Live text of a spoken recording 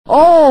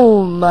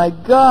my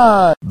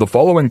God! The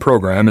following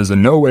program is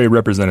in no way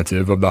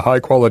representative of the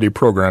high-quality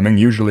programming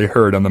usually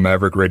heard on the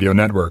Maverick Radio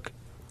Network.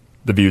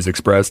 The views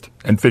expressed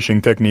and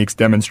fishing techniques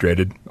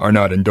demonstrated are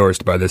not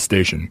endorsed by this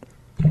station.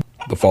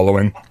 The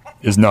following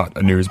is not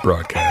a news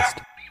broadcast.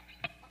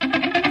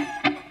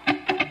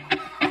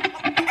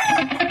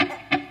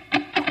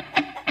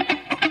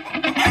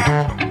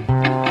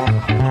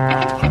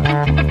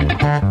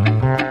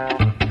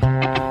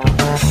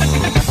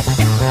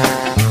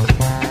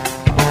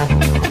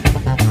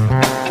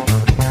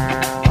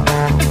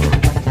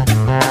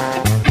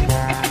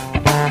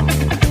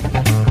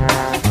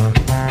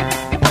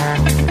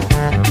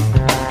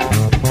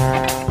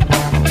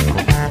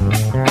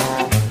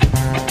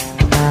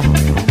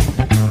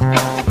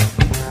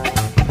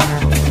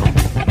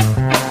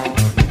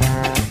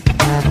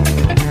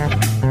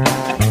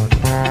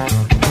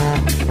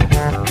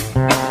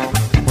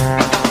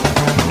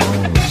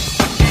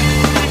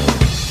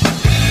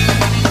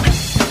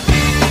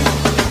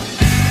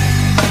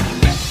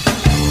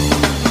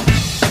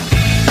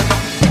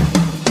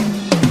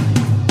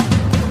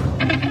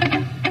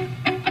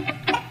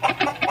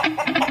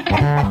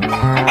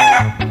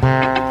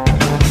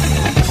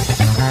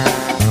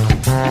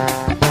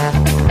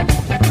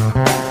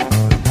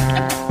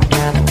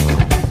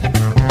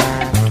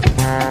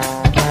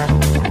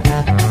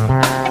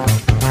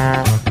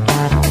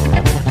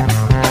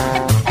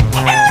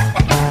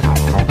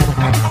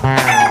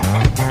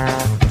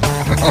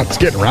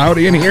 Getting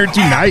rowdy in here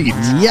tonight.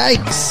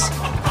 Yikes.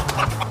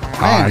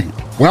 Hi.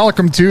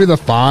 Welcome to the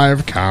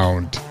 5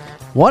 Count.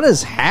 What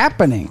is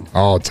happening?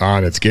 Oh,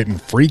 Ton, it's getting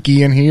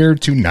freaky in here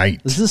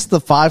tonight. Is this the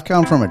 5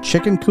 count from a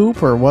chicken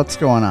coop or what's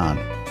going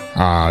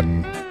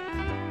on?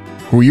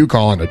 Who you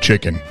calling a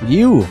chicken?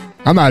 You.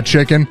 I'm not a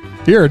chicken.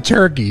 You're a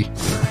turkey.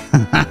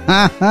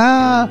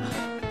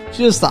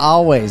 Just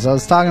always. I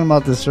was talking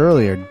about this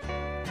earlier.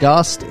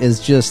 Dust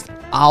is just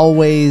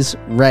always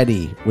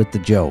ready with the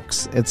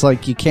jokes. It's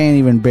like you can't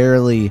even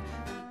barely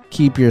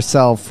keep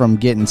yourself from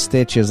getting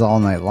stitches all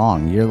night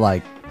long. You're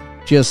like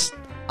just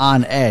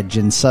on edge,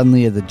 and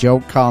suddenly the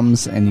joke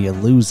comes and you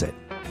lose it.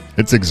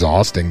 It's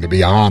exhausting to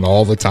be on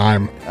all the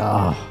time.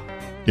 Oh,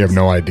 you have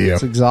no idea.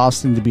 It's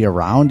exhausting to be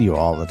around you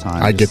all the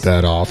time. I get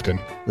that often.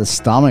 The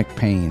stomach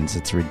pains.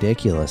 It's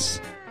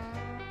ridiculous.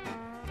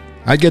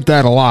 I get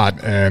that a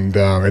lot, and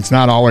it's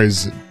not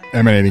always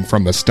emanating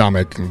from the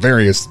stomach.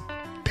 Various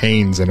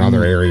pains in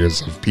other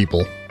areas of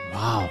people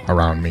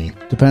around me.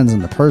 Depends on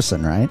the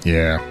person, right?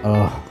 Yeah.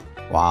 Oh,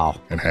 wow.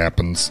 It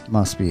happens.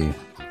 Must be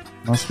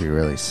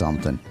really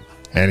something.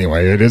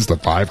 Anyway, it is the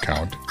 5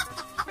 count.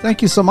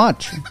 Thank you so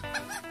much.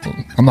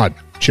 I'm not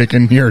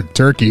chicken, you're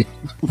turkey.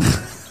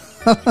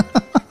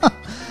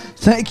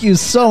 Thank you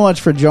so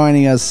much for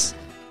joining us.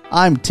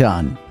 I'm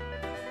Ton,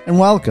 and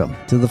welcome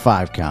to the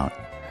 5 count.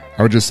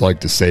 I would just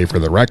like to say for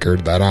the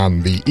record that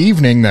on the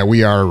evening that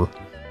we are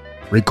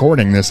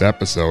recording this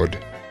episode,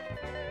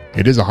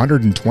 it is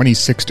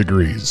 126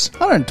 degrees.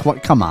 120.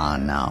 Come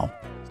on now.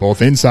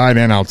 Both inside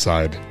and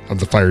outside of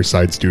the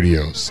Fireside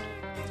Studios.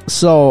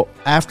 So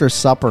after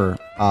supper,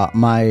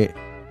 my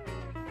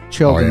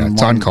children. Oh yeah,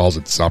 Ton calls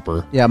it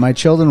supper. Yeah, my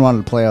children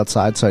wanted to play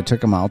outside, so I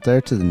took them out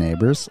there to the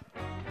neighbors.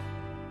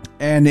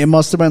 And it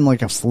must have been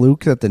like a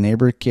fluke that the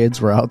neighbor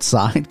kids were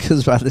outside,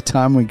 because by the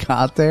time we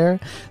got there,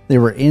 they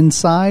were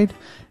inside,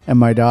 and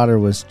my daughter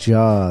was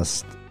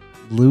just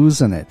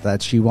losing it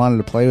that she wanted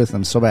to play with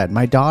them so bad.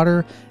 My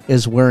daughter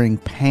is wearing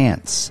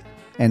pants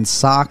and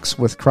socks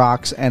with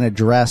Crocs and a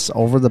dress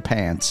over the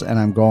pants, and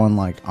I'm going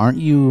like, aren't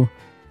you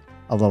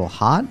a little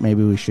hot?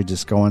 Maybe we should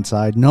just go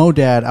inside. No,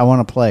 Dad, I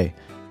want to play.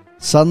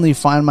 Suddenly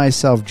find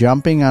myself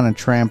jumping on a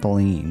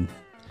trampoline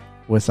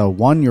with a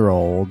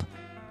 1-year-old,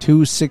 2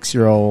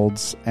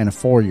 6-year-olds, and a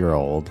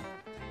 4-year-old,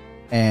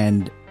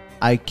 and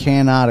I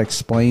cannot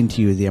explain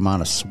to you the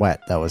amount of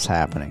sweat that was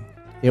happening.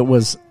 It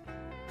was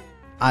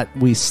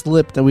we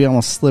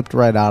almost slipped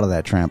right out of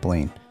that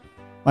trampoline.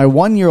 My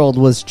 1-year-old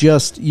was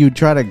just, you'd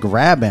try to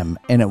grab him,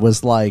 and it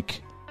was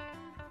like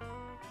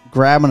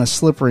grabbing a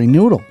slippery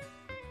noodle.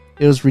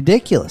 It was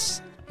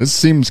ridiculous. This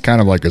seems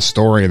kind of like a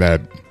story that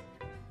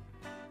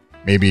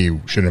maybe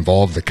should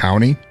involve the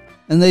county.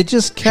 And they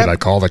just kept... Should I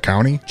call the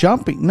county?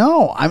 Jumping.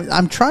 No,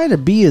 I'm trying to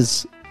be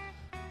as,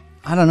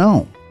 I don't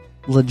know,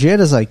 legit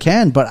as I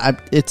can,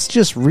 but it's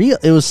just real.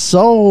 It was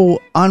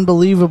so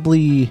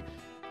unbelievably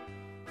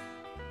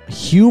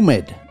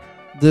humid.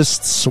 This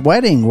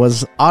sweating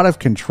was out of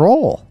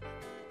control.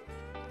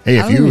 Hey,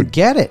 I don't even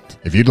get it.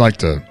 If you'd like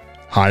to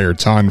hire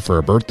Ton for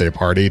a birthday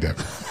party to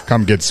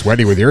come get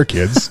sweaty with your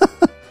kids,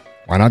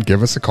 why not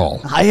give us a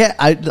call?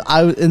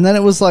 And then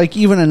it was like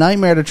even a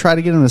nightmare to try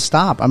to get him to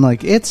stop. I'm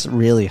like, it's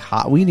really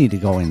hot. We need to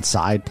go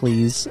inside,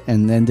 please.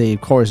 And then they,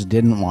 of course,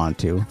 didn't want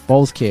to.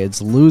 Both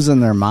kids losing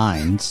their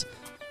minds.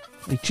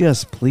 Like,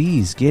 just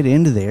please get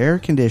into the air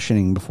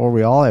conditioning before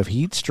we all have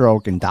heat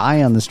stroke and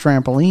die on this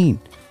trampoline.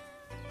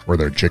 Were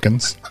there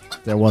chickens?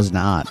 There was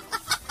not.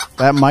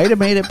 That might have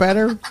made it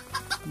better.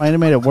 Might have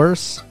made it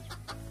worse.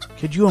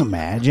 Could you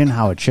imagine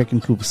how a chicken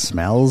coop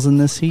smells in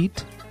this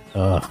heat?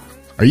 Ugh.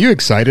 Are you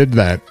excited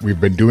that we've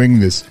been doing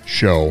this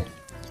show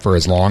for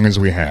as long as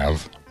we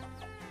have?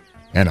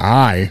 And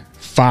I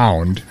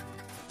found,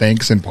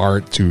 thanks in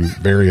part to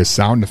various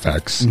sound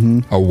effects,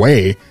 a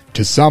way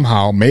to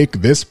somehow make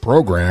this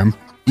program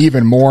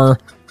even more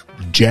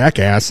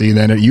jackassy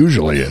than it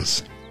usually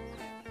is.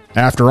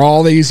 After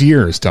all these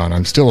years, Ton,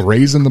 I'm still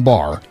raising the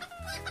bar.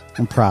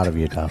 I'm proud of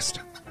you,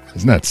 Dust.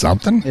 Isn't that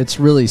something?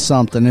 It's really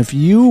something. If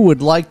you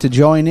would like to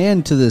join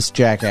in to this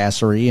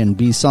jackassery and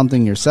be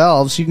something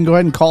yourselves, you can go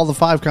ahead and call the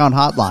 5-Count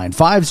Hotline,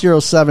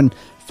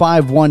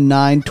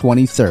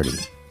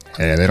 507-519-2030.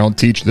 Hey, they don't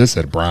teach this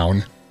at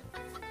Brown.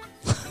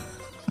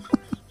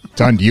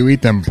 Ton, do you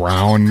eat them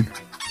brown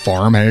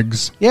farm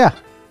eggs? Yeah.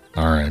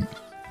 All right.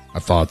 I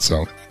thought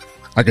so.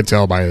 I could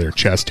tell by their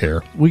chest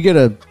hair. We get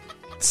a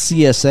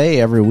CSA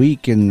every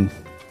week, and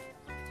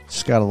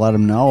just got to let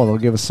them know. They'll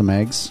give us some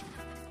eggs.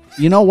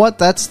 You know what?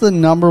 That's the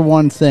number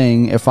one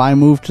thing. If I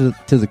move to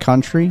the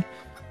country,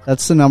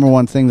 that's the number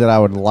one thing that I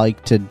would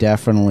like to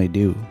definitely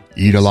do.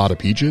 Eat a lot of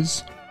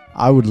peaches?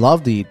 I would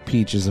love to eat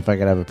peaches if I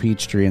could have a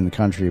peach tree in the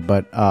country,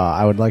 but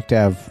I would like to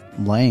have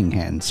laying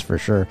hens for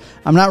sure.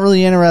 I'm not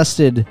really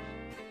interested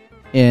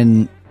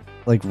in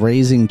like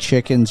raising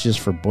chickens just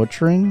for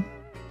butchering,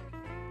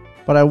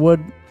 but I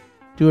would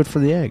do it for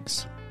the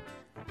eggs.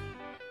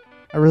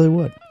 I really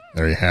would.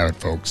 There you have it,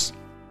 folks.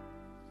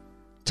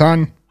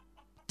 Ton,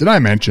 did I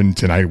mention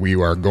tonight we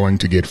are going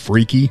to get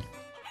freaky?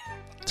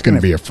 It's going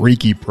to be a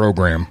freaky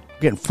program.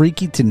 Getting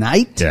freaky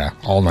tonight? Yeah,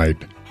 all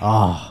night.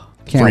 Oh,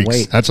 can't Freaks.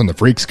 wait. That's when the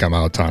freaks come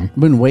out, Ton. I've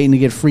been waiting to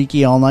get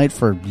freaky all night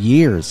for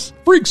years.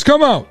 Freaks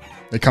come out!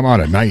 They come out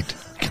at night.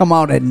 Come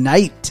out at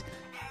night.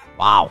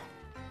 Wow.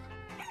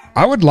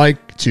 I would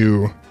like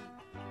to,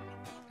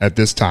 at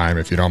this time,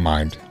 if you don't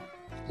mind,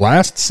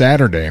 last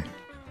Saturday,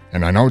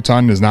 and I know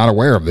Ton is not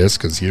aware of this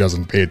because he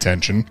doesn't pay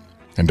attention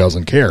and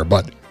doesn't care,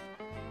 but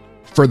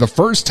for the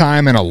first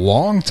time in a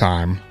long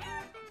time,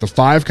 the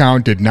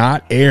 5-Count did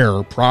not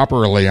air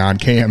properly on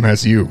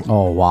KMSU.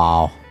 Oh,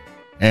 wow.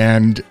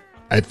 And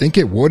I think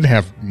it would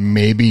have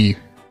maybe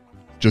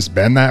just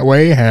been that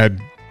way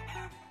had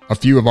a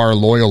few of our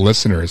loyal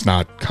listeners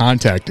not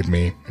contacted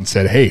me and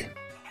said, hey,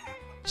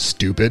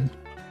 stupid,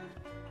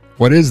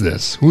 what is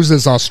this? Who's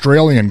this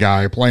Australian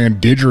guy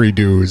playing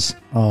didgeridoos?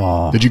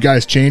 Oh. Did you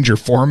guys change your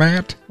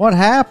format? What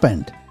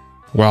happened?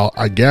 Well,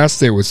 I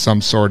guess it was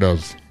some sort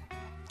of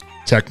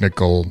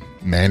technical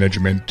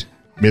management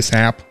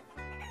mishap,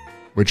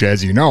 which,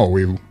 as you know,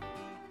 we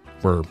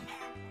were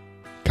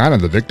kind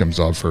of the victims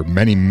of for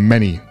many,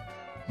 many,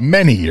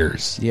 many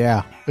years.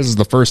 Yeah. This is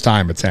the first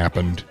time it's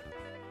happened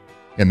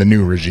in the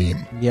new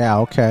regime. Yeah,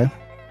 okay.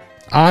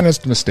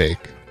 Honest mistake.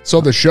 So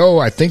the show,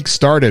 I think,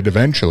 started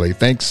eventually,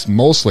 thanks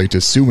mostly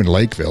to Sue in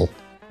Lakeville.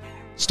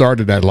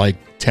 Started at like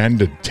 10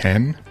 to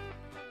 10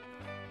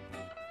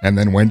 and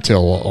then went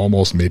till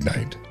almost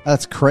midnight.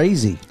 That's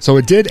crazy. So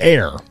it did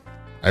air,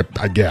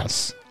 I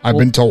guess. I've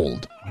been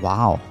told.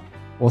 Wow.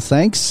 Well,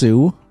 thanks,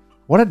 Sue.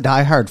 What a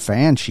diehard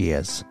fan she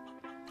is.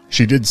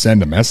 She did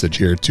send a message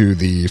here to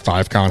the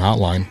 5-Count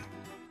Hotline.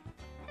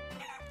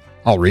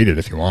 I'll read it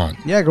if you want.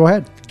 Yeah, go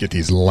ahead. Get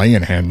these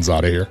laying hens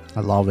out of here. I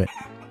love it.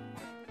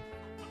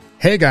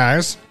 Hey,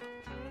 guys.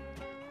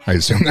 I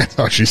assume that's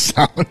how she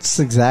sounds. That's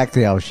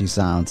exactly how she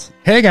sounds.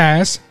 Hey,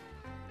 guys.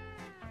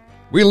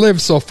 We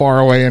live so far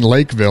away in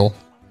Lakeville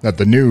that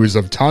the news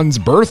of Ton's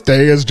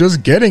birthday is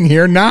just getting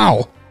here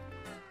now.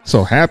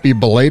 So happy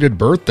belated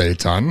birthday,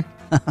 Ton.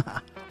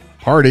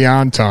 Party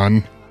on,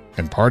 Ton,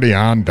 and party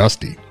on,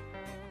 Dusty.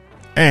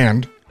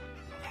 And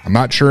I'm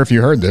not sure if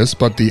you heard this,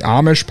 but the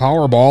Amish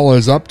Powerball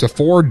is up to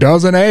 4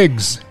 dozen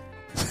eggs.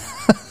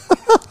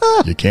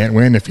 You can't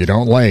win if you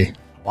don't lay.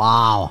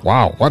 Wow.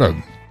 Wow, what a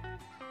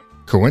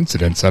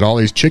coincidence that all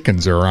these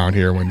chickens are around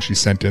here when she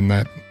sent in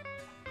that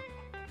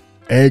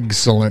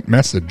excellent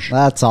message.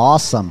 That's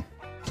awesome.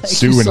 Thank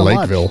Sue you in so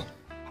Lakeville. much.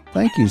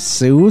 Thank you,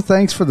 Sue.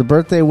 Thanks for the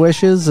birthday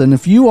wishes. And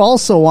if you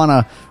also want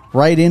to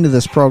write into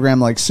this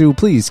program like Sue,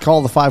 please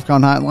call the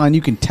 5-Count Hotline.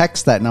 You can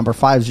text that number,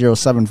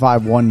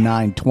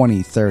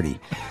 507-519-2030.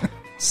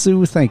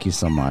 Sue, thank you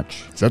so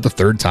much. Is that the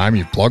third time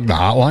you've plugged the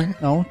hotline?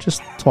 No,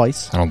 just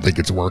twice. I don't think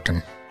it's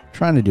working.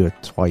 Trying to do it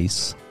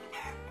twice.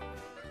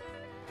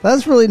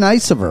 That's really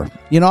nice of her.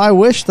 You know, I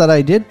wish that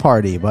I did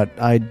party, but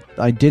I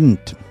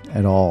didn't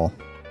at all.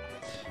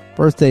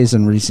 Birthdays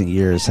in recent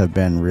years have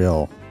been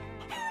real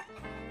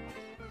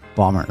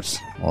bummers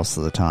most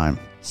of the time.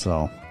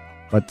 So,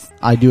 but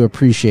I do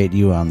appreciate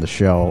you on the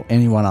show,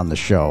 anyone on the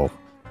show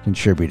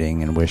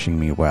contributing and wishing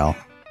me well.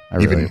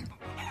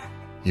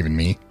 Even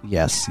me?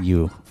 Yes,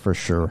 you, for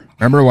sure.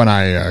 Remember when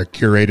I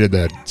curated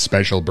that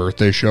special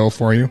birthday show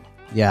for you?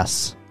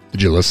 Yes.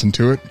 Did you listen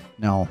to it?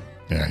 No.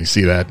 Yeah, you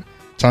see that?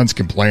 Tons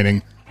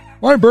complaining.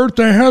 My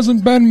birthday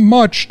hasn't been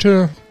much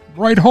to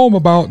write home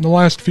about in the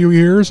last few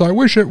years. I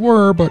wish it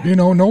were, but, you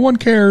know, no one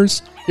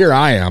cares. Here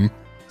I am,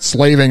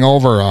 slaving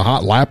over a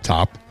hot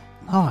laptop,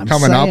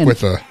 coming up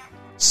with a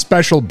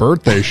special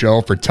birthday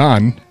show for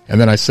Ton. And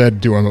then I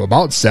said to him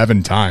about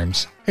 7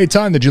 times, hey,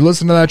 Ton, did you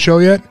listen to that show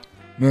yet?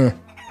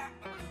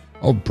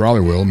 Oh, probably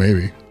will,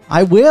 maybe.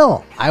 I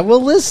will. I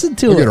will listen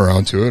to We'll it. get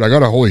around to it. I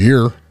got a whole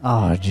year.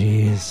 Oh,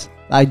 jeez.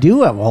 I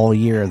do have a whole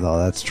year, though.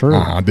 That's true.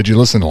 Did you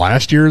listen to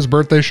last year's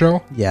birthday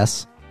show?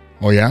 Yes.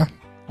 Oh, yeah?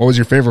 What was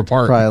your favorite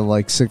part? Probably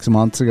like 6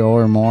 months ago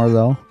or more,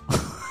 though.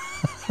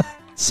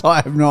 So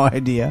I have no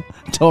idea.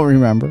 Don't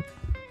remember.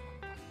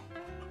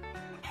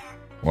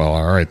 Well,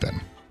 all right then.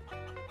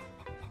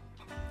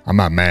 I'm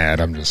not mad.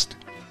 I'm just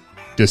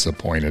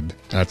disappointed.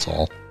 That's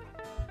all.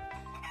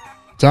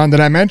 Ton,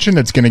 did I mention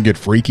it's going to get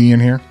freaky in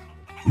here?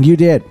 You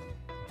did.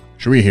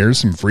 Should we hear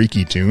some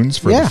freaky tunes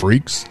for the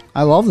freaks?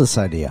 I love this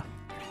idea.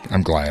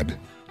 I'm glad.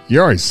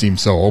 You always seem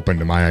so open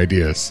to my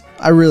ideas.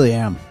 I really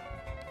am.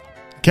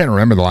 I can't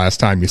remember the last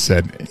time you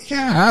said,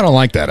 yeah, I don't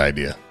like that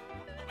idea.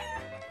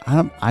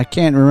 I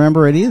can't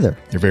remember it either.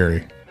 You're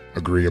very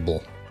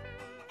agreeable.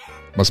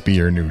 Must be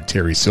your new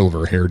Terry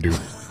Silver hairdo.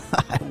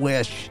 I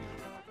wish.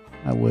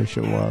 I wish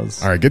it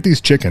was. All right, get these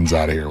chickens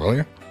out of here, will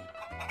you?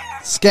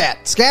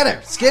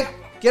 Scatter!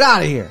 Get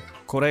out of here!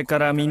 これか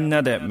らみん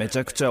なでめち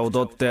ゃくちゃ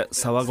踊って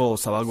騒ごう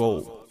騒ご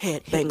う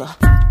Headbanger.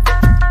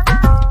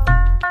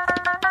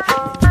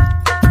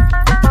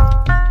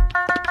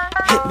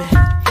 Hit me.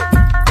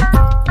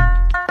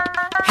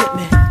 Hit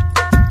me.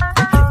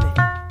 Hit me.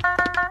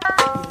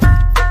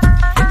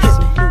 Give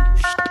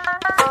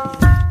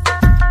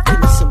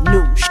me some new shit. Give me some new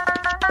shit.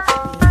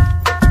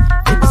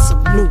 Give me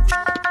some new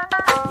shit.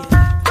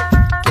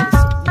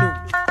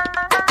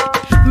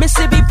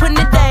 Mississippi putting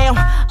it down.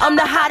 I'm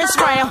the hottest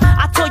round.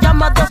 I told y'all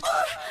mother.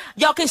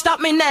 Y'all can't stop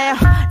me now.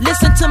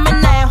 Listen to me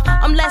now.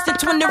 I'm lasting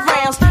 20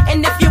 rounds.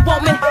 And if you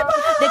want me,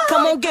 then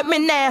come on get me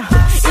now.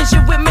 Is you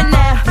with me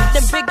now?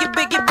 Then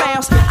biggie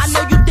bounce. I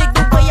know you dig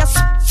the way I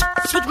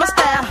switch my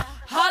style.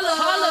 Holla,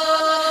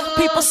 holla.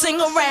 People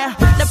sing around.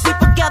 Now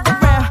people gather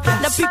round.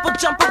 Now people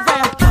jump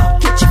around.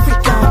 Get your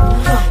freak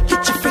on.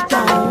 Get your freak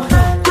on.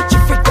 Get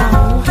your freak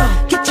on.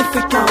 Get your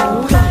freak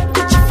on.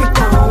 Get your freak on. Get your freak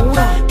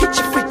on. Get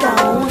your freak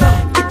on.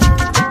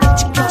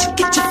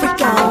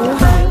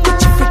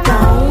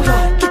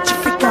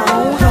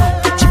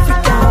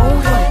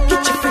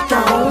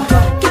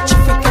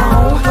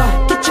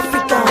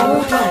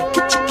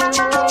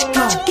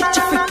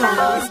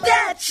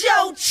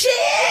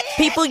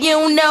 People you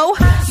don't know,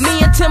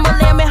 me and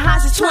Timberland been high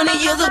since 20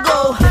 years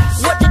ago.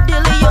 What the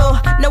dealio?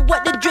 Now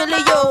what the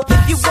drillio?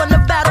 If you wanna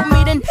battle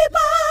me, then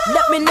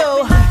let me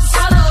know.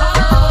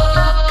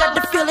 Got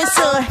the feeling,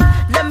 son.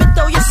 Let me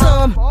throw you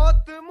some. People,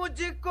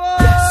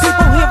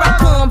 here I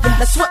come.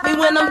 Now sweat me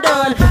when I'm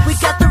done. We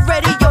got the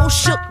radio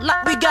shook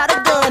like we got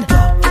a gun.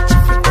 Get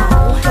your freak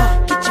on.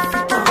 Get your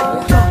freak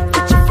on.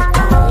 Get your freak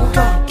on.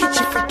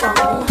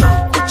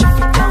 Get your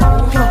freak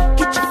on.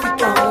 Get your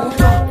freak on. Get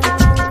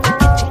your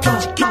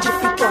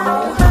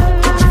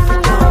freak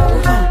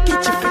on. Get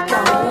your freak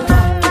on.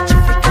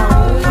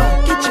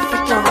 Get your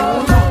freak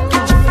on.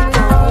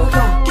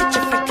 Get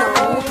your freak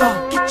on.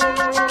 Get your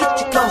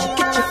freak on.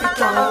 Get your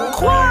freak on.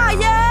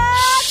 Quiet.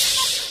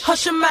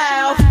 Hush your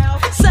mouth.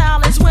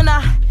 Silence when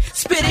I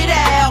spit it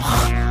out.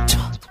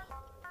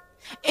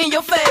 In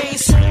your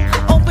face.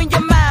 Open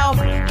your mouth.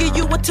 Give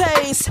you a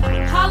taste.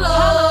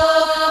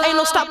 Holla. Ain't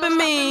no stopping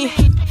me.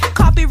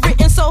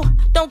 Copywritten, so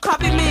don't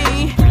copy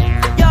me.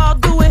 Y'all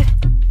do it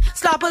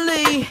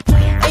sloppily.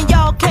 And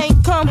y'all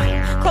can't come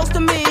close to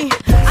me.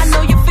 I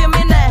know you feel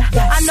me now.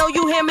 I know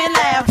you hear me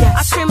loud.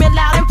 I scream it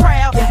loud and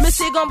proud.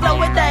 Missy gon'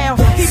 blow it down.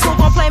 People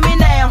gon' play me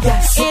now.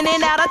 In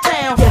and out of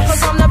town.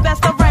 Cause I'm the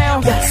best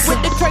around.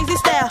 With the crazy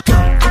style.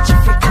 Get your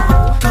freak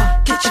on.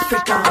 Get your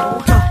freak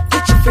on.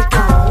 Get your freak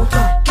on.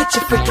 Get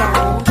your freak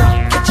on.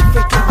 Get your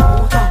freak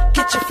on.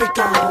 Get your freak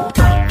on.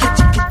 Get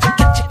your freak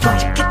on.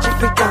 Get your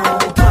freak on.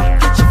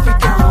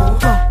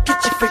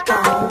 Get your freak on. Get your freak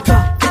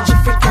on. Get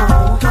your freak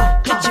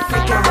on.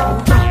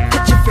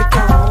 Get your freak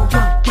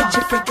on. Get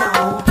your freak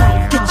on.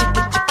 Get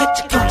your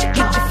freak on.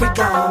 Get your freak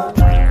on.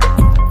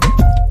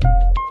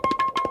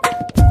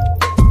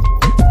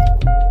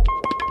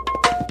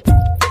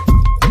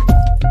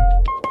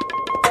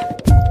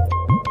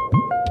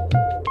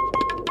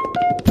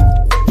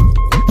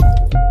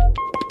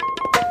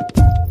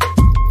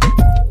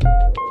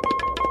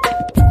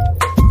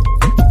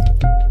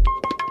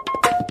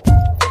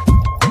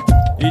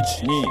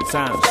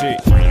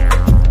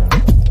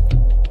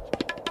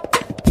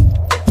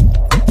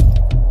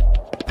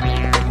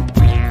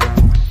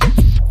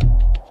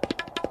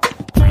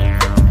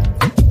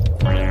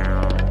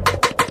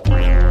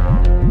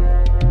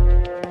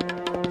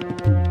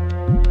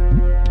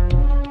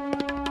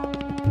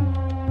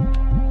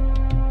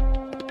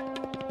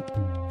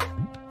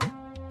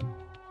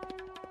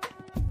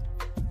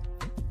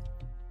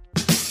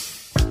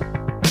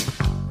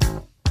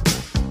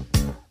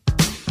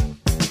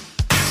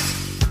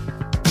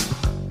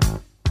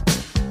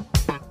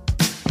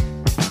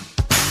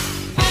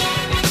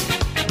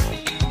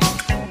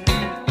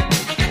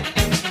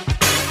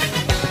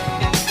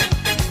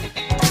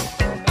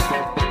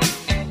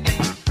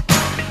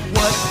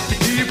 One,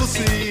 two,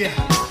 three,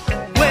 'Cause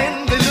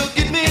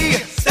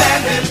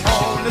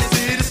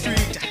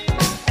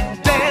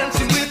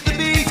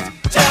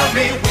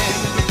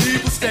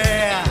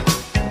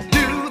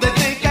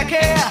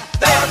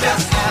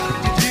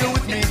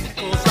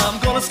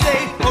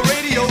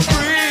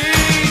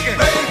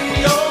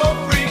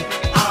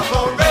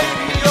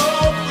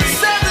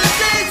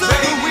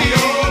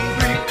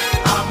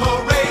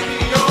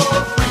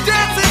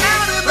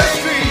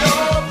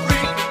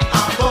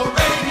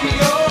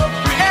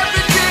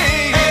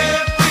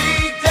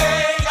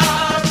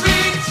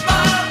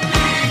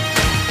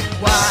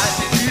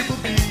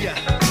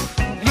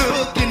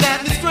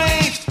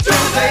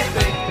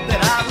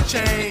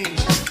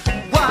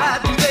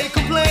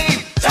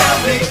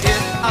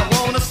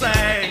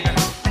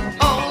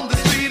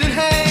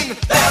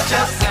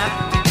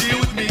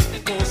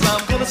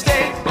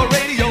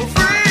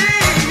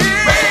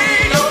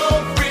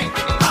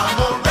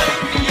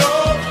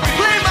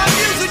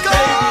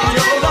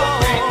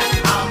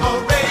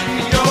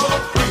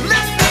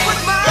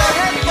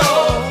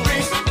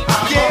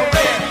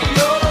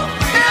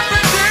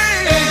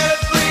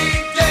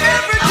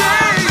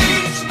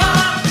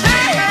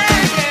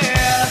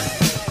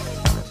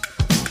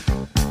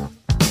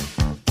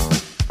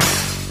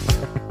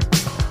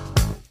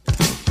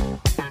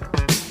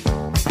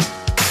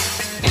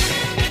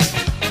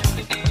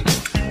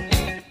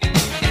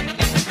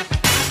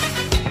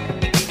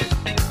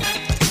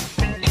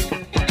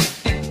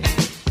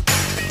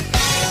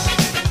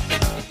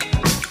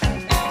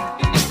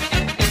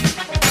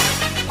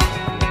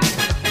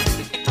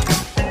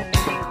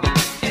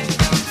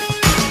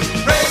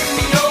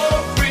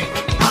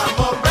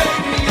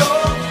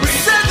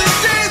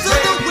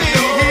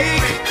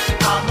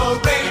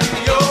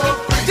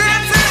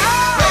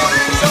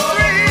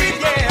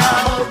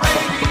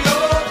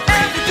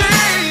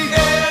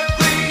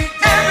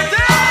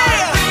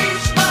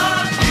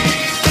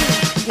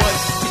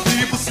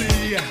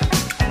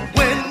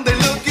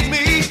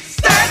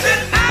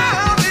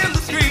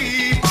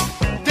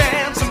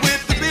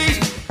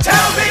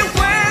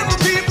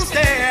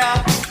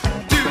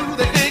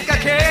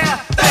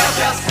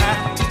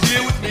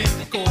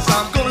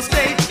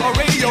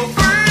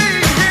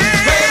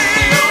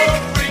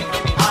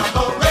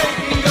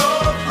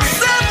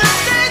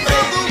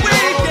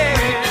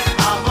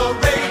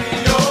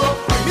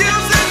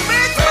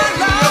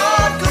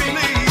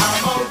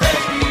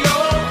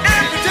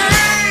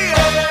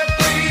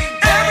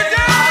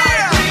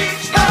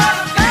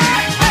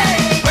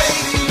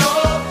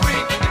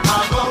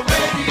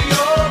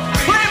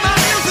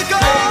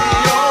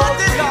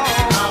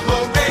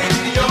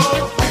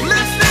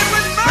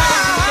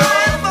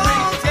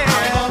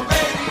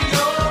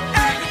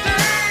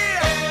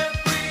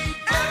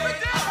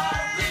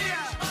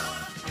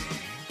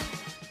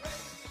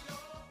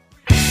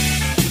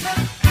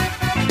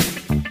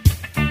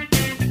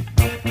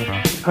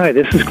Hi,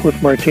 this is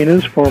Cliff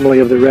Martinez, formerly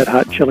of the Red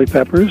Hot Chili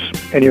Peppers,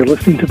 and you're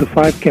listening to The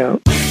 5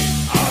 Count.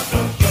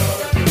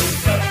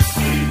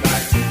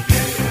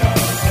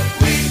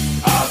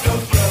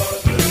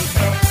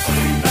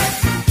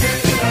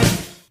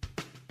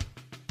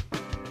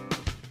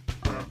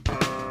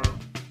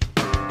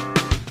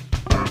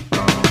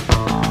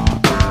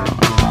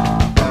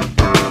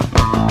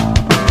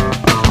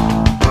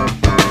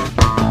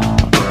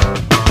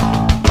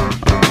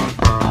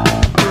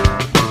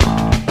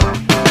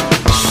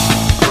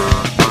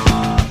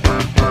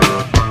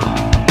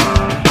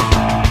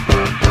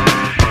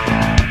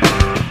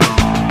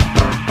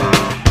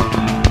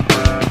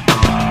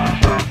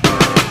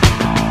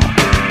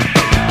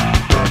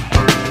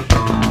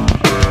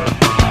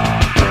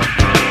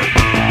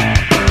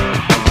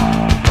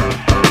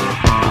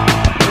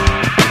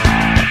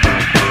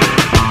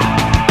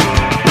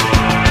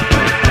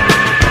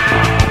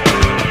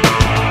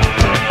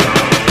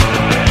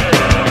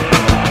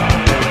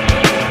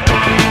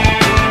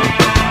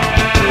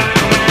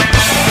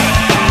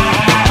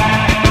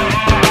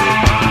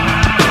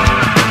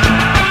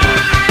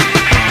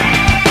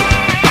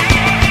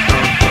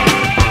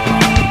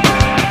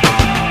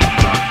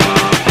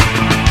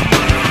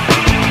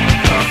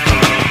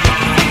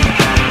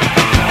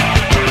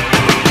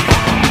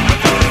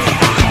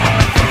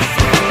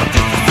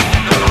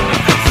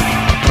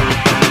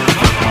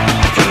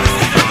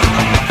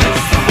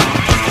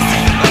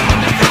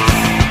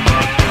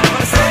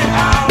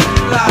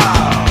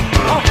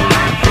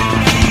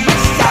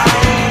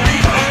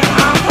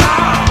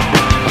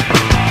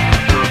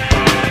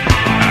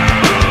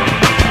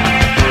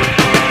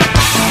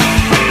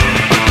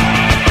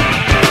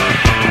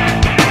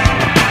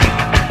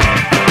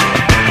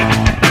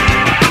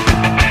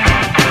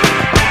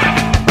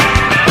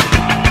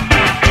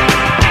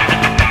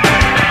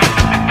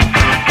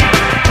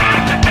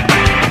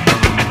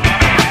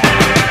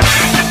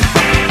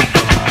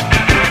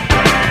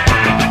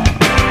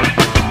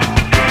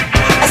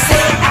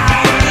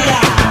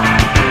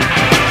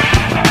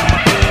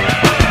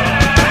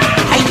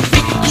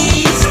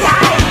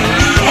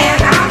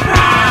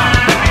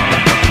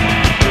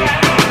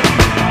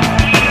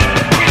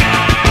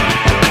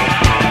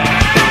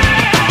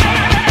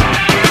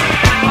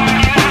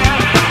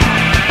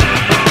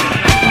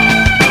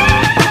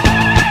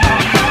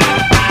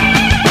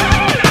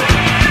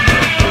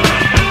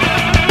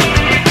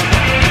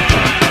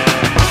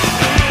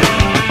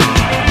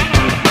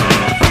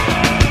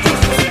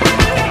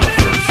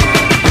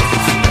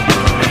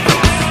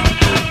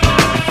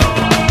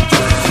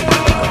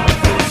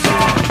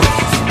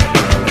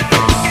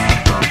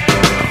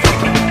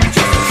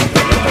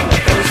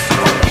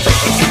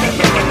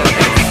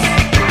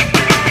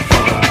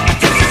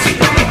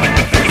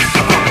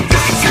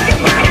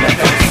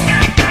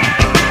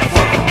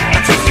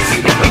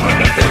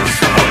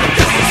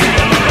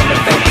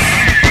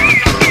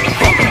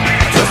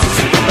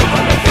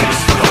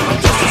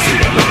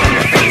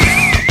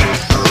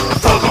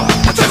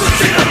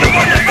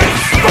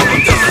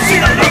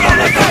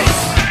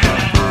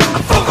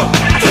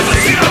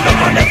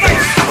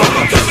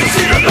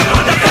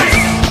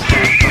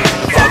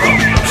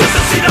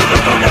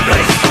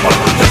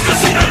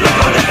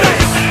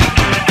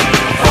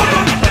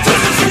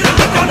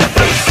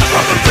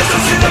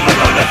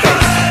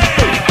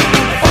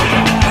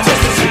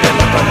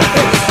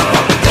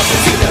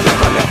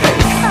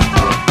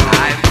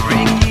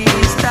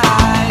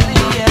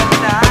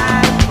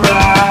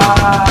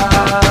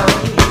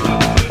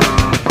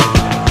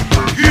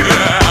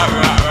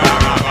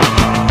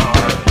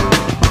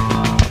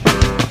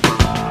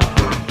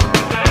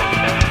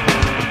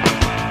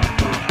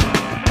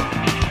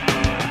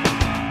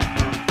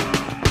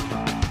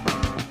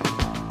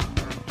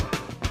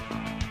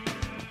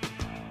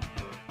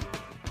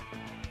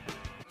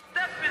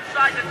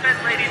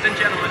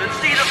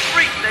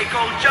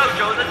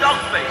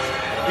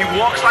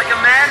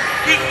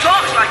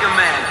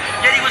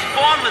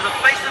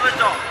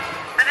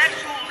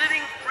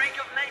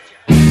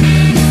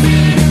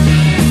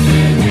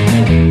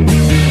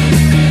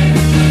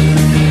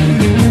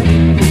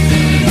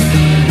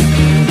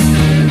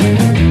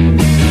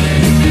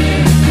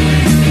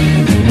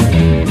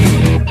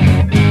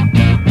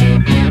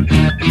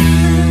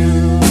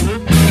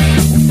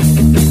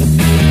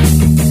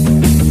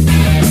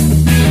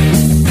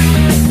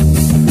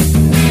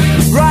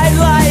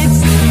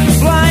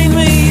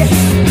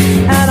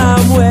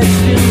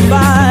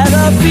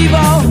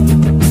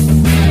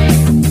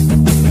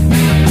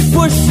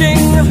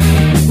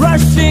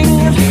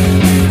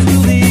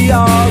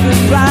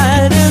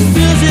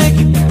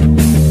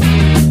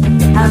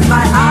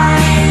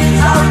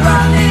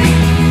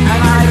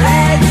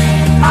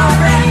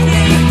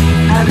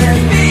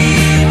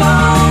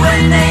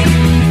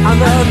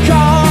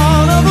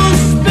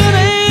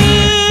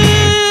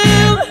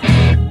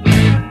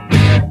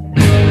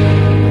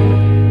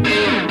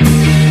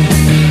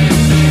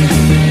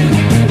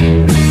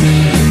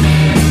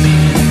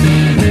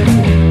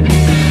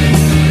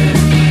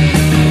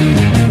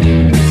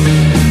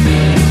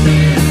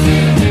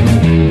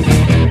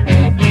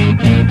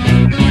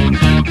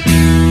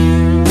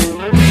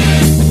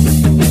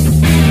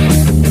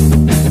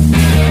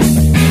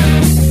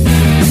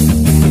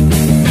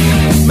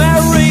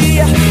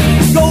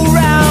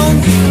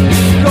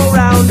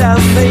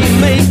 and they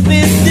make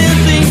me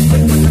dizzy.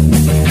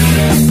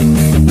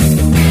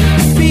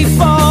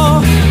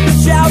 Before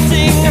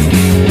shouting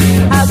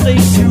as they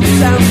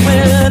shoot and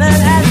win an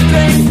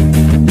ashtray,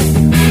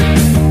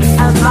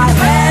 and my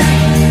head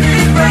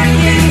is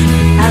breaking,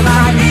 and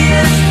my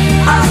ears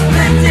are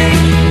splitting,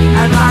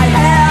 and my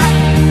hair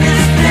is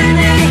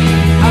spinning,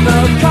 and the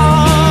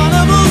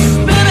carnival's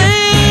spinning.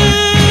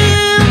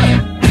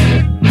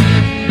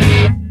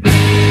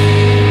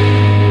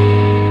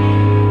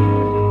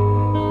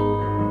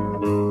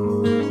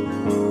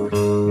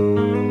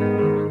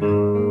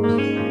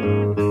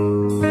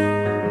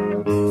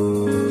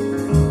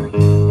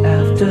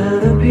 After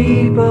the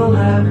people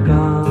have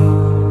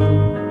gone,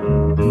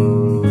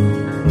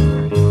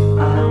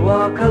 I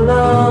walk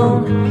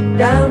alone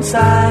down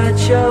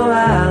Sideshow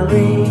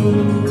Alley,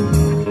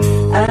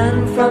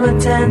 and from a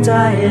tent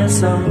I hear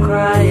some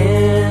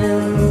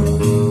crying,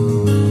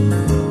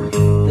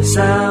 the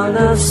sound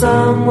of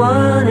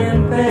someone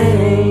in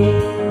pain,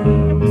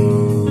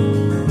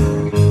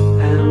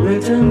 and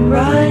written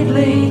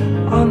brightly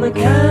on the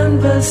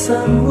canvas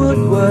some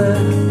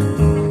woodwork,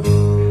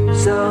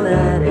 so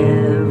that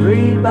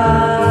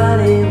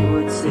everybody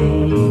would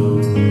see,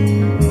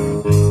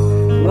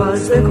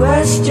 was the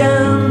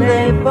question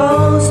they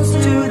posed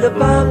to the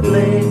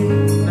public.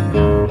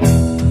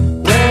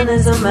 When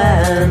is a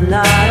man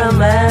not a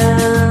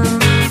man?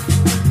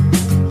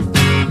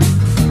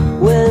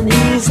 When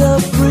he's a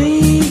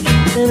freak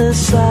in a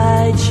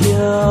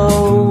sideshow.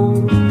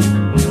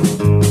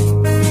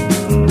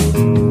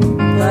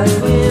 But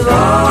we've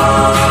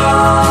all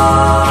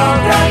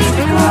got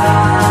to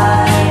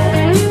cry.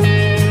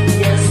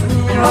 Yes,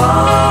 we've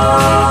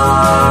all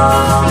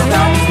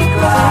got to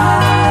cry.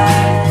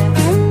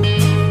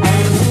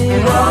 And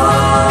we've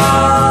all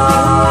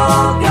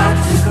got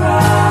to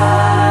cry.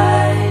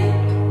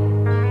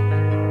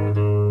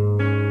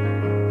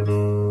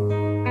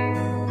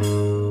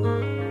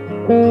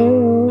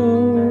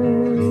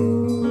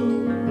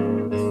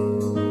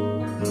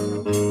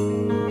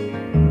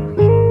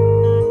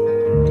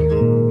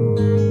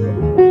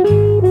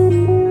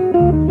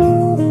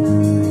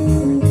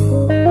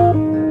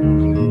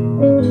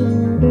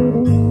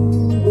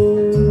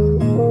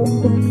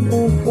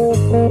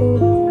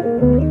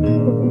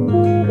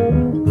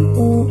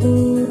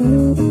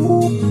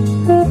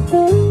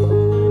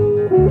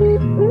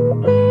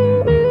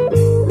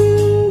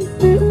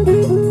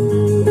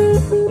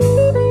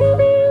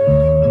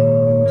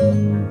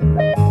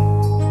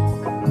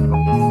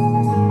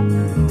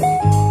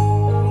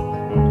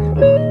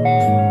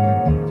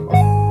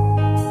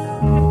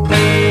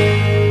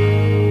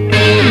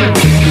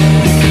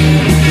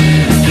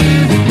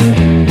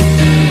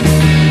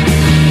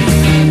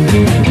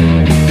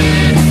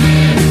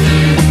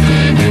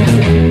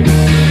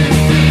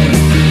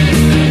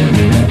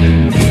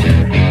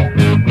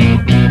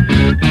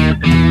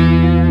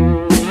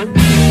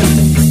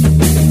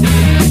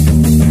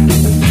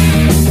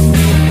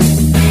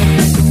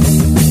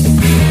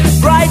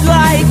 Bright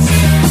lights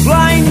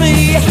blind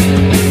me,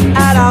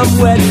 and I'm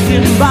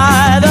wetted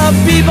by the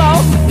people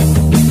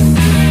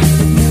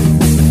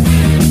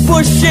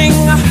pushing,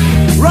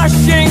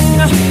 rushing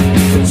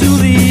to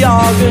the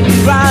organ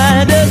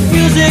grinder's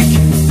music,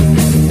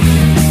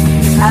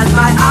 and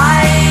my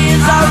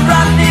eyes are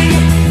running,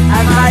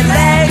 and my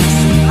legs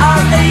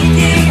are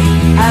aching,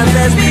 and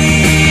there's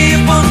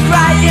people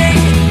crying,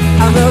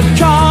 and the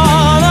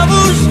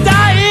carnival's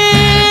dying.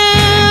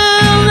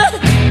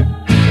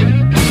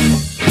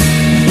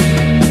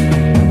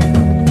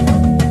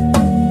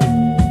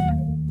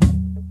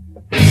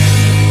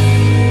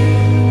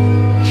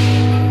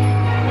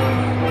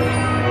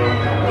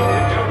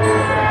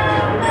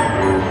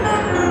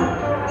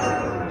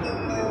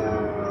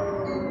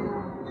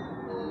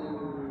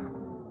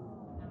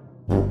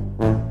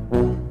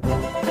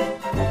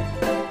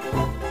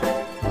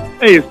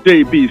 Hey, it's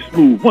JB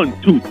Smooth.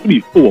 1, 2, 3,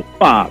 4,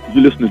 5.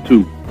 You're listening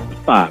to the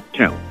 5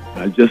 Count.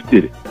 I just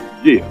did it.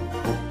 Yeah.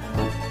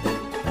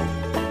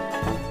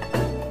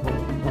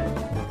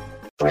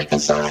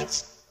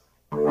 Freakazoids,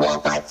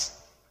 robots,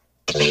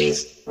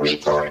 please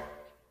report.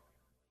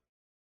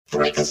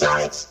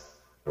 Freakazoids,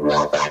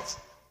 robots,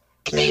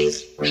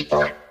 please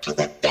report to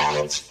the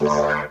dance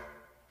floor.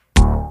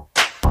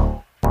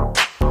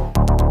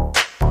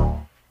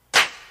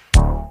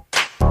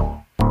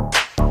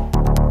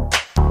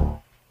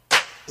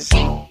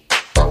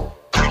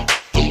 Z-O-I-D-S,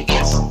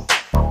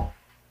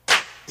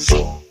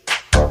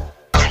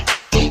 Z-O-I-D-S,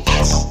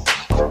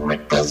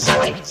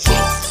 Freakazoid,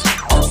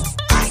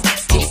 Z-O-I-D-S,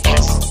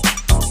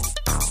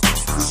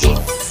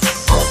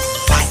 Z-O-I-D-S,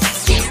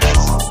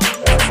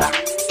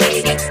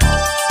 baby.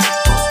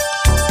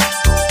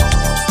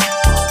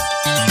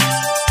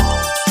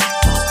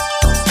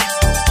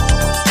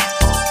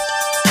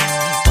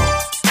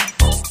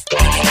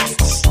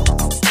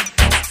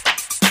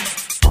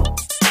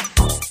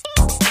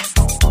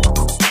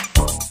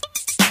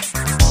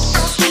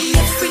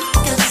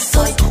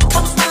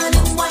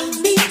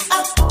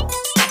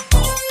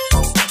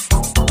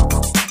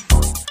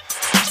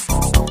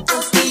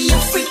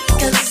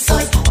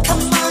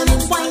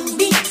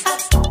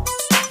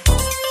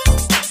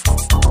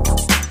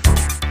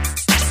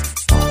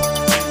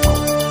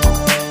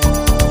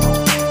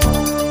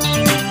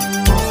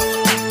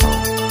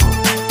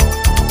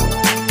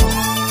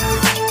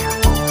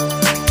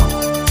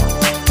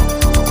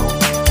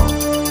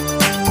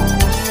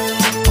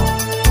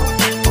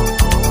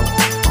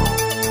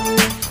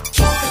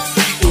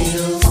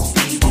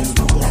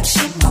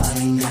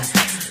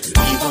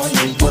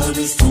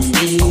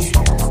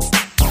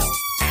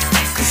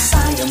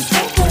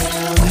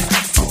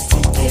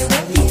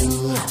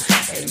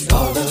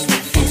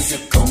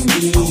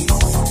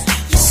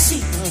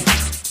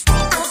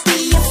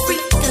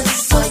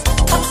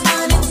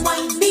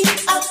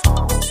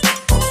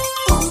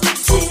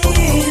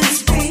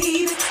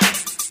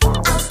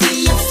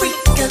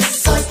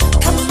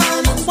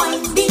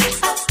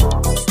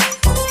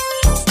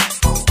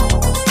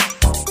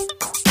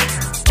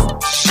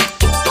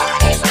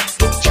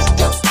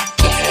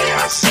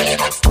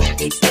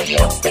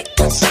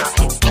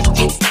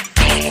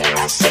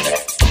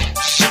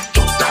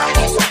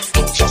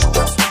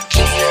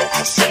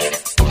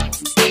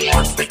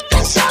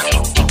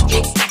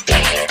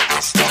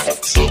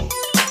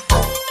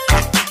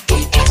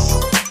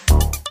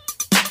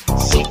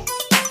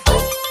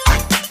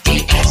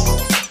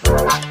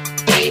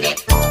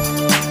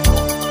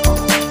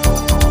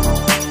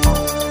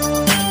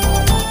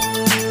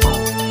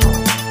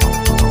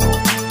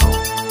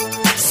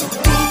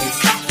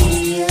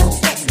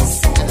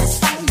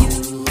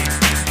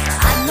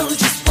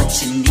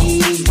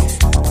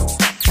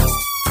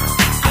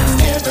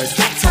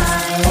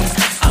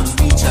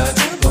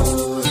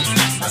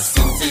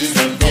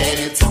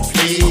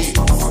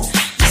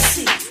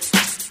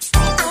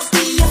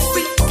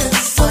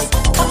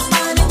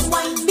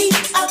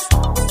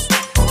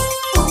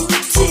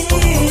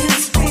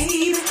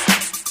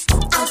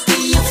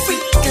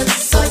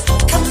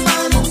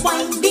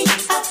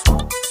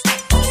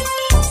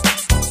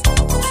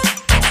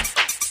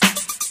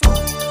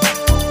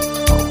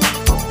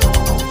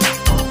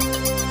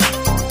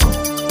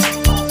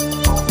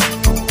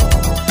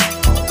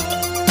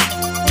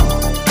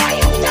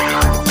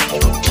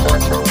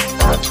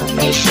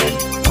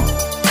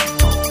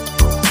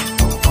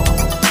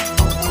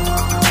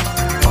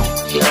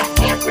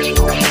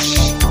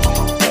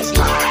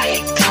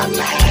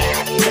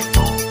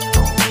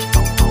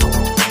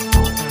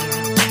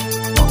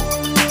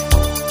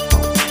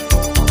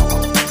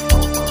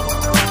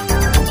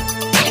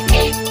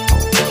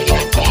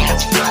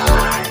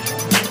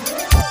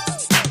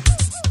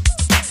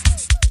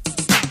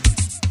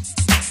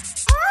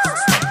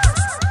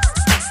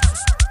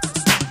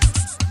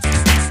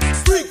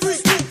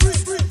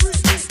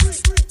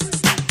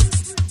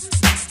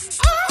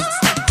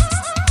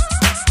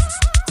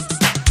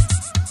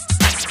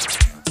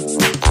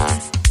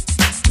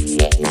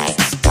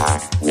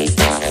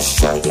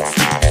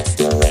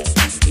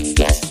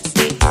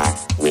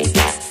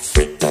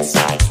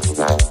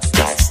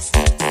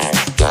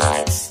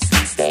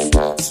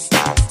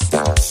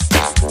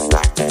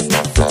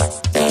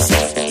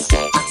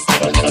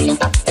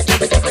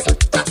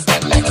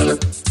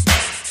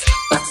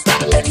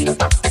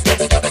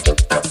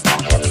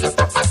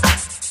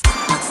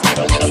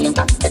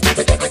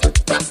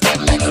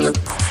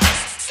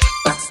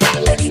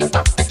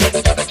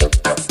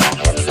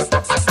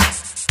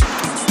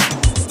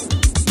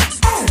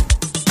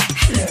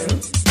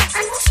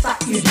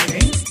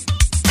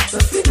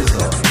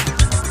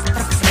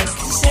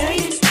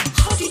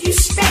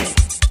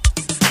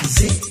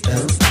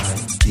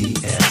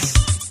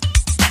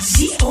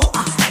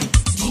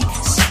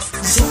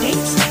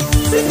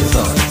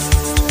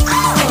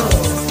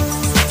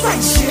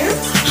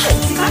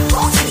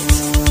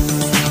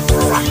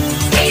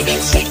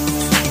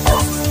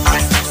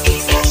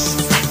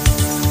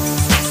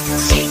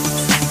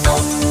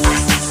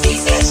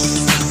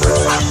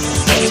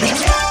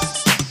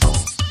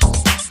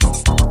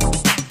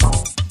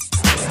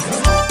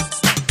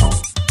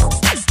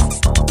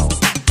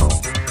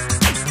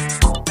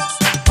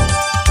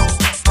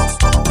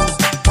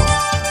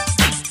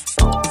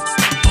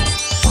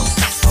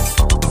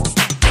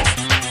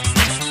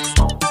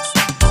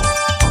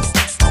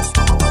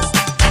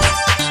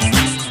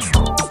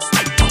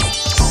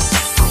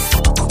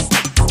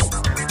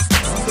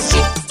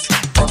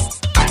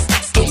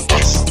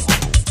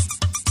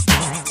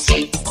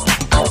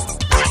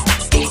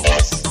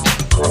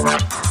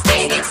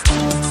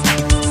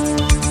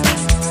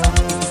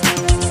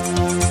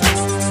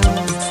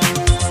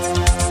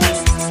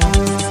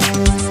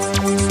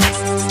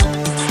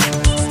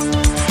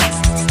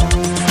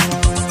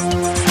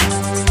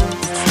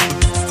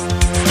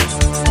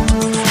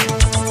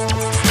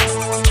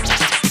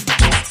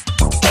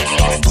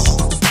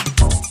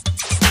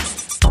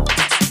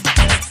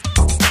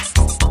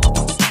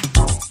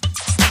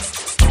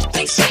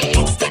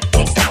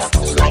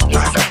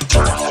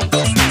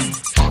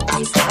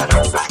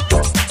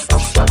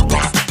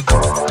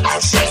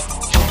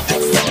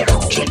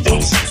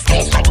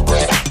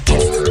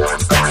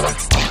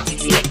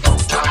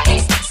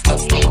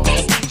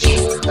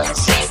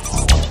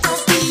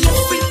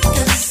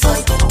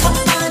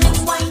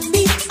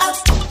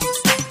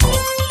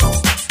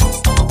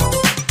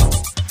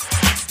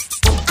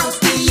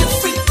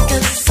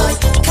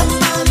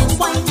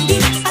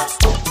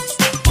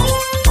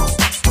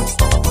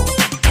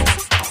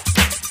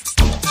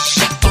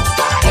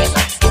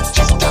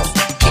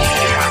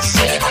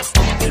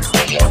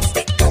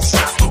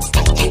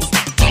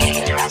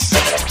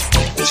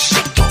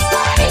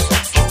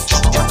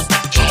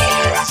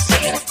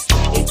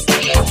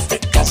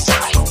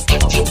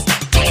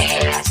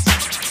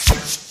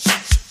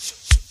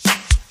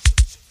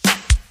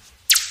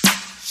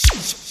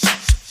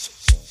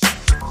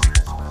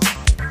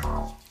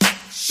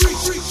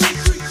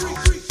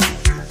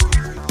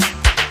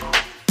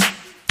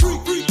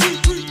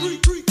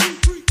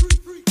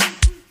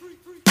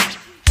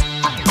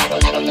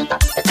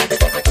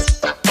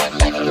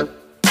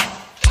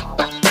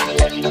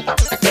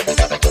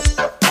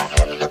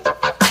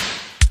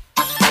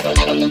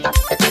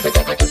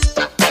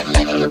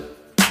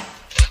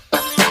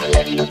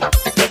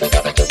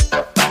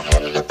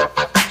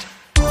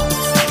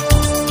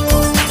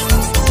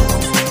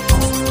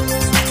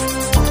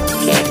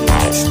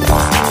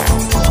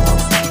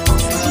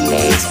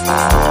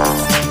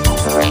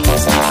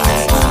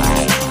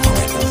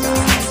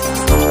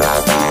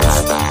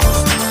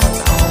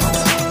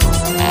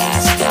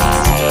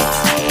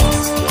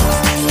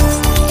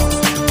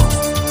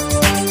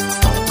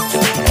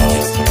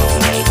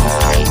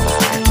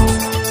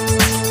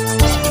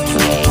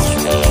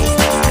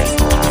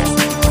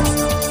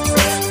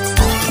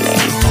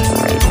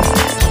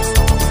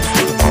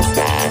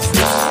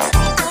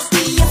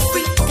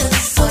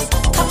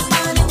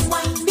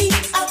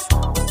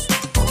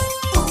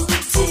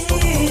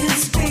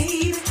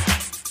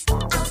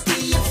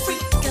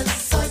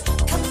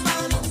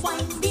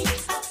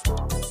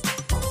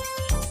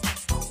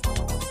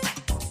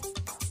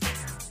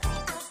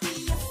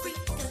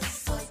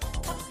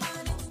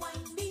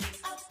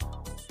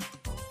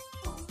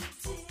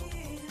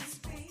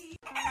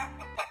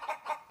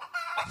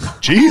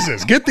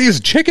 Jesus, get these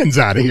chickens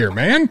out of here,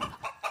 man.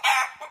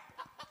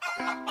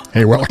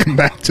 Hey, welcome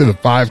back to the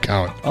 5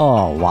 count.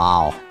 Oh,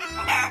 wow.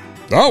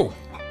 Oh.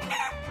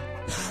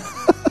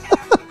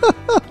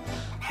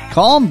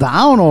 Calm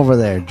down over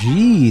there.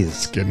 Jeez.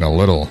 It's getting a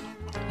little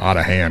out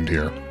of hand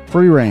here.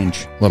 Free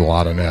range. Little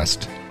out of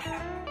nest.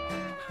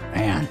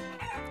 Man.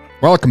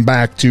 Welcome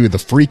back to the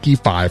Freaky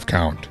 5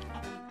 count.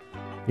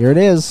 Here it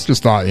is.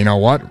 Just thought, you know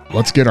what?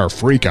 Let's get our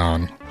freak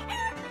on.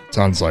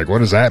 Son's like, what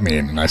does that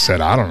mean? And I said,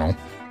 I don't know.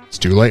 It's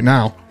too late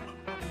now.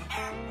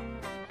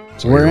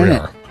 So We're here in we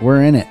it. are.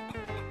 We're in it.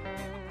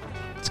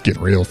 It's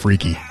getting real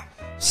freaky.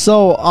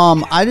 So,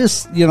 I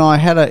just, I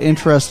had an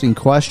interesting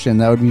question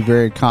that would be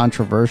very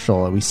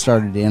controversial that we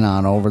started in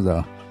on over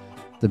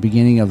the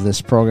beginning of this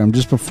program,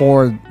 just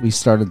before we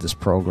started this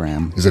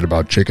program. Is it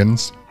about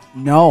chickens?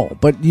 No,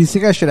 but do you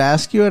think I should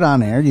ask you it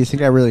on air? Do you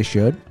think I really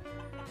should?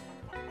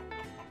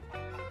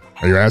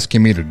 Are you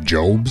asking me to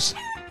Jobs?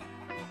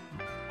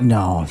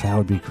 No, that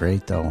would be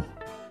great, though.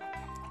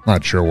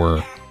 Not sure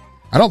where.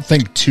 I don't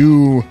think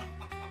 2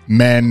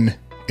 men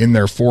in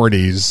their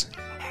 40s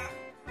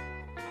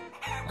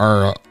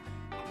are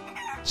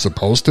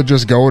supposed to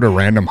just go to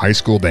random high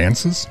school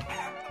dances.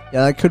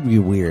 Yeah, that could be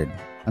weird.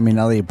 I mean,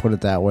 now that you put it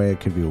that way, it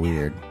could be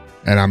weird.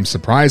 And I'm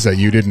surprised that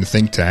you didn't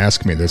think to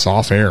ask me this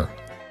off air.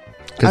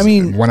 I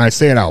mean, when I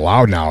say it out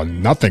loud now,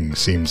 nothing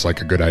seems like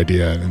a good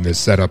idea in this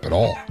setup at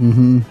all.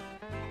 Mm-hmm.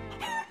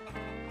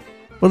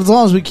 But as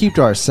long as we keep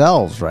to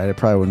ourselves, right, it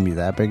probably wouldn't be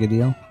that big a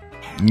deal.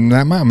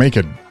 That might make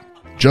it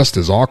just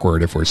as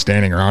awkward if we're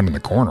standing around in the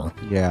corner.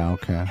 Yeah,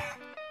 okay.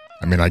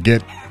 I mean, I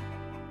get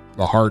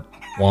the heart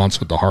wants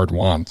what the heart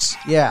wants.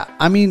 Yeah,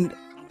 I mean,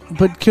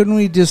 but couldn't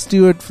we just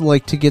do it for,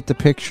 to get the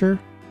picture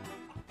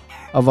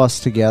of us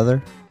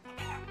together?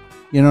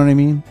 You know what I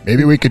mean?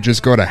 Maybe we could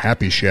just go to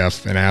Happy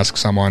Chef and ask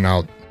someone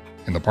out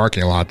in the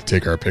parking lot to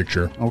take our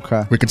picture.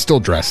 Okay. We could still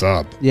dress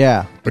up.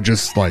 Yeah. But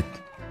just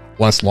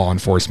less law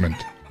enforcement.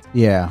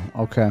 Yeah,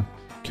 okay.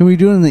 Can we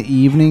do it in the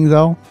evening,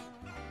 though?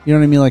 You know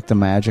what I mean? Like the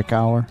magic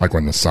hour? Like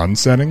when the sun's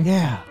setting?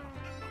 Yeah.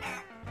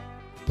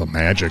 The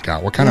magic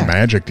hour. What kind of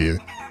magic do you...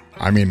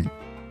 I mean,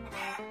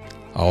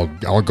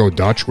 I'll go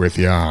Dutch with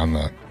you on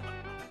the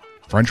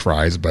French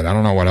fries, but I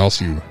don't know what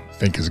else you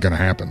think is going to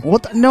happen.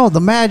 What? No,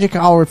 the magic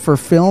hour for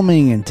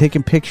filming and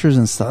taking pictures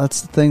and stuff.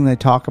 That's the thing they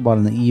talk about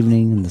in the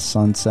evening and the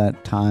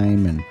sunset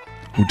time. And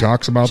who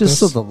talks about just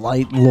this? So the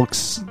light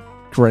looks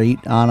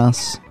great on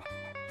us.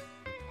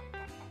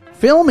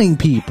 Filming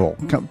people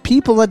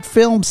that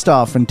film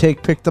stuff and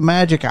pick the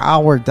magic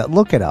hour. That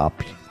look it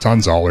up.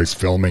 Ton's always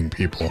filming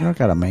people. You don't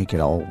got to make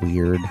it all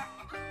weird.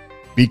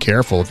 Be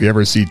careful if you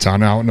ever see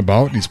Ton out and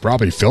about. He's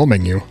probably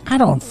filming you. I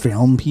don't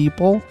film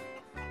people.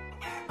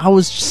 I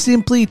was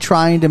simply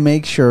trying to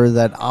make sure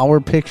that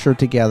our picture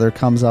together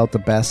comes out the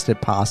best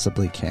it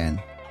possibly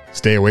can.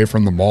 Stay away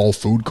from the mall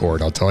food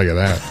court, I'll tell you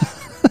that.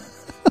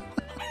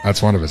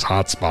 That's one of his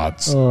hot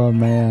spots. Oh,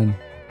 man.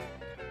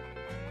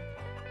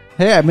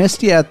 Hey, I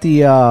missed you at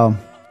the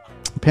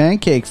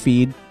pancake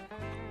feed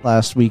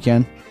last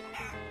weekend.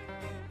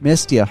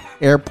 Missed you.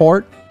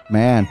 Airport?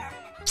 Man,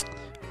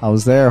 I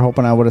was there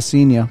hoping I would have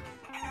seen you.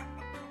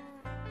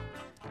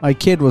 My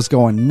kid was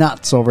going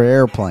nuts over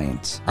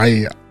airplanes.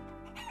 I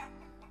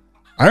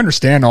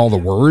understand all the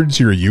words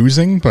you're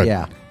using,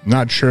 but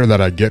not sure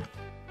that I get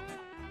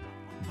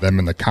them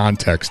in the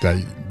context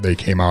that they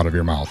came out of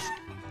your mouth.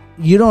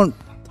 You don't...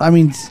 I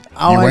mean,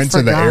 you went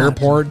to the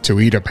airport to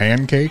eat a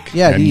pancake,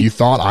 and you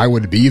thought I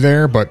would be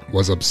there, but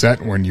was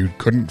upset when you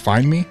couldn't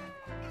find me?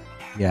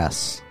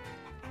 Yes.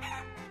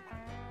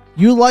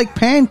 You like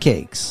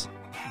pancakes.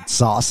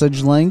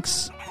 Sausage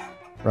links,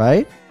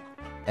 right?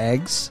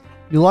 Eggs.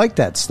 You like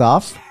that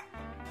stuff.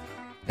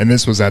 And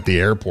this was at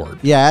the airport.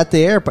 Yeah, at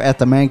the airport, at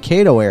the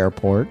Mankato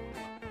airport.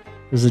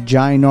 There's a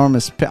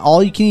ginormous,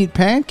 all-you-can-eat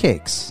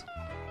pancakes.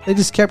 They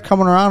just kept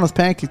coming around with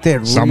pancakes. They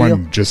had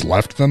Someone just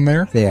left them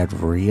there? They had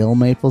real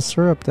maple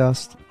syrup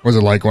dust. Was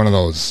it like one of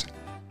those,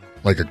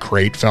 like a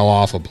crate fell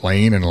off a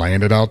plane and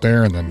landed out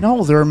there and then...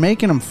 No, they were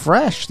making them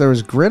fresh. There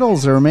was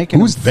griddles. They were making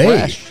Who's them they?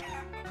 fresh.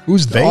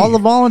 Who's they? All the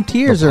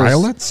volunteers. The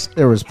pilots?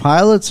 There was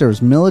pilots. There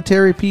was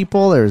military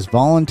people. There was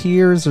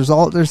volunteers.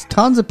 There's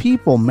tons of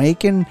people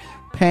making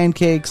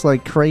pancakes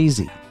like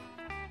crazy.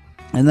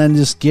 And then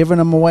just giving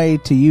them away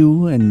to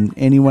you and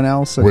anyone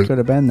else that could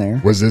have been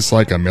there. Was this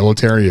like a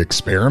military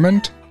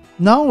experiment?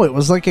 No, it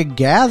was like a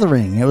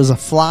gathering. It was a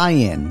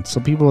fly-in. So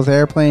people with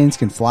airplanes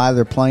can fly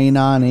their plane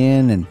on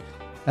in and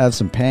have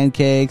some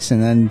pancakes.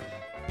 And then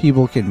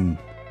people can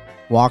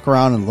walk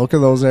around and look at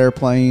those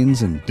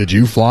airplanes. And Did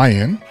you fly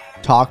in?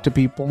 Talk to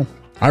people.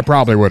 I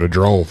probably would have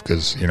drove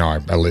because, you know,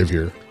 I live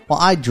here. Well,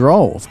 I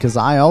drove because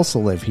I also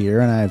live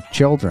here and I have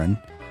children.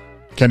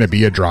 Can it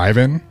be a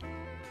drive-in?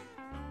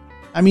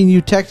 I mean,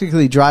 you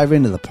technically drive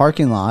into the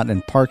parking lot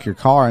and park your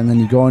car, and then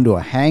you go into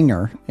a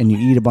hangar and you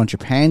eat a bunch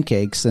of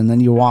pancakes, and then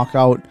you walk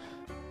out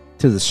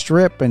to the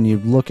strip and you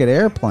look at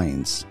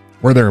airplanes.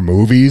 Were there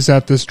movies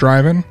at this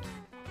drive-in?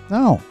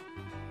 No.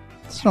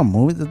 It's no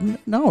movie.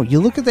 No, you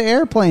look at the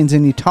airplanes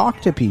and you talk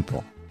to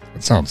people.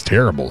 It sounds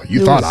terrible.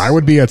 You thought I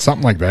would be at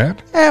something like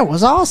that? Yeah, it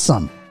was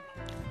awesome.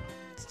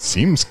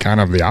 Seems kind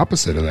of the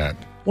opposite of that.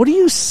 What are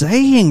you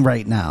saying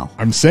right now?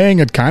 I'm saying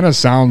it kind of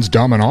sounds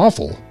dumb and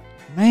awful.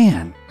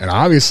 Man. And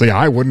obviously,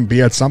 I wouldn't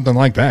be at something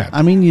like that.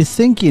 I mean, you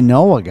think you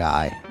know a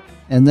guy,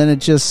 and then it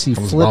just, he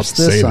I was flips about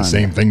to this say on the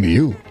same you. thing to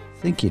you.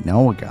 Think you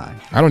know a guy.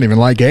 I don't even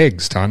like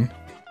eggs, Ton.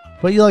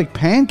 But you like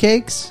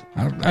pancakes.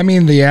 I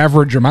mean, the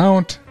average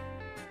amount.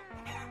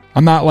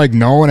 I'm not like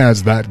known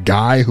as that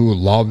guy who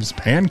loves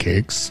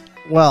pancakes.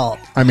 Well,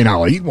 I mean,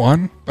 I'll eat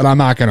one, but I'm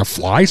not going to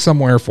fly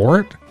somewhere for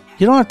it.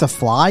 you don't have to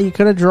fly. You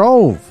could have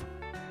drove.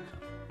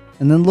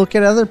 And then look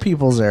at other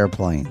people's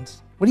airplanes.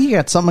 What do you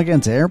got, something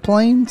against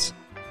airplanes?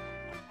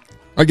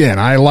 Again,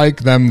 I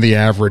like them the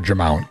average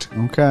amount.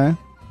 Okay.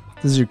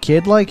 Does your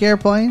kid like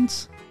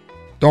airplanes?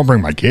 Don't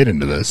bring my kid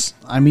into this.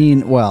 I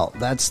mean, well,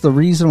 that's the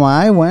reason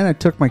why I went. I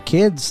took my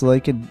kids so they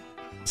could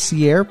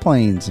see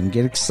airplanes and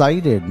get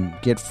excited and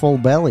get full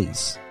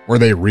bellies. Were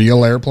they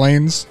real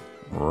airplanes?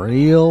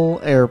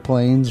 Real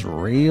airplanes,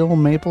 real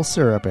maple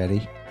syrup,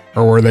 Eddie.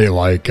 Or were they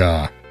like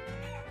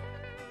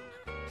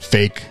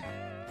fake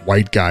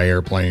white guy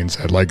airplanes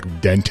that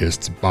like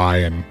dentists buy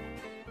and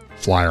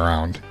fly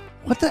around?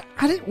 What the?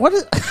 What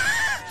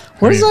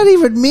does that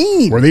even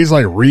mean? Were these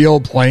like real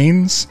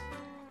planes?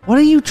 What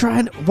are you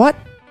trying to... What?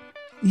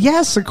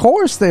 Yes, of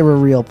course they were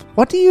real.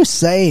 What are you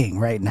saying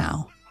right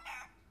now?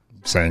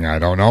 Saying I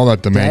don't know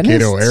that the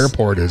Mankato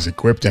Airport is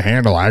equipped to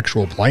handle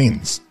actual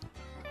planes.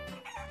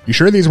 You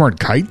sure these weren't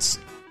kites?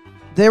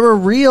 They were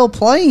real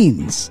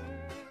planes.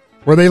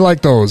 Were they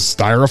like those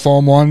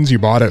styrofoam ones you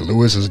bought at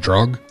Lewis's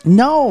Drug?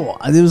 No,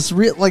 it was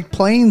real. Like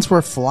planes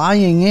were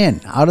flying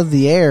in out of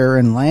the air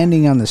and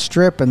landing on the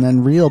strip, and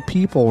then real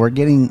people were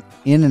getting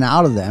in and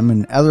out of them,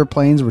 and other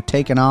planes were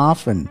taking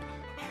off. And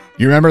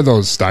you remember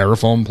those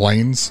styrofoam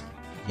planes?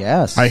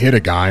 Yes, I hit a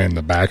guy in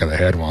the back of the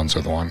head once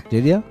with one.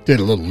 Did you? Did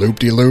a little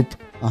loop-de-loop.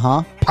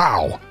 Uh-huh.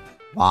 Pow!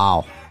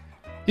 Wow.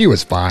 He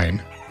was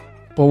fine.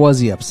 But was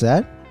he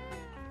upset?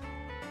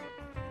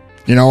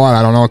 You know what?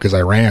 I don't know, because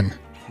I ran.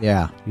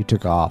 Yeah, you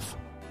took off.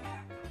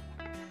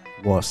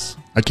 Wuss.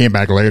 I came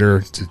back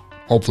later to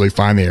hopefully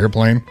find the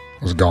airplane.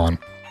 It was gone.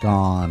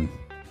 Gone.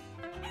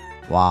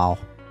 Wow.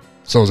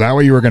 So is that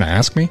what you were going to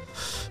ask me?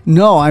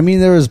 No, I mean,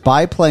 there was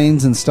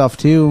biplanes and stuff,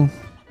 too.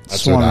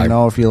 That's Just want to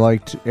know if you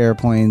liked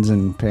airplanes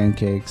and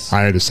pancakes.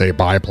 I had to say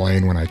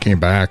biplane when I came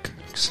back.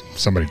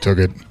 Somebody took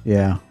it.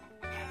 Yeah.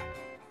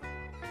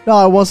 No,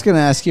 I was going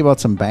to ask you about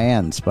some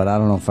bands, but I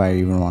don't know if I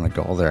even want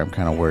to go there. I'm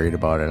kind of worried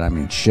about it. I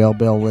mean, Shell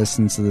Bill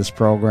listens to this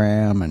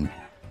program, and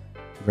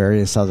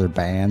various other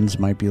bands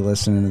might be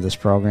listening to this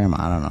program.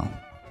 I don't know.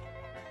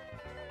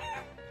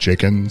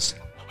 Chickens.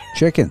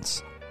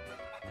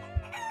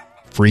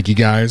 Freaky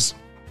guys.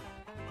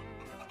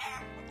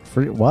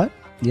 What?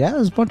 Yeah,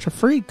 there's a bunch of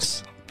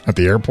freaks. At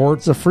the airport?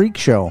 It's a freak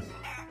show.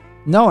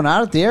 No,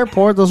 not at the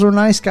airport. Those are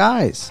nice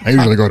guys. I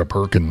usually go to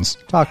Perkins.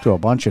 Talk to a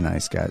bunch of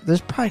nice guys.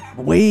 There's probably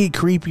way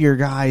creepier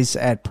guys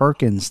at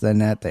Perkins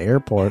than at the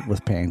airport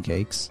with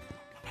pancakes.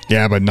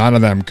 Yeah, but none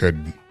of them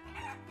could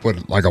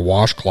put like a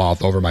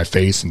washcloth over my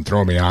face and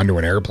throw me onto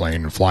an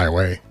airplane and fly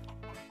away.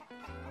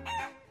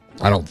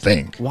 I don't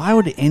think. Why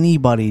would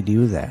anybody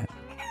do that?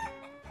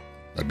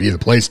 That'd be the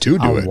place to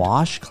do it. A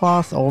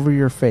washcloth over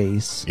your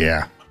face.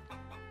 Yeah.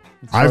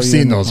 I've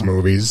seen those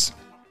movies.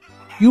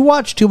 You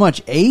watch too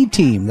much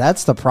A-Team.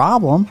 That's the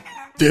problem.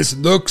 This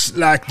looks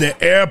like the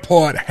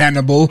airport,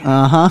 Hannibal.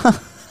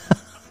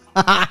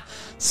 Uh-huh.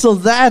 So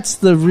that's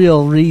the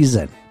real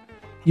reason.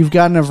 You've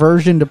got an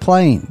aversion to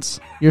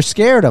planes. You're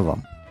scared of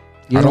them.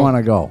 You don't want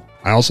to go.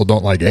 I also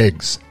don't like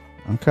eggs.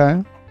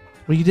 Okay.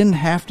 Well, you didn't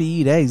have to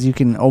eat eggs. You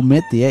can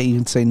omit the egg. You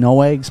can say,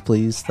 no eggs,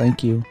 please.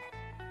 Thank you.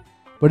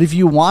 But if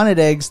you wanted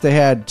eggs, they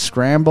had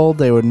scrambled.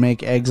 They would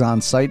make eggs on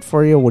site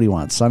for you. What do you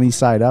want? Sunny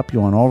side up? You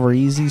want over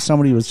easy?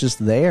 Somebody was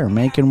just there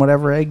making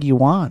whatever egg you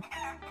want.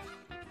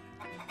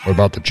 What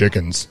about the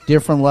chickens?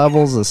 Different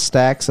levels of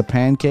stacks of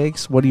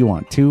pancakes. What do you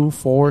want? 2,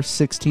 4,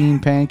 16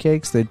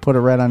 pancakes? They'd put it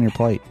right on your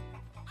plate.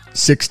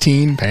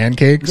 16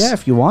 pancakes? Yeah,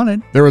 if you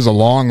wanted. There was a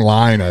long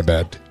line, I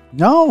bet.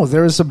 No,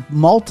 there was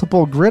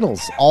multiple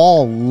griddles,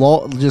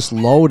 all just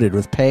loaded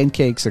with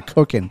pancakes of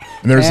cooking.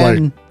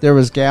 And there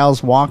was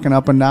gals walking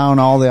up and down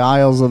all the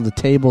aisles of the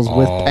tables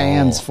with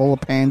pans full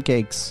of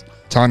pancakes.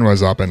 Ton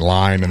was up in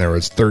line, and there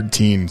was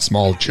 13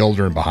 small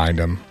children behind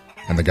him.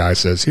 And the guy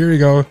says, "Here you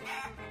go.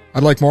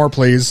 I'd like more,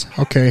 please."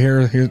 "Okay,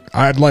 here.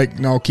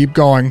 No, keep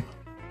going.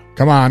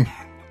 Come on.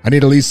 I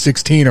need at least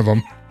 16 of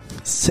them."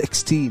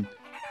 16.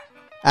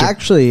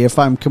 Actually, if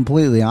I'm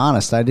completely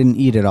honest, I didn't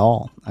eat it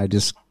all. I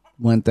just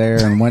went there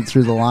and went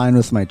through the line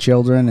with my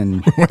children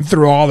and went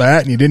through all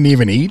that, and you didn't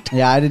even eat?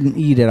 Yeah, I didn't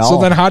eat it all.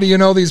 So then how do you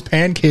know these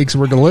pancakes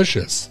were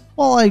delicious?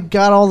 Well, I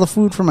got all the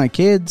food for my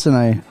kids, and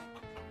I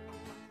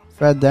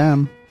fed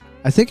them.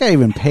 I think I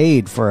even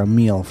paid for a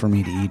meal for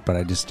me to eat, but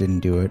I just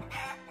didn't do it.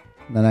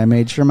 Then I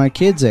made sure my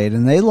kids ate,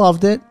 and they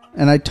loved it.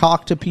 And I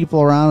talked to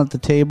people around at the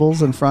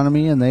tables in front of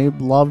me, and they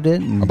loved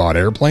it. And about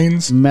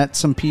airplanes? Met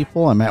some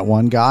people. I met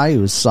one guy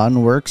whose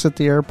son works at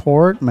the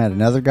airport. Met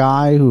another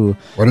guy who...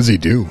 What does he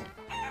do?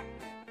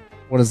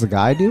 What does the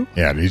guy do?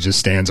 Yeah, he just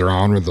stands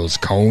around with those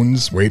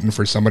cones waiting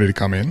for somebody to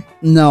come in?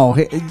 No,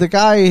 the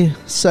guy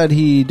said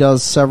he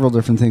does several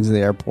different things at the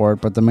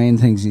airport, but the main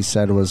things he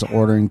said was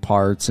ordering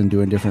parts and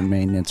doing different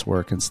maintenance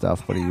work and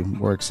stuff, but he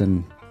works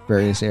in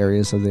various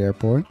areas of the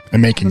airport.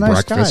 And making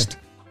nice breakfast? Guy.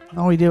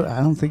 No, he did. I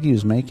don't think he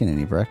was making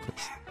any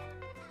breakfast.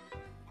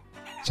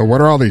 So what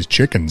are all these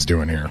chickens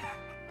doing here?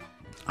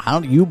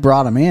 You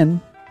brought them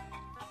in.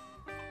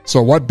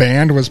 So what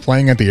band was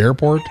playing at the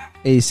airport?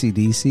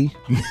 AC/DC.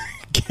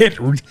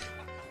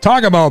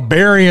 Talk about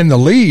burying the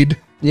lead.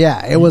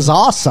 Yeah, it was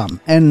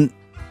awesome. And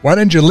why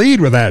didn't you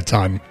lead with that,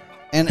 Ton?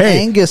 And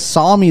Angus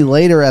saw me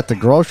later at the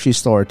grocery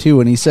store too,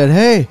 and he said,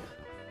 "Hey,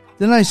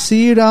 didn't I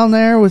see you down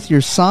there with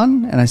your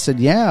son?" And I said,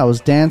 "Yeah, I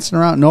was dancing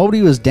around."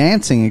 Nobody was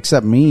dancing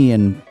except me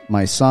and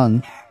my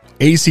son.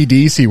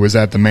 AC/DC was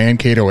at the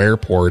Mankato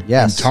airport.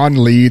 Yes. And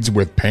Ton leads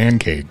with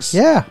pancakes.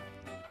 Yeah.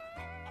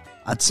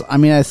 I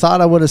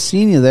thought I would have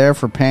seen you there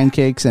for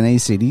pancakes and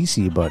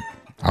AC/DC, but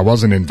I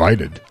wasn't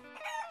invited.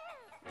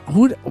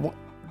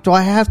 Do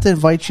I have to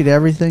invite you to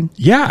everything?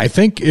 Yeah, I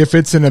think if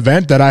it's an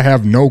event that I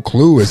have no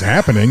clue is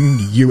happening,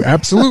 you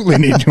absolutely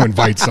need to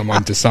invite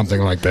someone to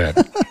something like that.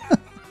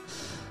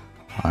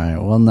 All right,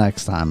 well,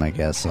 next time I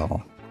guess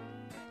I'll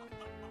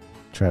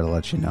try to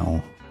let you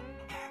know.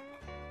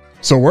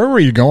 So where were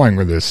you going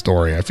with this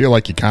story? I feel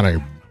like you kind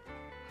of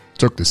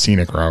took the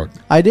scenic route.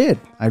 I did.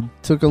 I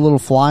took a little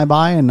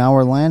flyby, and now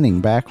we're landing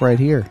back right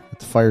here at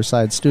the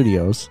Fireside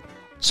Studios.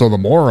 So the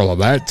moral of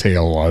that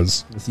tale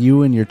was... with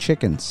you and your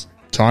chickens.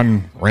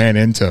 Ton ran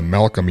into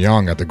Malcolm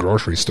Young at the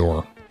grocery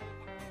store.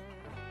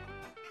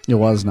 It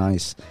was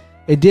nice.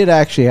 It did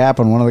actually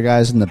happen. One of the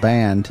guys in the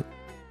band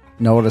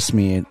noticed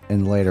me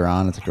and later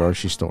on at the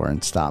grocery store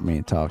and stopped me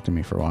and talked to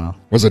me for a while.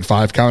 Was it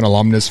 5 Count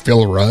alumnus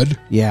Phil Rudd?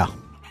 Yeah.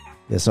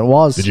 Yes, it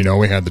was. Did you know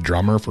we had the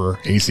drummer for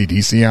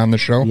AC/DC on the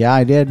show? Yeah,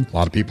 I did. A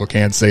lot of people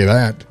can't say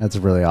that. That's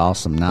really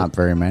awesome. Not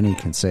very many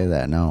can say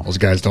that, no. Those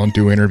guys don't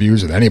do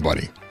interviews with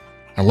anybody.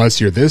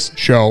 Unless you're this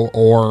show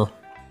or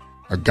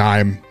a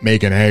guy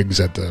making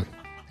eggs at the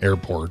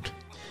airport.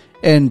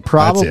 And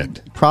That's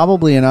it.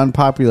 Probably an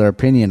unpopular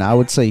opinion, I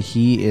would say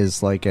he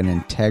is like an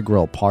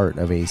integral part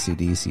of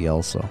AC/DC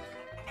also.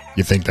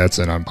 You think that's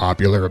an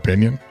unpopular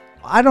opinion?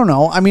 I don't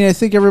know. I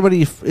think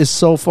everybody is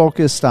so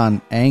focused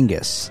on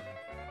Angus.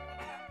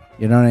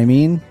 You know what I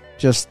mean?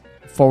 Just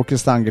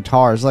focused on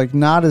guitars. Like,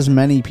 not as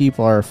many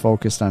people are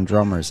focused on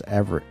drummers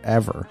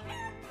ever.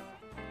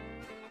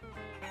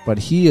 But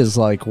he is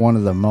like one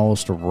of the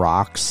most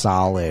rock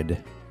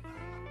solid,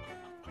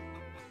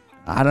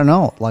 I don't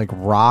know, like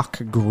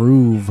rock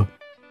groove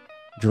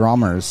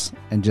drummers,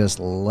 and just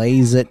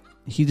lays it.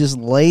 He just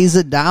lays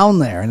it down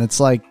there, and it's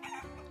like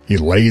he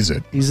lays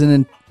it. He's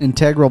an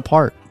integral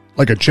part,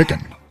 like a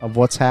chicken, of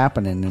what's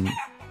happening in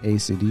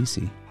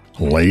AC/DC.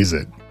 Lays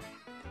it.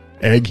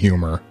 Egg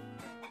humor.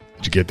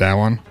 Did you get that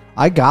one?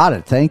 I got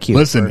it. Thank you.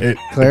 Listen, for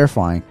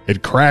clarifying.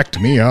 It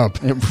cracked me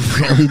up. It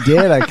really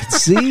did. I could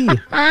see.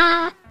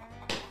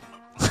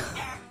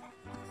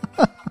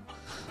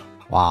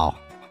 Wow.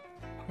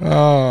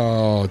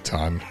 Oh,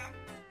 Ton.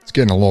 It's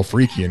getting a little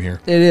freaky in here.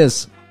 It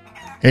is.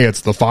 Hey,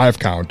 it's the 5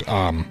 Count.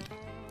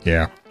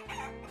 Yeah.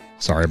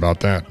 Sorry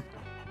about that.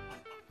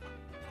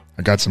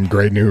 I got some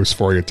great news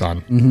for you,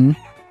 Ton. Mm-hmm.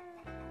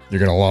 You're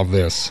going to love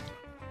this.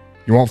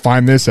 You won't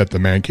find this at the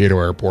Mankato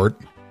airport.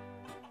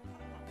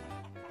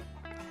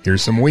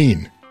 Here's some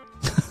Ween.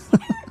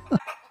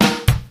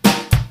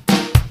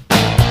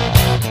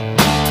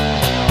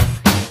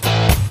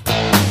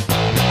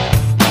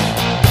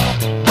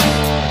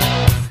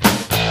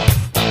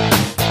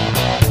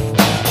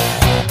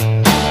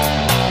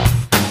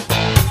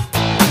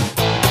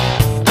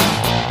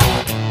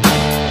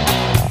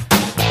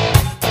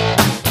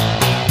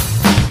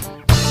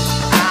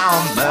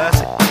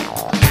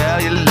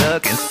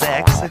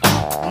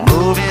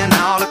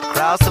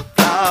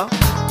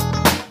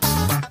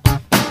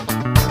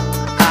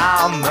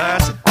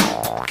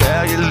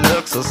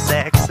 so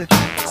sexy.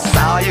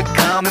 Saw you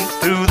coming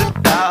through the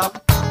door.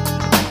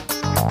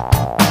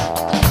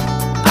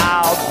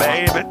 Oh,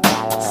 baby,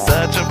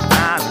 such a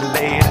fine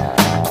lady.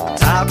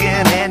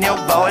 Talking and your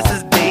voice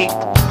is deep.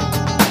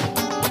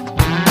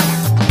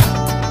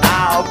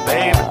 Oh,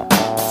 baby,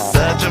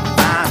 such a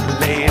fine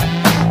lady.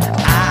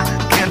 I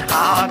can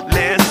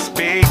hardly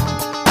speak.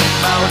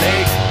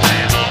 Monique,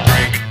 gentle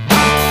break.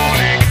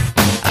 Monique,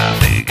 I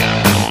think I'm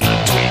gonna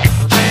tweak.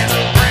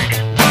 Gentle break.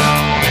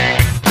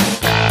 Monique,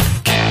 I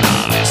can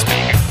hardly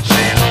speak.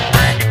 Gentle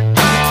break.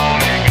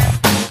 Monique,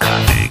 I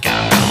think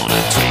I'm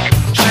gonna tweak.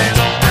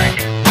 Gentle break.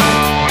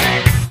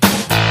 Monique,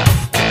 I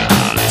can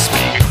hardly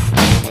speak.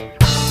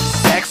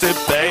 Sexy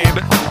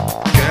baby,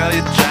 girl,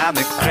 you drive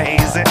me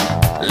crazy.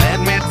 Let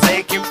me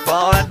take you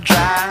for a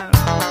drive.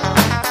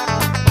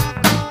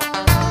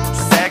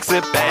 Sexy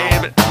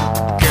baby,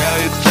 girl,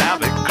 you drive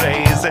me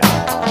crazy.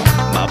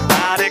 My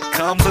body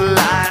comes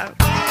alive.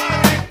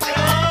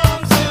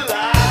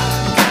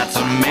 Got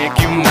to make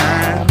you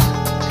mine.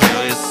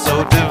 Girl, you're so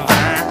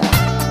divine.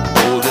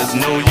 Oh, there's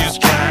no use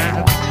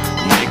trying.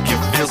 Make you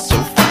feel so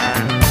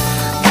fine.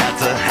 Got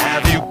to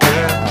have you,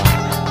 girl.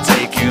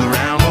 Take you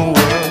around the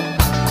world.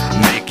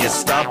 Make you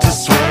stop to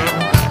swirl.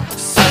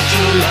 Such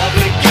a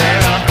lovely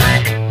girl.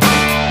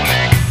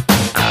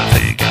 I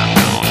think I'm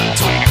gonna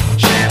tweak.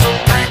 Gentle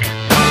break.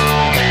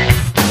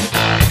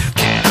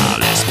 Can't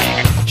hardly speak.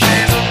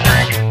 Gentle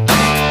break.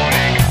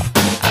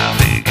 I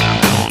think I'm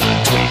gonna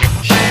tweak.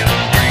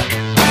 Gentle break.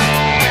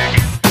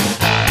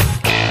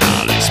 Can't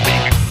hardly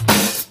speak.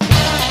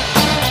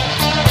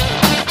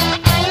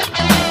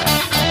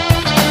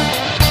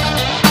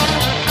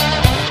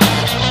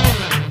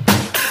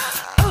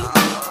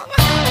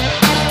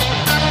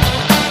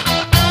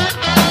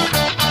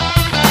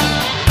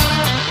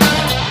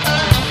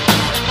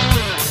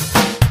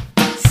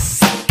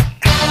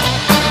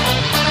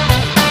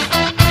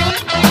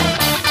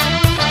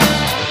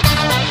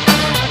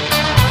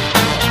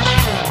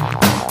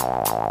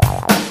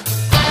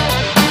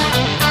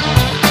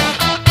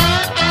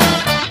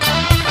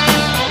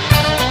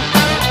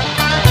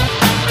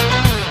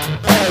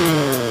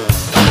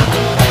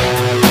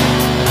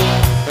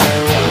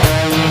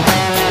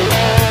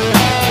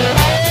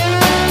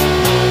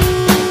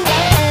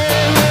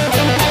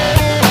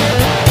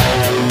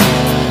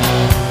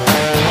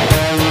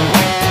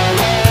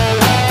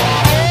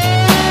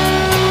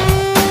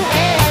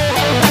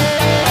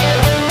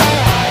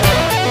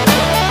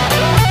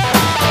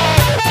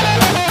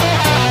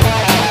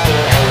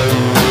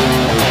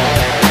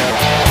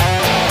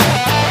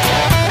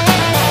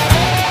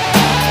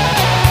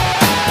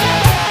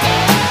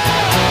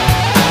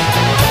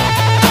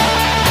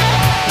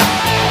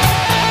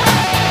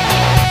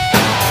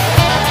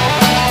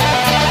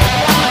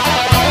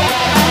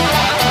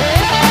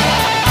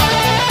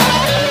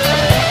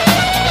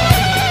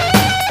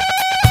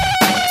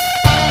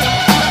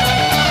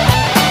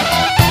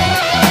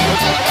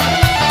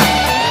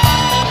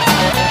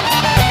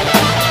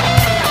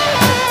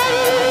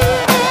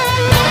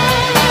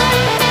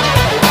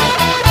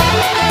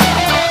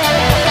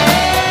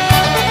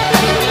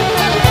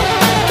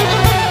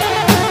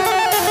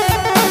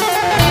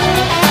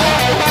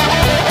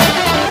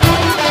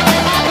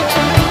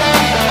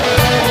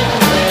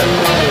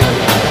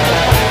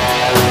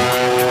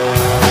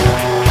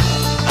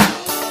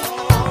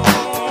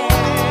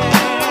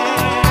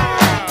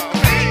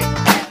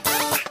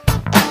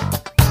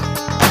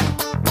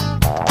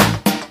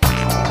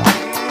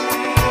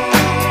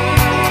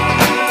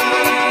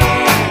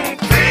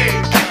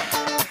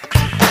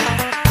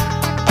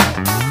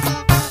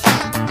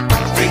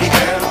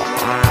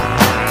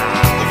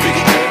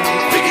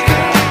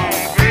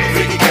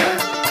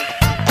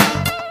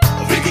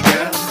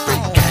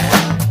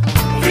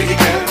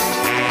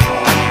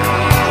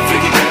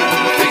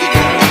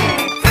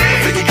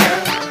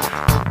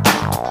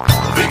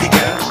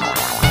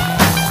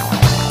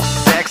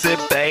 Sexy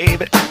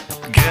baby,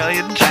 girl,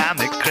 you drive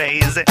me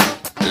crazy.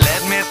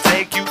 Let me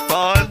take you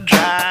for a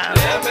drive.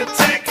 Let me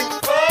take you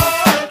for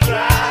a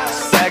drive.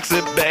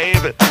 Sexy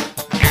baby,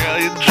 girl,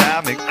 you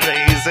drive me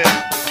crazy.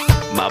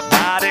 My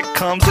body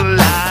comes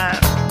alive.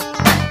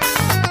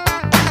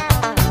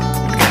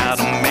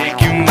 Gotta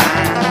make you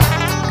mine.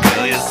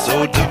 Girl, you're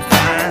so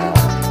divine.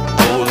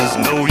 Oh, there's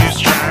no use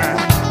trying.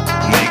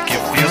 Make you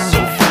feel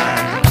so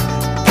fine.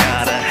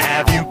 Gotta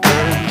have you,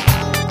 girl.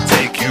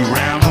 Take you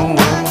round the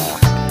world.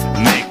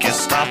 Make you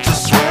stop to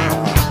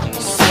swirl.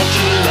 Such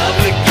a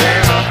lovely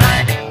girl.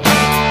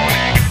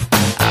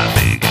 I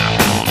think I'm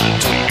gonna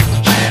tweak.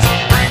 Gentle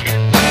break.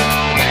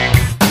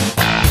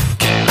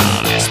 Can't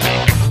hardly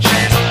speak.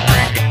 Gentle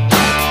break.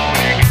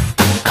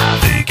 I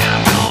think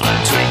I'm gonna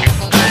tweak.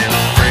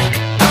 Gentle break.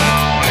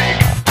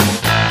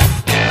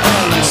 Can't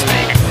hardly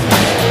speak.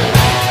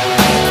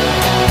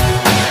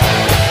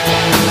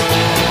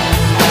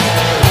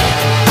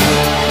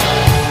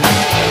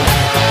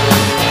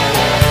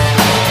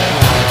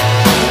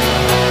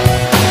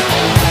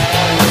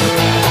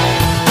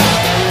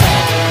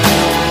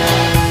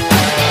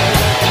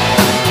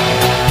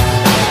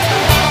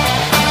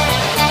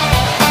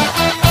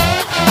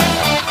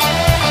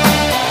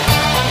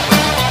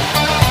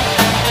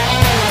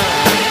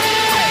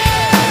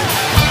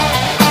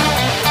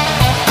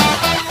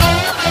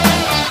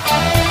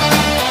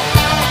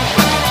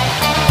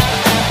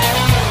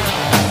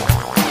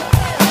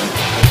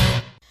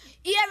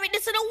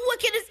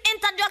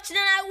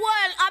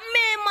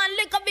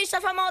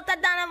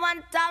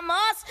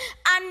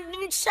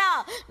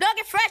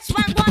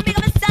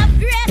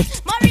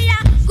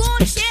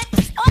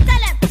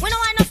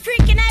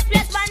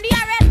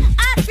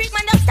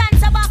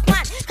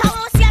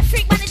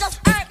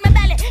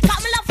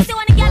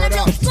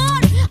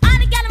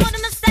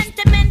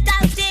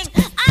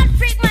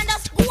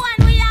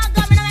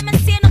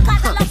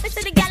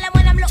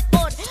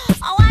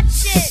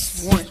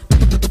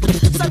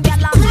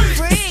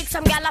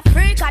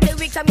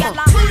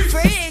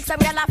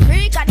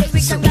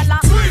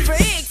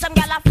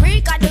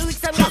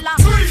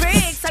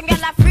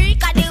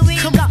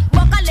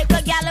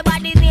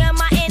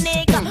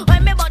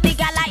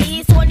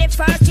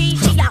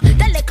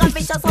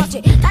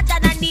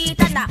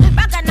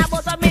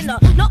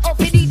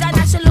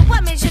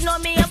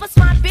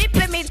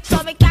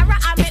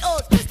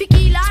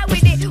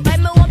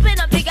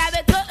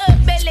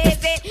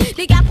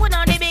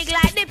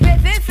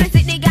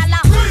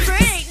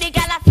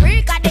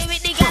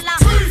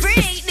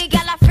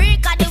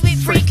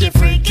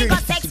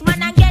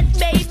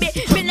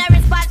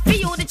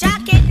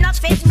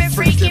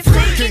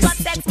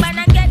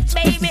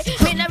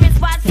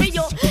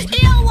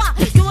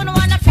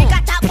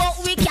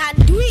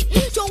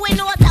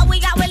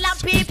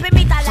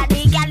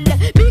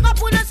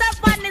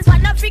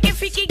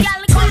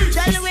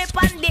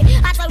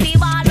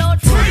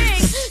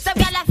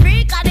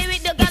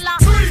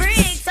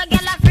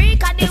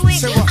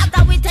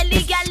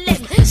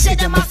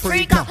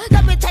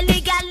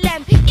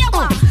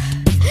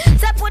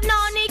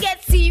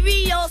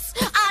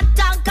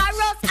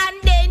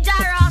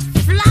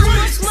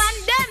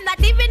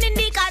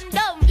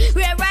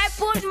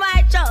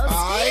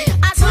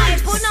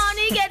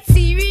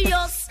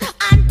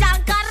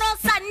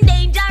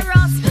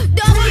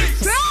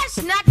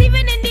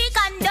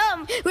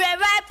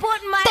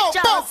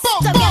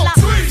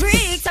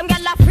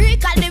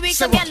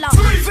 Some gyal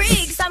a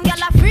freak, some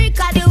gyal a freak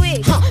of the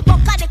week. Buck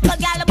of the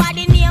gyal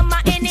body name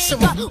my in it.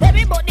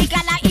 Everybody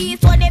gyal a eat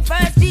for the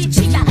first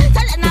teaching. Tell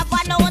her na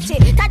panoche,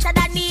 tata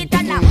da need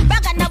na.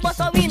 Baga na boss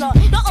we know.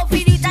 No offer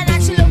it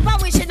and she look for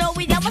we she know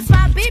we have a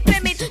small people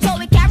meet. So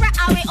we carry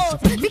our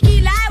oath. We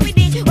kill her with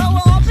it. When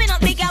we open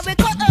up the gyal we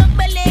cut up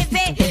believe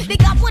it. The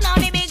gyal put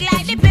on the big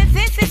like the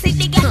business.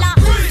 The gyal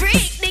a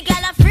freak, the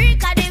gyal a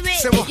freak of the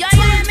week. You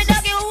hear me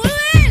doggy will?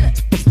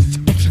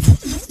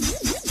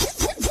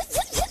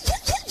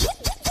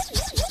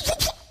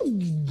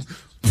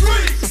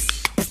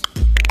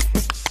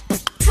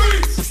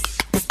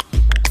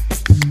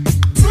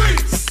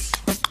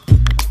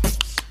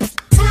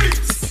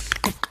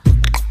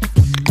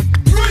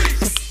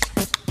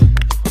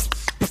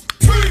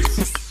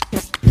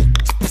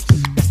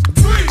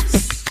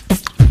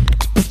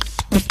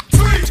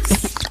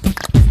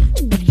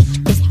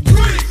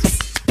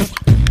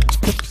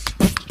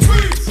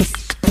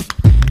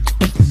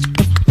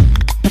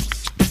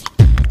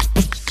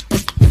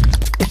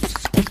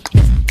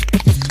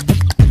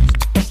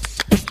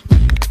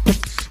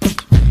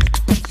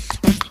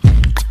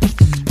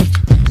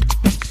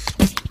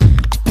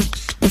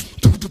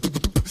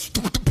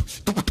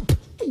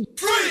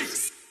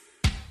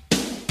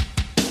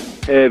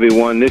 Hey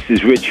everyone, this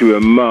is Richie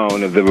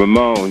Ramone of the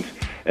Ramones,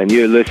 and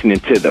you're listening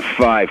to The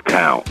 5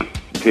 Count.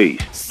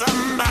 Peace.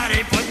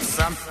 Somebody put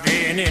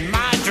something in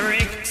my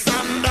drink.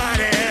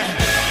 Somebody.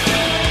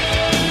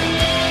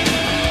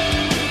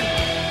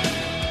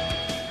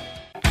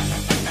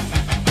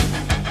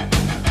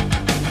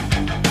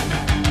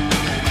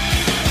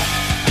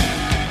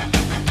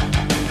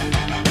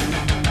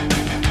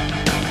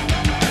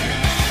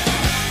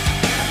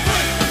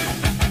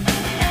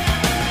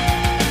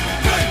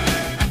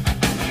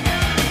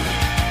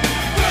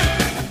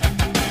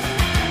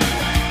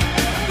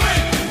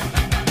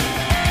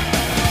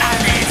 I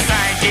need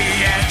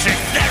psychiatric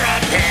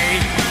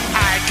therapy.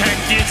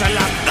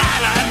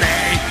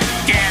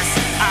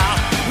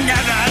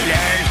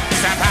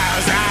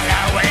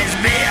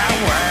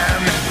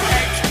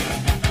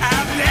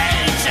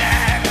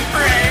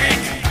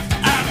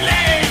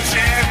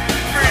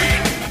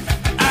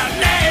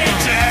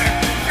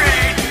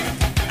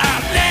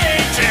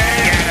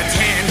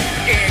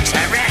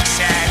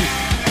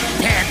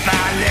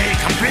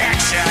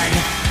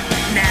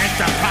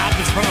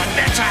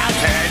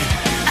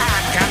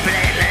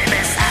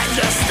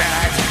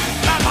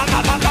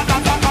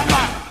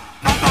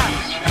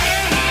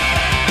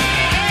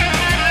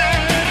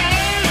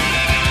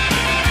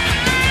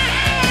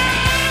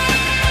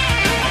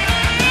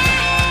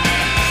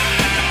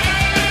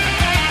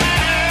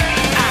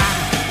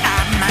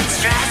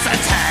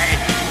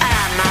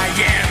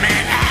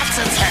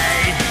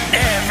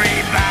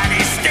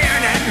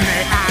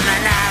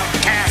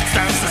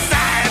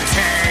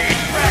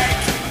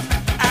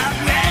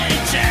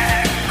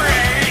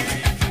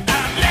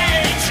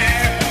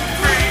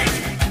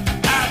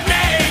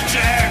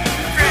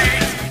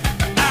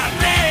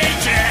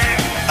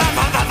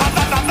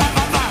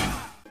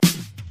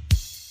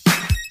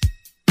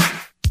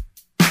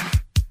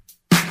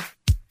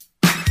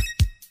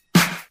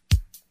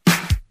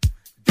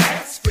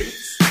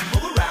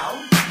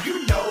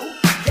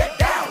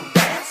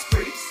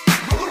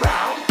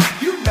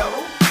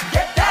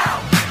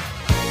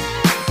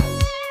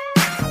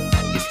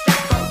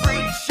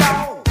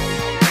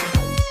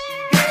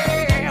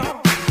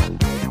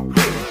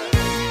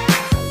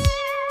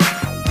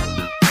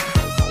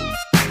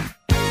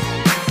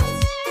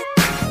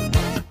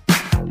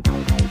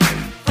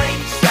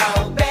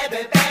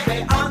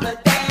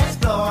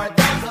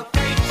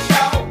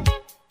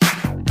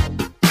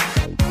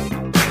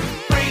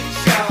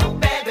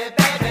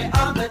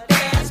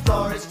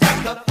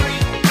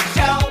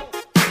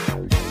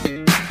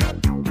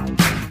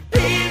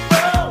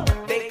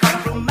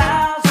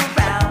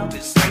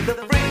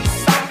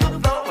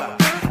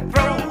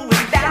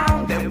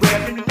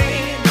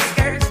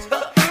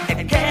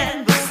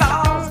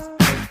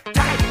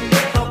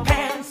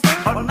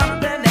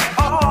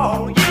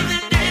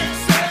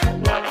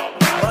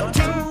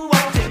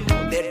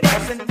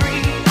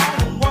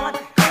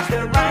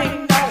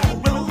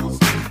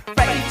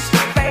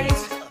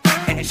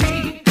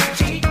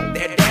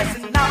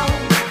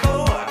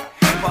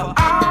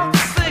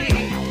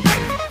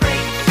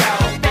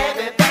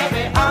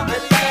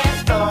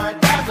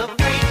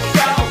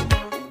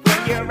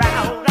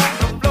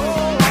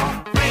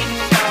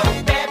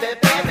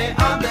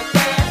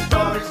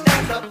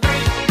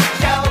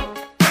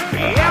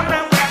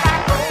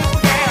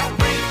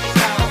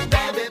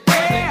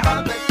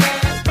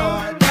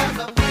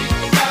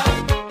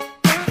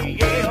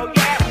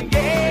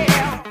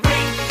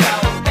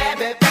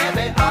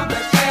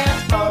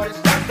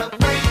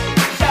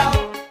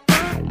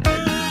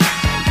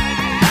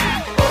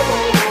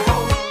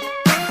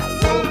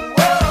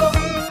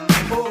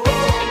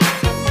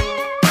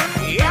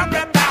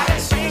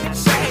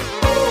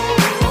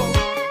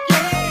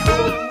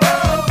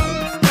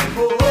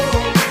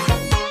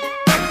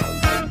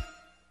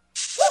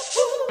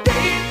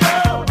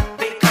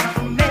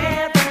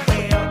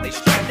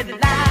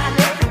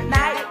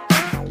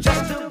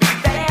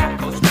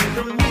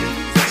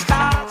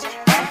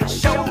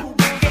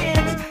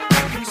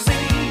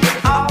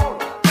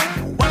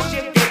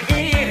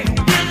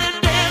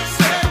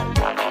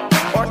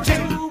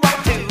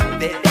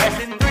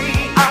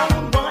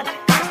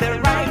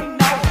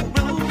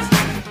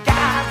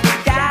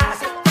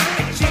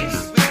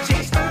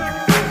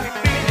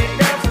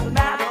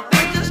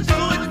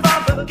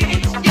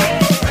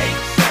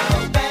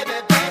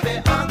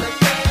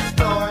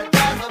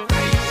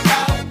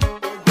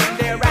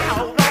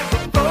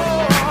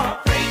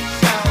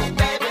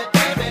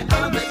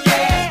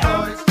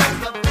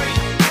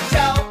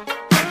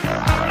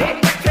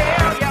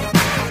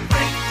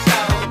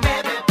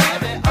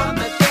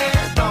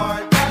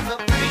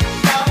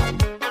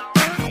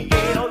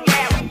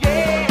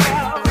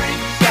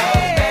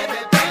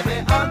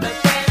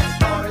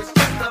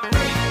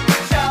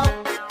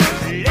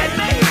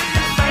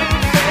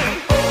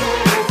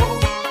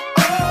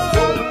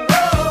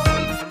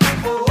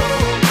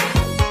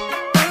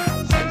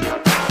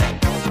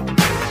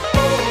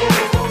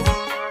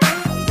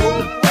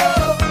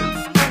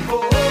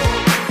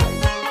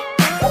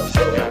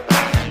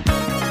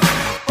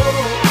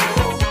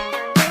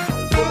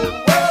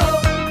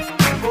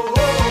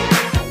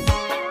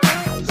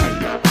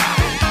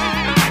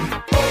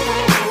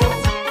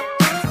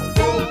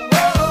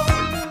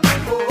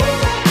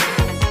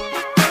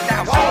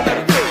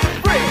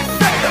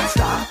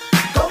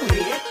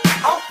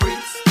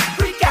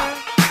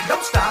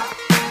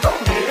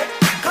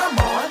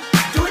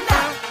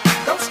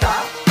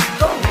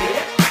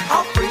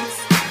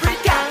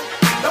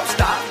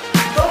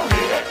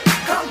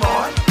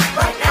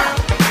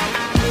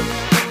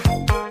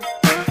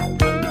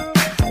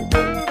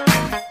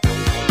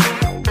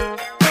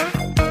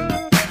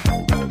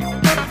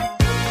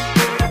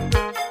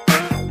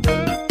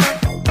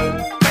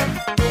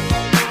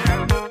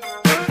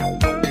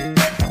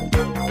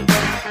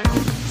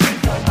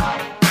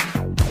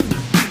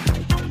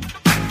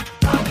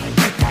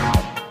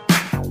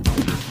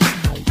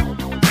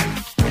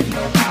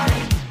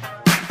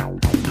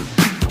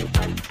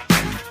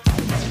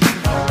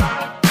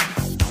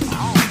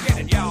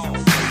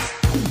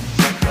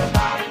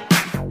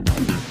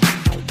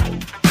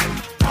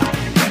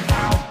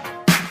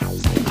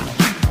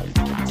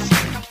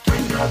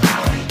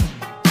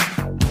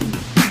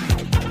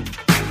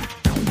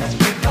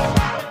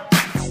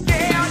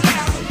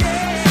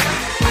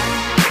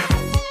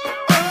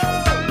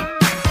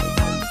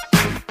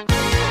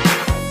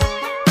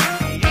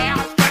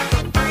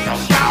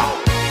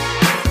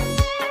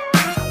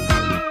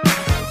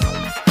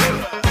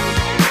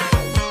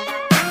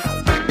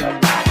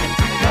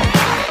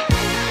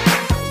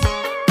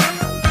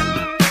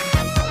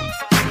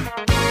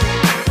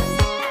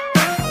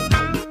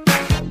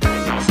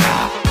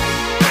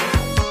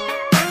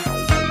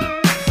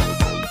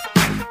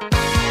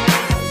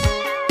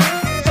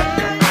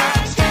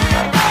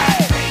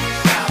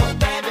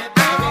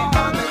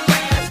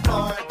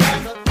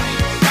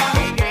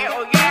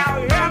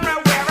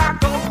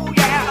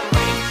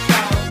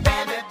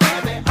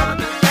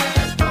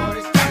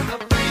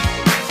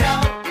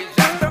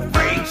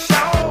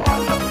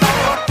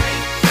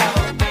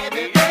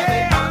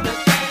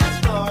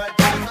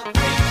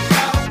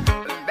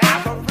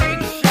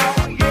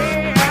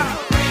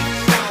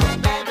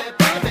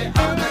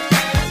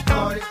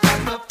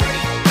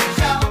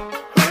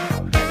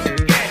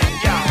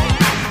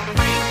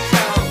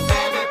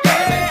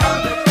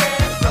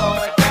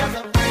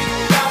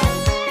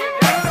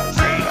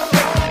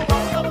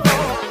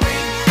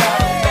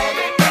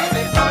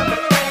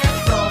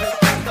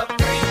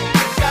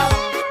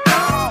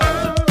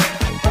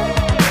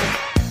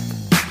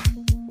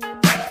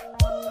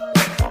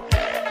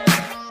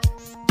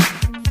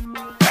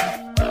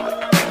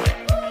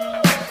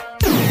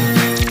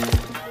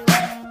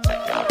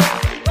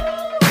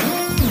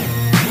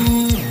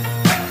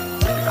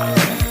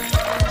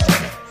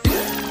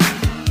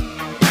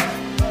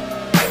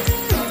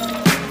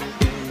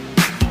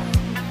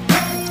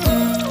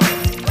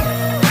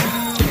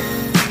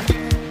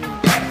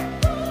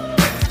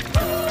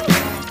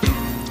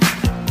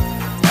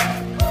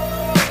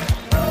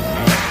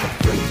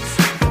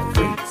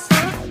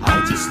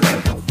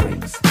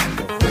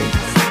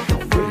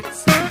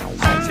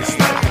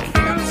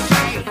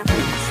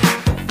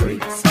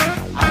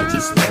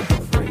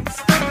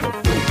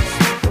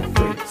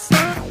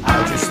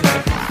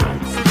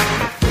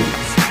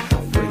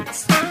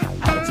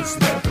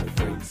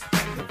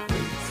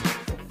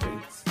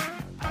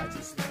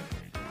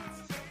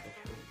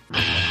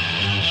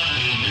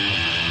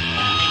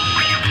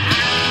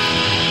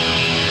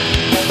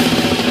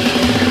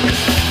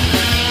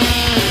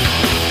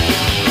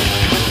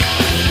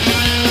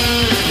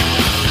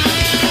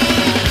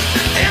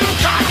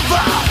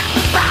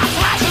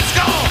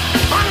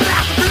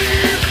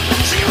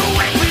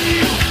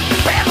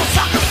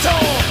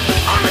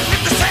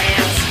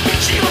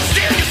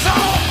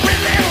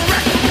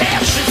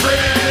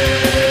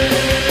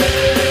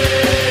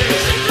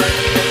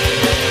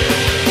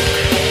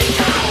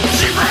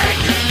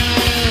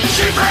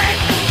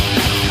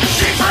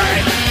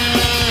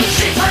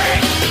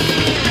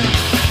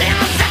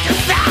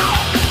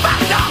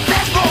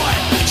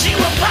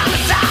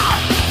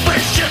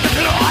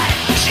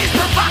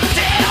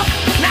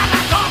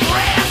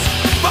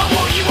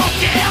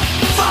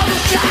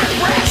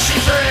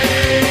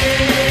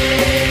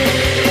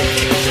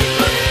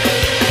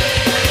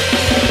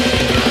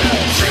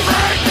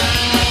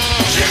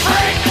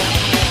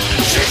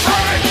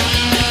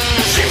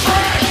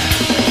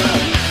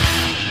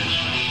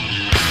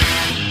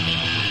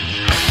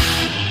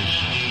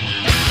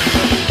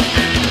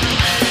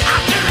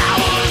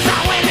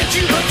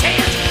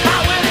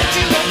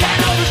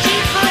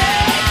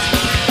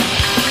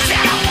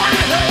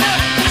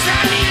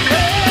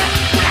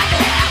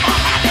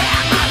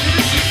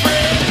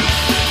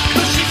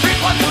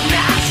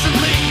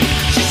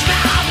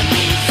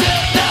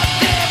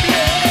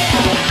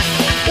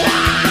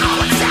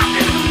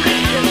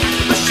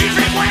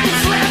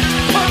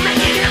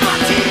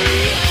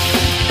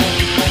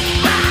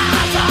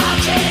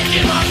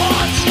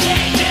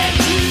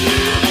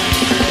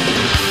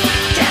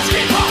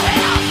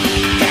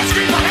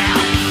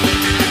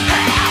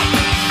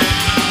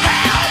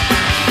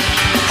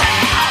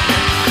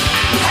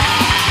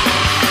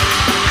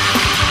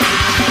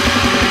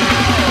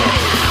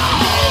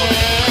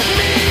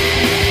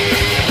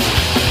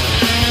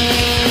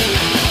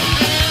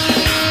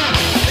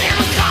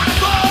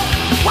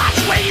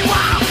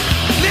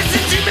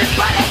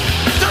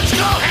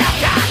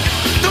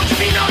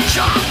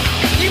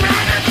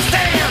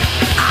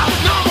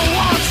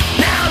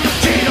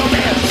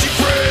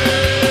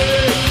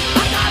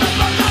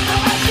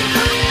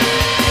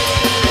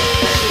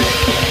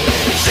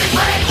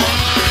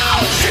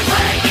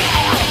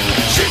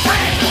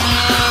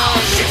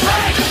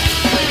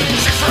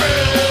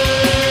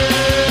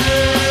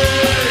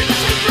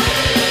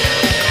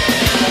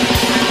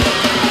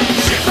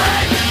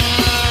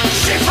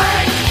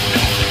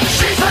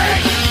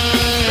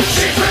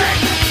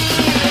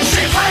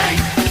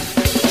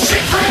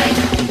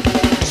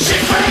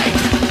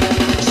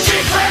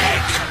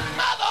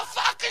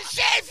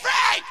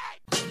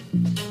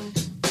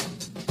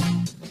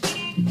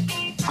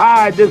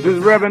 Hi, this is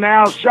Reverend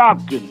Al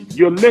Sharpton.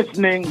 You're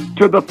listening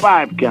to the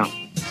 5 Count.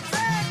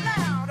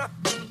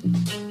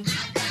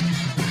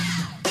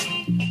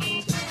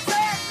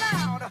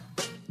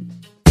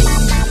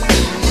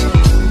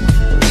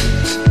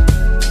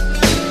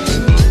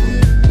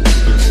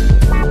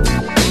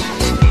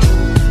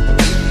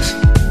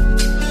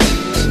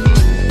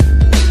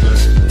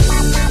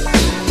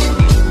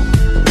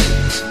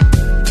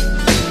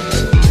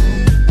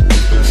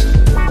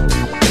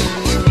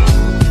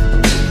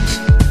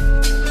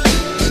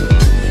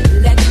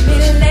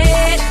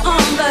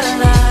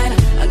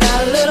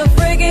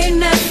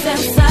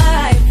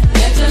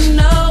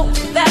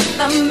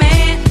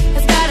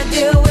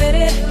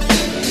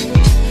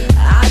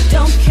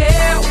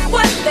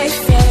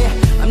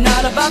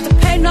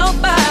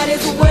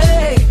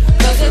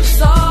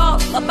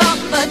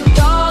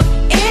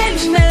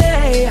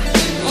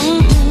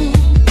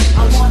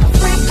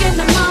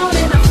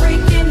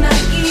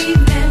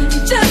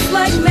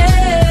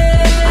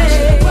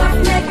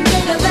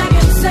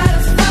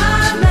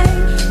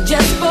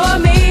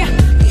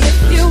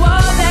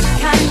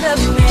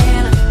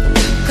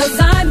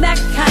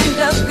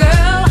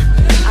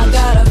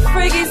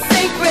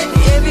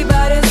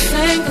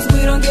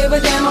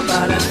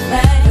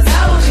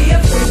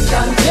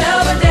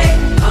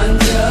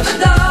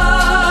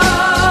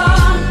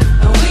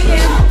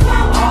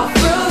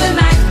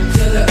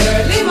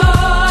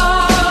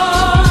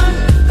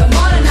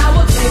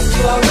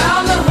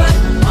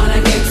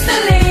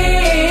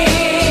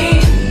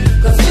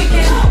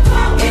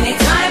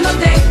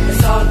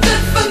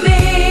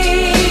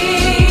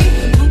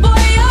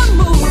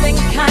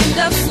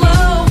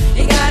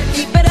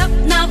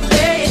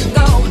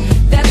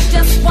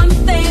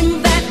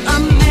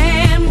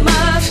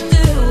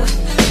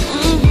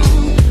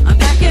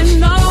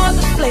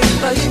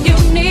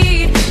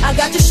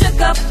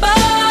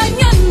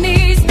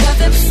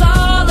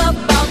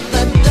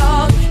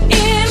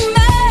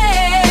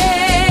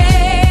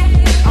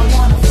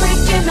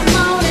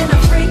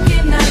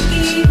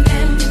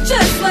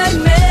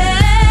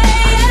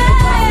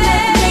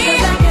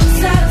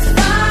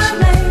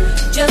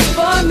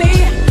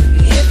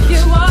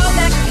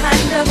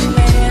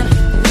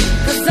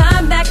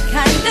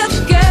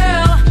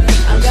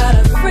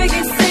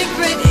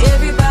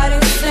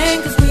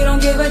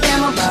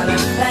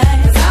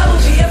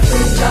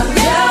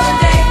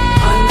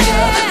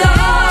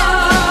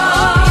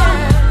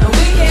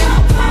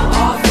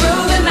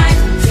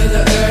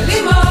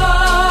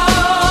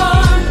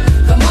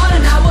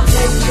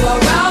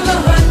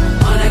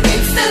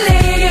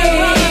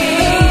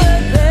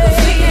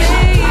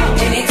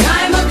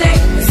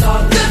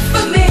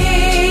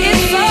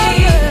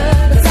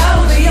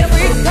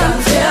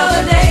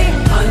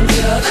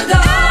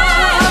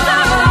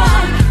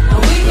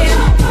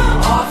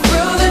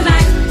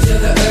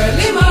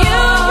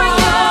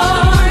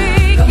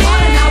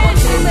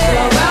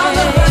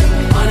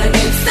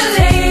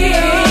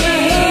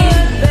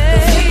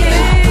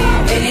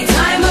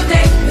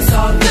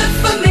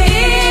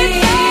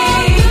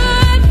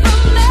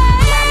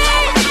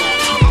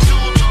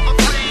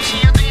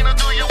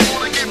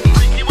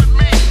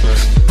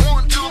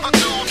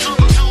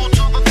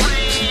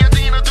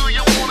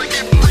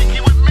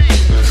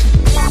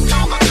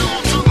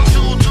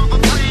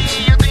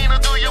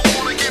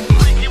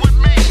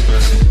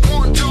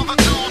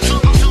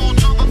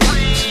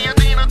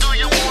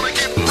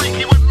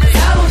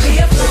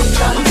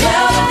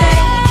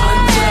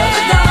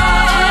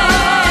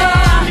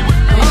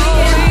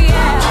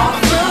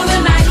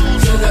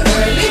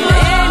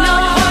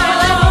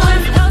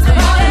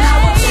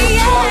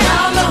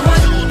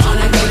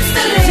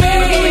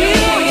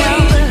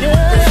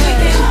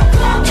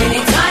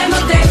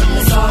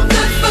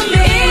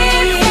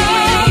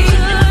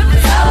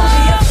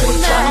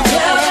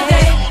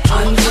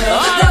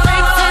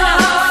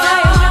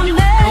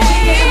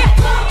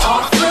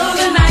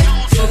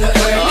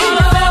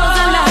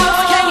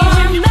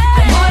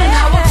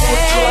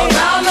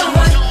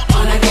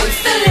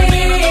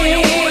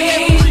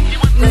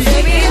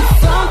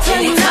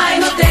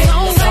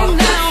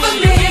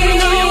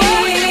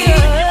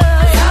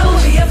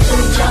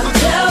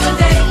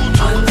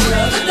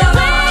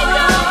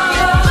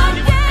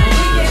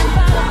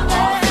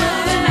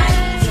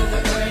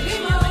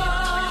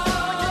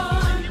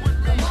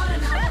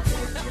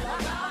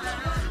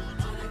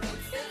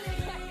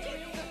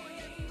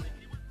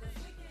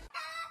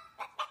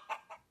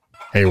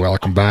 Hey,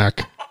 welcome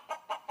back.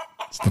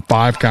 It's the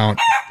 5 Count.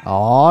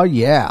 Oh,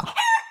 yeah.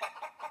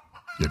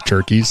 You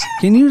turkeys.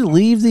 Can you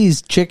leave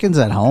these chickens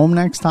at home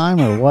next time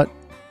or what?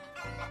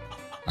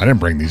 I didn't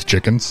bring these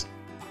chickens.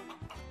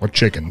 What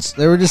chickens?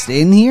 They were just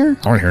in here?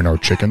 I don't hear no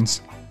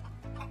chickens.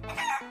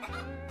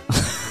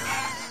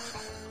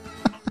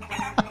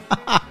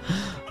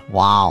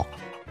 Wow.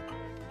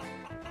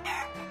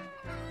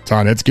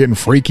 Ton, it's getting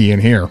freaky in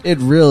here. It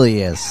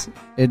really is.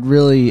 It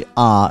really,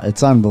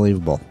 it's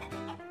unbelievable.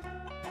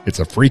 It's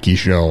a freaky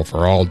show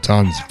for all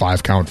Tons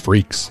 5 Count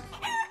freaks.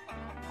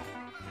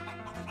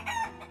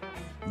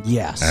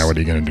 Yes. Now, what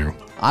are you going to do?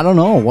 I don't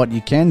know what you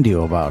can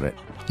do about it.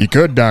 You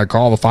could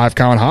call the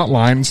 5-count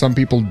hotline. Some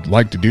people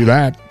like to do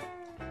that.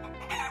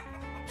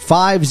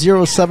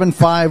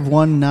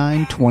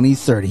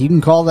 507-519-2030. You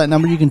can call that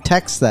number. You can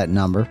text that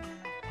number.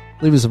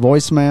 Leave us a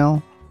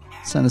voicemail.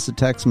 Send us a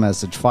text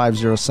message.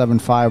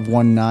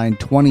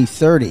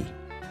 507-519-2030.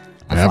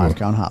 The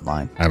 5-count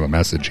hotline. I have a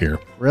message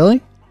here.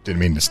 Really? Didn't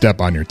mean to step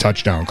on your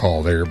touchdown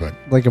call there, but...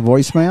 Like a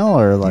voicemail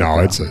or like... No,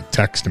 it's a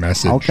text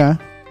message. Okay.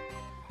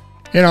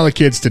 You know, the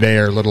kids today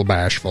are a little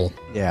bashful.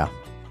 Yeah.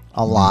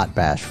 A lot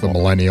bashful. The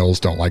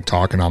millennials don't like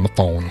talking on the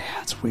phone.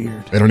 Yeah, it's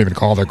weird. They don't even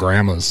call their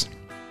grandmas.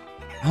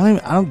 I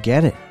don't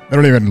get it. They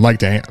don't even like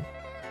to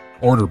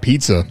order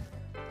pizza.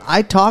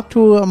 I talked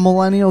to a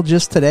millennial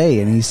just today,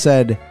 and he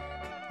said...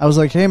 I was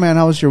like, hey, man,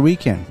 how was your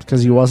weekend?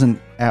 Because he wasn't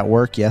at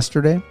work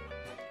yesterday.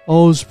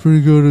 Oh, it was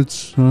pretty good.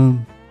 It's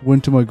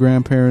went to my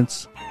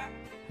grandparents.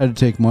 Had to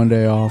take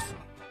Monday off.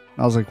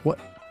 I was like, what?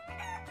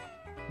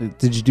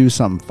 Did you do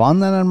something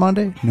fun then on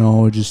Monday?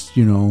 No, just,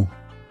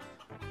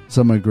 it's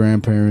at my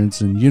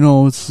grandparents. And,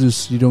 it's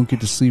just you don't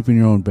get to sleep in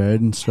your own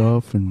bed and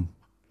stuff. And,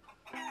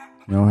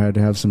 I had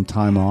to have some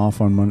time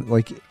off on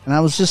Monday. And I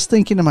was just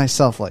thinking to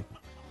myself,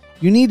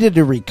 you needed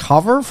to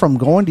recover from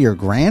going to your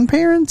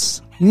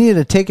grandparents? You needed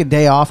to take a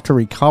day off to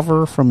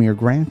recover from your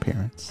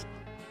grandparents.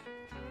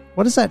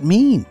 What does that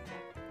mean?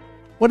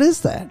 What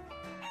is that?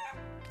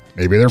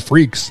 Maybe they're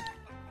freaks.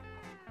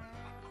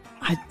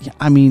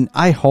 I mean,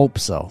 I hope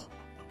so.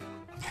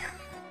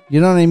 You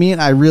know what I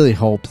mean? I really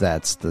hope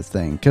that's the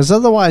thing. Because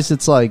otherwise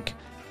it's like,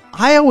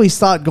 I always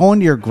thought going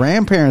to your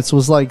grandparents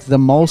was like the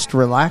most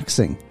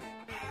relaxing.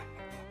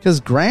 Because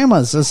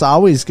grandmas is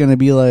always going to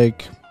be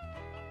like,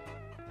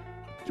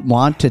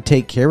 want to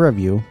take care of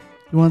you.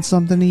 You want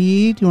something to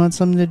eat? You want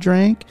something to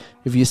drink?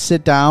 If you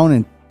sit down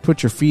and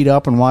put your feet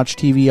up and watch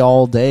TV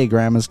all day,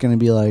 grandma's going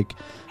to be like,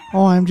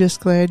 oh, I'm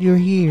just glad you're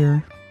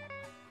here.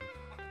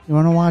 You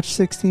want to watch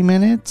 60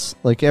 Minutes?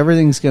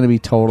 Everything's going to be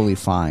totally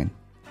fine.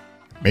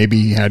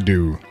 Maybe he had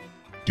to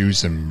do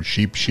some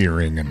sheep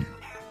shearing and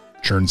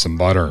churn some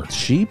butter.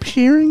 Sheep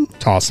shearing?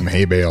 Toss some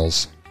hay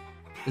bales.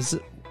 Is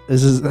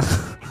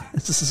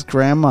this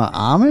grandma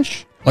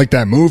Amish? Like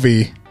that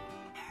movie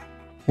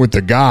with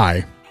the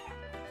guy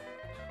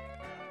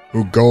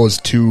who goes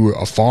to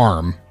a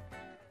farm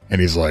and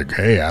he's like,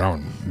 hey, I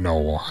don't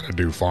know how to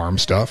do farm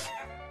stuff.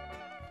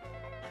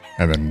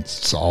 And then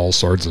it's all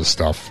sorts of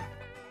stuff.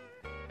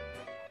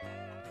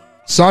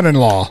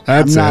 Son-in-Law.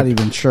 That's I'm not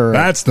even sure.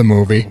 That's the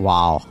movie.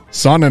 Wow.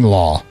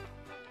 Son-in-Law.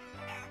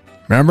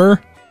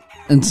 Remember?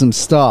 And some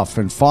stuff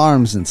and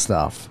farms and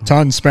stuff.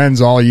 Ton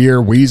spends all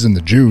year wheezing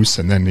the juice,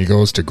 and then he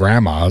goes to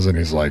grandma's and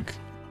he's like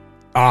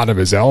out of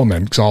his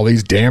element because all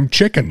these damn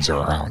chickens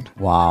are around.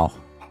 Wow.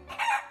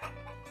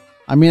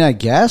 I mean, I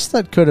guess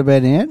that could have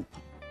been it.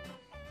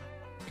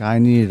 Guy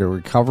needed a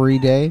recovery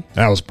day.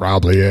 That was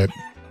probably it.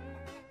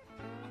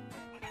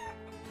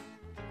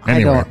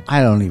 Anyway.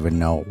 I don't even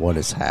know what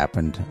has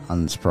happened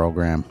on this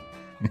program.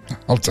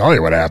 I'll tell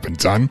you what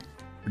happened, son.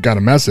 We got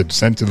a message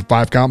sent to the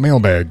 5-count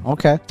mailbag.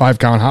 Okay.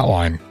 5-count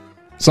hotline.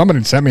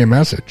 Somebody sent me a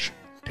message.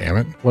 Damn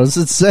it. What does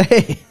it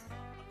say?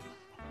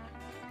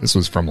 This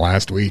was from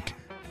last week.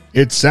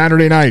 It's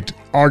Saturday night,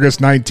 August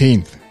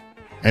 19th.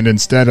 And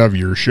instead of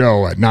your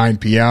show at 9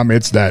 p.m.,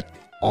 it's that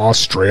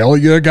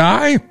Australia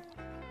guy?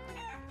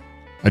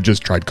 I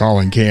just tried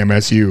calling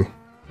KMSU.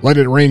 Let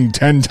it ring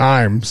 10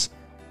 times.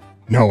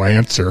 No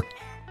answer.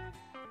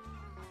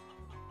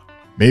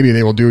 Maybe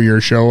they will do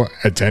your show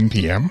at 10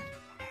 p.m.?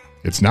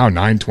 It's now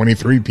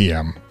 9:23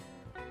 p.m.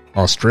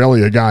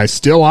 Australia guy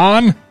still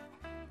on?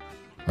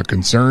 A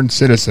concerned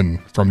citizen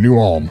from New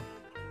Ulm.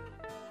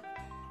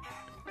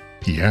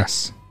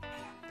 P.S.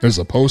 There's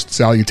a post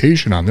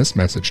salutation on this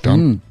message,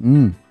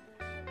 Don.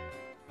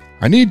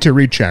 I need to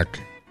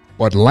recheck,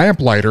 but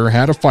Lamplighter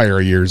had a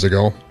fire years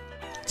ago.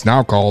 It's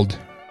now called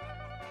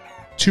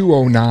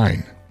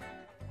 209.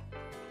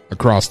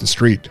 Across the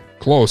street,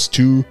 close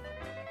to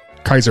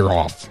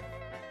Kaiserhof.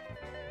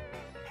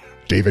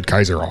 David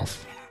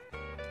Kaiserhof.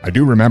 I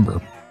do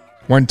remember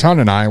when Ton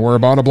and I were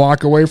about a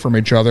block away from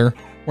each other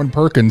when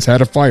Perkins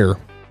had a fire.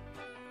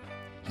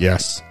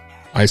 Yes,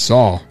 I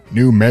saw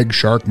new Meg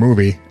Shark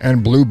movie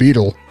and Blue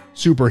Beetle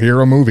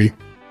superhero movie.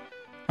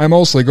 I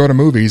mostly go to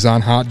movies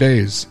on hot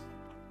days.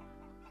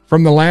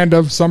 From the land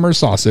of summer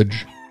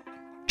sausage,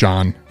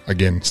 John,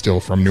 again, still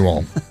from New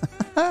Ulm.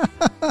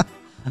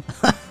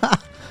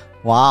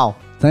 Wow.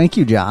 Thank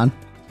you, John.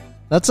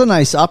 That's a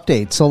nice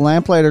update. So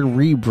Lamplighter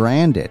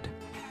rebranded.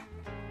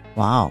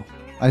 Wow.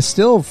 I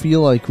still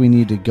feel like we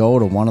need to go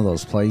to one of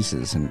those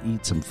places and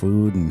eat some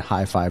food and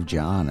high-five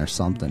John or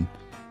something.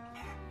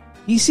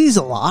 He sees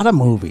a lot of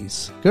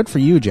movies. Good for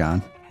you,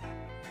 John.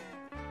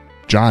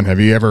 John, have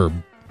you ever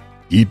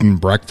eaten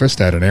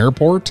breakfast at an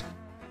airport?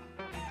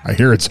 I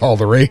hear it's all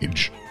the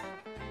rage.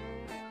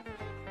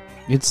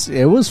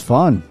 It was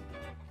fun.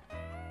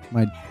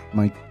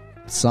 My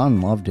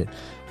son loved it.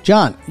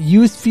 John,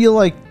 you feel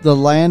like the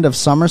land of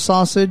summer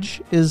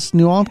sausage is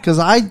New Ulm? Because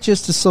I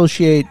just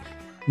associate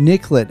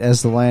Nicollet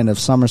as the land of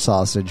summer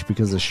sausage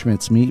because of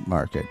Schmidt's Meat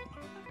Market.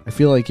 I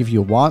feel like if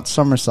you want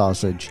summer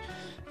sausage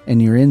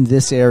and you're in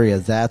this area,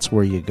 that's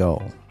where you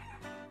go.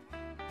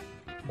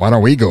 Why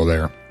don't we go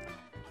there?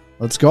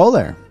 Let's go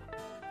there.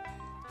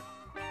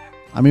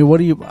 I mean, what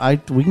do you...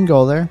 we can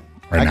go there.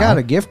 Right I now? got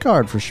a gift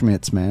card for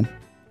Schmitz, man.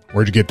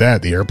 Where'd you get that?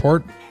 At the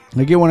airport?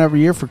 I get one every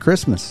year for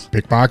Christmas.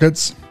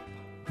 Pickpockets?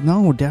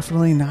 No,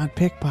 definitely not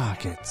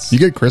pickpockets. You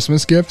get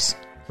Christmas gifts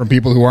from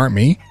people who aren't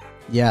me?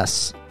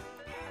 Yes.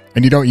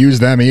 And you don't use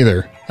them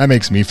either. That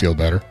makes me feel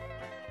better.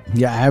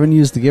 Yeah, I haven't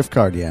used the gift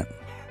card yet.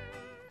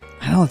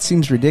 I know, it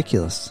seems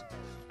ridiculous.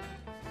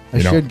 I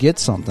should get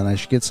something. I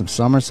should get some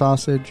summer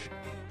sausage.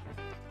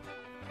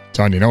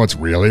 Ton, you know what's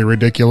really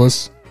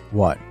ridiculous?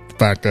 What? The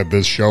fact that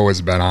this show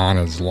has been on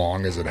as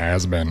long as it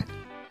has been.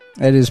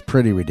 It is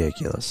pretty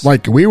ridiculous.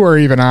 Like, we were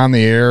even on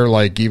the air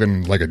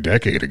even a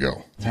decade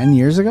ago. 10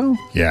 years ago?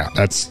 Yeah,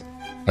 that's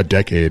a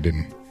decade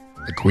in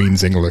the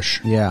Queen's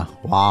English. Yeah,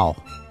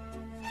 wow.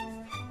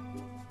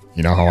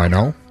 You know how I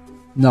know?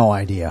 No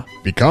idea.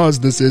 Because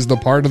this is the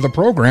part of the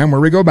program where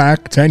we go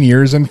back 10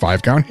 years in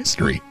 5-count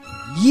history.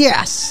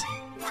 Yes!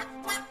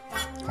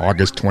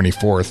 August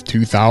 24th,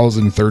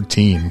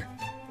 2013.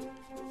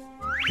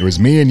 It was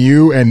me and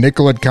you and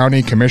Nicollet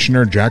County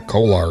Commissioner Jack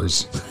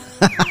Kolars.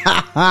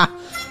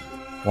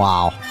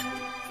 Wow.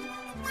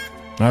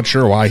 Not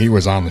sure why he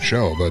was on the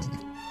show, but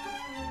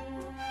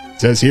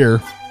it says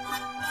here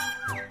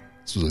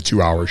this was a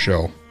 2-hour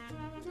show.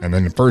 And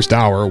then the first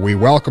hour, we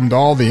welcomed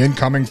all the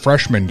incoming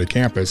freshmen to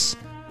campus.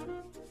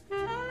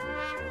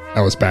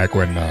 That was back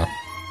when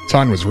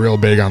Ton was real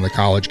big on the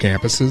college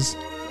campuses.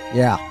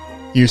 Yeah.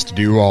 He used to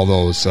do all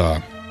those,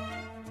 what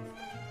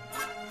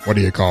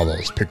do you call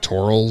those,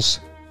 pictorials?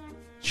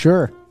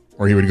 Sure.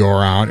 Where he would go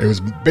around. It was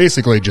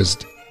basically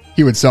just,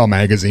 he would sell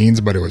magazines,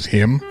 but it was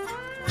him.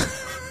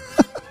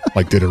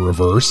 Like, did a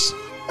reverse.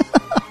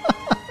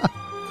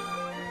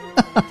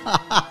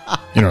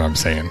 You know what I'm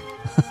saying?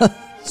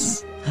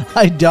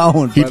 I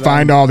don't. He'd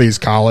find all these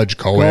college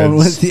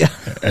co-eds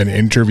and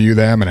interview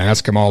them and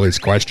ask them all these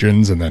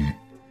questions and then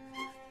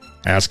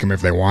ask them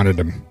if they wanted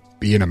to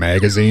be in a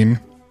magazine.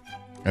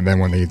 And then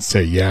when they'd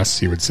say yes,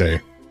 he would say,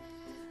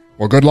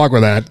 well, good luck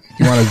with that.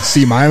 You want to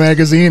see my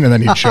magazine? And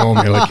then he'd show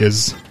me like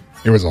his...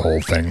 It was a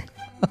whole thing.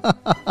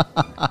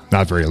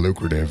 Not very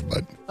lucrative,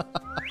 but...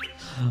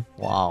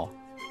 Wow.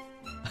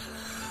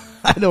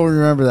 I don't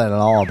remember that at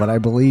all, but I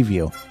believe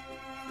you.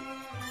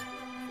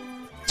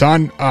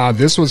 Ton,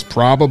 this was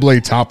probably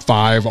top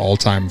 5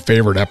 all-time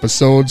favorite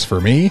episodes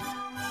for me.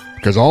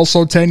 Because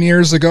also 10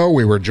 years ago,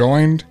 we were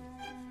joined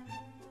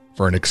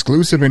for an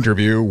exclusive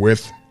interview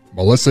with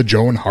Melissa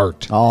Joan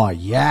Hart. Oh,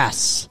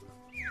 yes.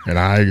 And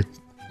I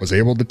was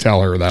able to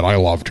tell her that I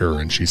loved her,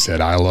 and she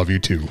said, I love you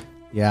too.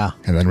 Yeah.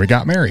 And then we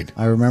got married.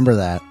 I remember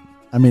that.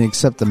 I mean,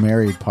 except the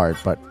married part,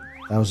 but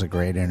that was a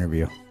great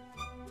interview.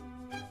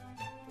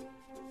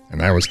 And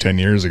that was 10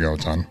 years ago,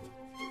 Ton.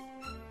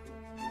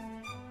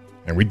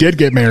 And we did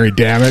get married,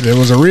 damn it. It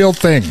was a real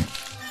thing.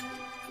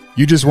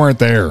 You just weren't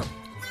there.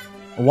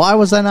 Why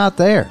was I not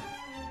there?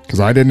 Because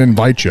I didn't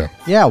invite you.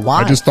 Yeah,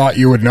 why? I just thought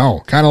you would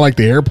know. Kind of like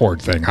the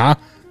airport thing, huh?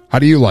 How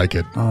do you like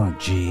it? Oh,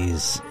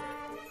 jeez.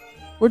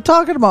 We're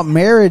talking about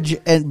marriage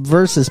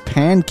versus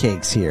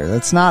pancakes here.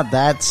 That's not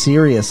that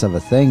serious of a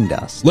thing,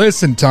 Dust.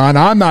 Listen, Ton,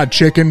 I'm not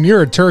chicken.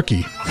 You're a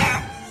turkey.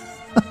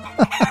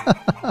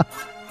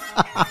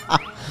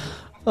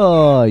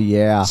 Oh,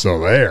 yeah. So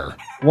there.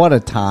 What a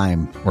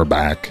time. We're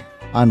back.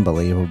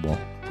 Unbelievable.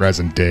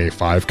 Present day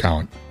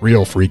 5-count.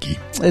 Real freaky.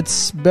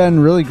 It's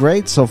been really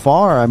great so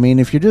far. I mean,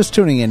 if you're just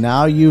tuning in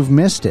now, you've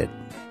missed it.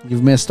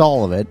 You've missed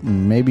all of it,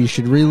 and maybe you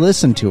should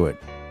re-listen to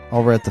it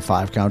over at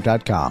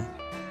the5count.com.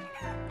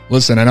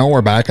 Listen, I know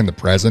we're back in the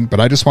present, but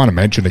I just want to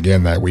mention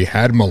again that we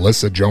had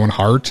Melissa Joan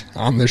Hart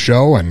on the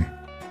show, and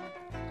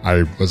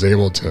I was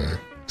able to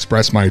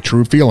express my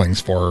true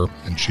feelings for her,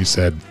 and she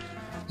said,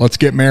 let's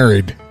get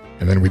married,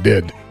 and then we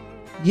did.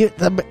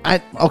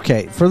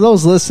 Okay, for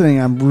those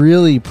listening, I'm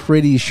really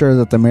pretty sure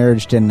that the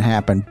marriage didn't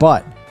happen,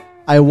 but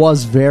I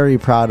was very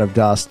proud of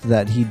Dust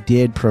that he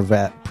did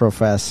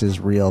profess his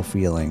real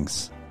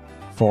feelings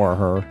for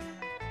her.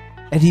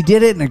 And he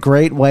did it in a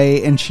great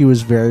way, and she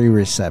was very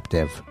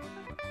receptive.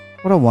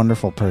 What a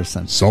wonderful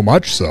person. So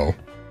much so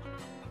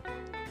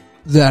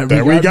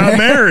that we got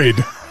married.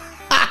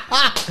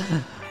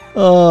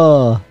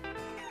 Oh.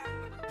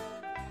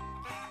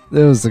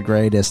 It was the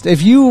greatest.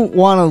 If you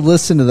want to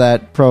listen to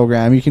that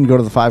program, you can go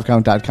to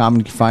the5count.com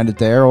and you can find it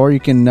there, or you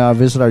can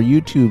visit our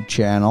YouTube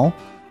channel,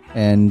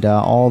 and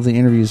all the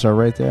interviews are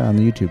right there on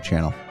the YouTube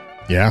channel.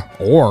 Yeah,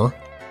 or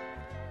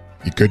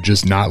you could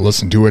just not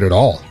listen to it at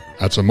all.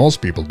 That's what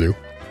most people do.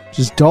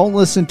 Just don't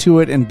listen to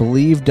it and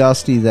believe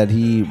Dusty that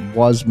he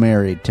was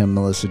married to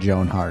Melissa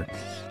Joan Hart.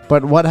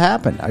 But what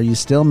happened? Are you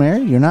still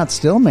married? You're not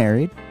still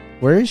married.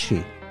 Where is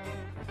she?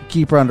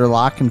 Keep her under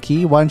lock and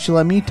key? Why don't you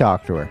let me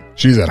talk to her?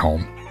 She's at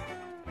home.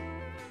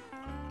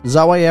 Is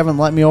that why you haven't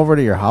let me over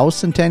to your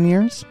house in 10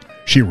 years?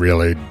 She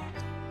really,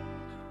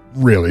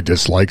 really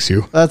dislikes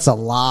you. That's a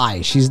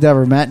lie. She's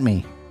never met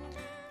me.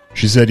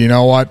 She said, you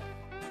know what?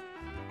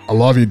 I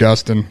love you,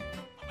 Dustin.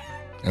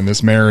 And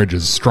this marriage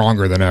is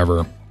stronger than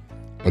ever.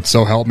 But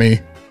so help me,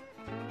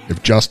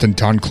 If Justin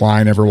Ton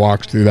Klein ever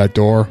walks through that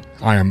door,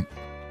 I am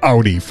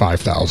Audi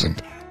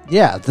 5000.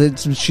 Yeah,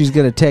 she's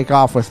going to take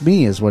off with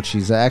me is what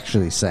she's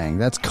actually saying.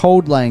 That's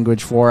code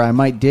language for I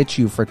might ditch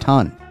you for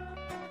ton.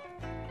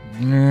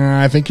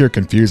 I think you're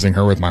confusing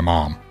her with my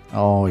mom.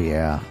 Oh,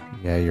 yeah.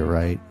 Yeah, you're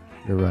right.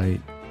 You're right.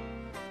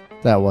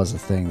 That was a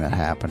thing that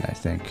happened, I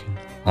think.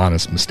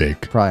 Honest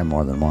mistake. Probably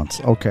more than once.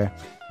 Okay.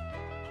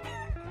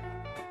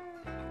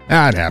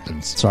 That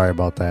happens. Sorry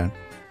about that.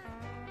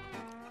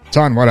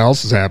 Ton, what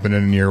else is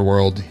happening in your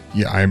world?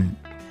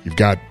 You've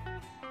got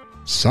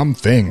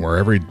something where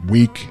every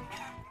week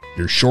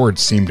your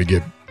shorts seem to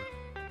get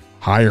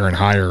higher and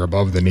higher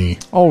above the knee.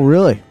 Oh,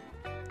 really?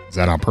 Is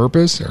that on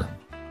purpose, or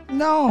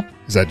no?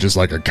 Is that just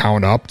like a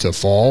count up to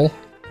fall?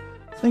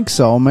 I think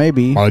so,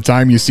 maybe. By the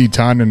time you see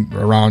Ton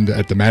around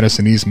at the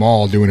Madison East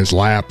Mall doing his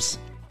laps,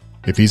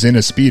 if he's in a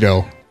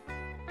Speedo,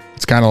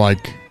 it's kind of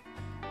like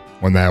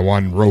when that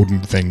one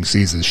rodent thing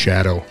sees his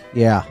shadow.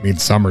 Yeah. It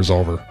means summer's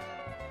over.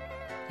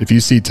 If you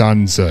see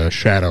Ton's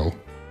shadow,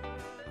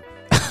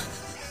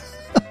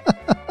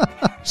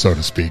 so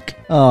to speak.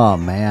 Oh,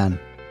 man.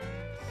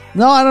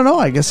 No, I don't know.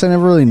 I guess I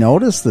never really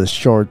noticed this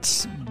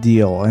shorts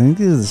deal. I think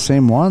these are the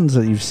same ones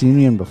that you've seen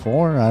me in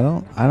before. I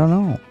don't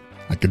know.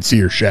 I can see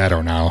your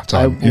shadow now.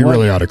 Ton. You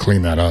really ought to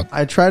clean that up.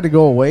 I tried to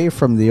go away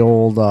from the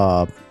old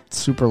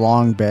super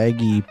long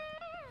baggy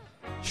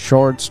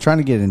shorts, trying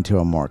to get into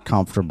a more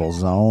comfortable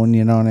zone.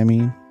 You know what I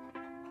mean?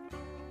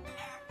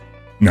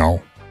 No.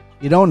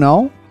 You don't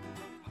know?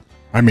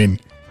 I mean,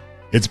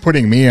 it's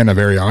putting me in a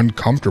very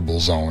uncomfortable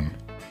zone.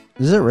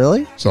 Is it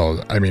really?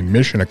 So, I mean,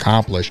 mission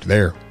accomplished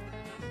there.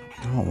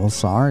 Oh, well,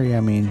 sorry. I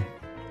mean,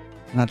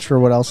 not sure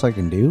what else I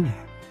can do.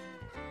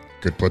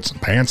 Could put some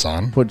pants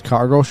on. Put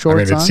cargo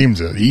shorts on? I mean, it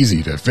seems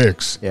easy to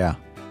fix. Yeah.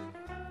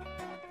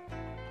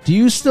 Do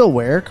you still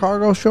wear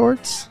cargo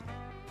shorts?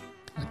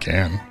 I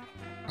can.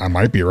 I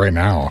might be right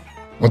now.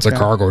 What's a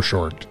cargo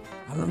short?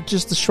 I don't know,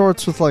 just the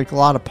shorts with like a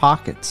lot of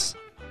pockets.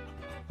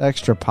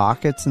 Extra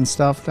pockets and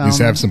stuff down At least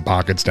there. have some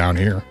pockets down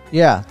here.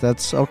 Yeah,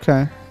 that's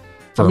okay.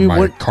 For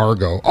my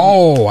cargo.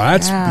 Oh,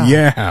 that's,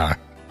 yeah.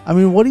 I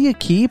mean, what do you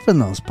keep in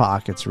those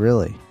pockets,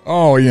 really?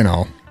 Oh,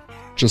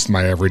 just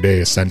my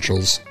everyday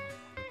essentials.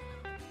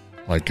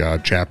 Like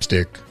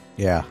chapstick.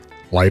 Yeah.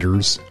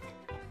 Lighters.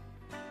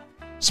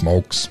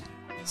 Smokes.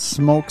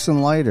 Smokes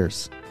and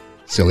lighters.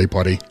 Silly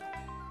putty.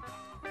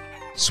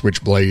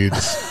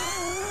 Switchblades.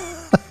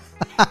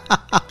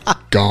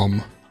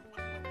 Gum.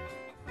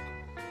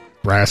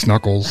 Brass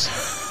knuckles.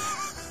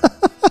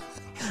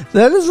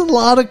 That is a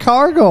lot of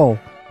cargo.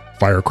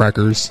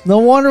 Firecrackers. No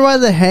wonder why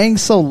they hang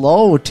so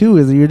low,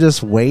 too. You're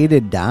just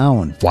weighted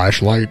down.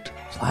 Flashlight.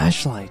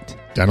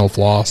 Dental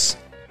floss.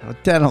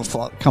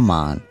 Come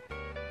on.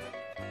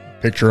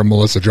 Picture of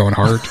Melissa Joan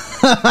Hart.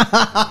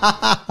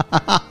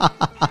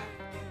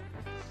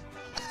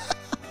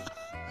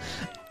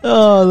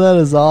 Oh, that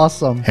is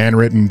awesome.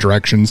 Handwritten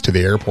directions to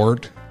the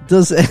airport.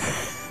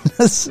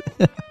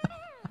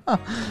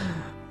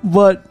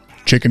 But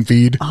chicken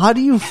feed. How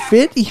do you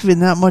fit even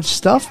that much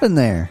stuff in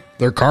there?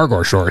 They're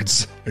cargo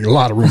shorts. There's a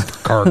lot of room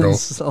for cargo.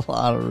 There's a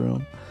lot of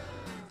room.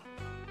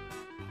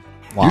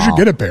 Wow. You should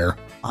get a pair.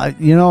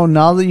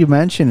 Now that you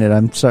mention it,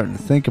 I'm starting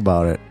to think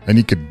about it. And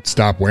you could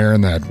stop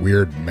wearing that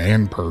weird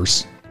man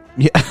purse.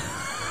 Yeah.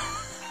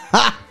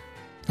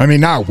 I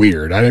mean, not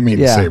weird. I didn't mean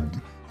to say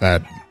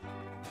that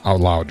out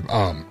loud.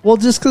 Well,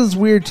 just because it's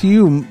weird to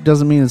you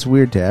doesn't mean it's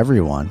weird to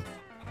everyone.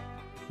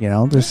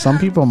 There's some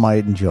people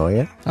might enjoy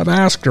it. I've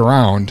asked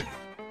around.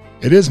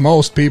 It is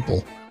most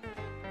people.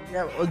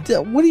 Yeah,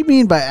 what do you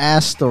mean by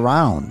asked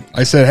around?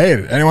 I said,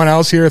 hey, anyone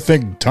else here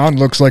think Ton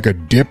looks like a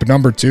dip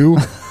number 2?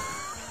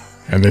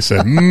 And they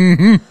said,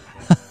 mm-hmm.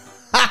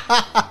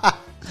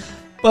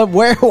 But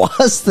where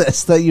was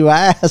this that you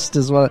asked?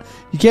 You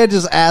can't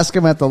just ask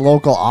them at the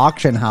local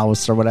auction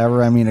house or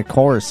whatever. I mean, of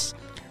course.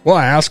 Well,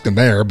 I asked them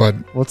there, but...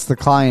 What's the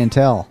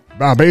clientele?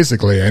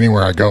 Basically,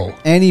 anywhere I go.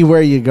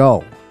 Anywhere you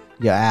go,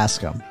 you ask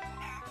them.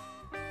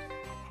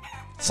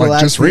 So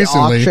that's just the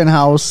recently, auction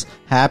house,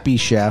 Happy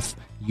Chef,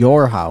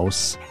 your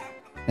house,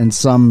 and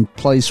some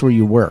place where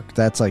you work.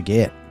 That's like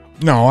it.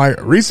 No,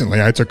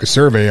 recently I took a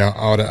survey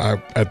out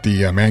at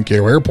the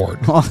Mankato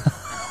airport.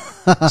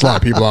 There's a lot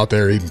of people out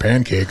there eating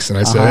pancakes, and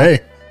I said, hey,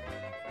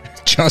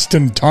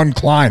 Justin Ton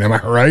Klein, am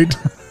I right?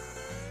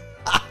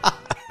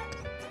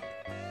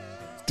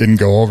 Didn't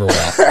go over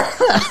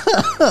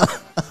well.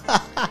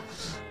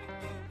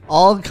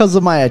 All because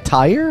of my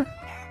attire?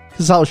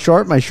 Because how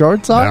short my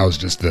shorts are? That was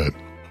just the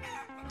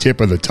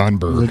tip of the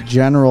Tunberg. The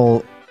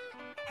general...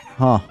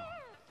 Huh.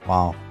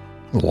 Wow.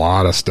 A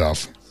lot of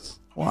stuff.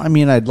 Well, I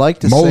mean, I'd like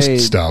to say...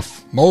 Most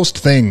stuff. Most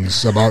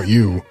things about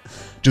you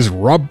just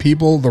rub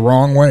people the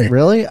wrong way.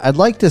 Really? I'd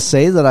like to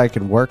say that I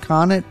could work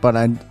on it, but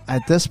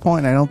at this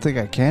point, I don't think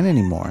I can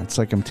anymore. It's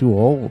like I'm too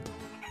old.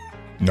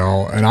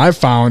 No, and I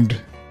found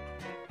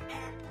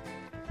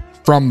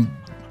from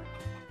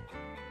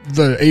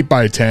the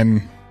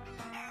 8x10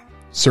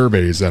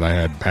 surveys that I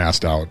had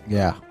passed out.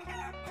 Yeah.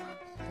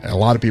 A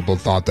lot of people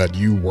thought that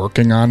you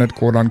working on it,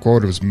 quote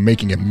unquote, was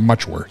making it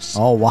much worse.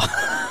 Oh, wow.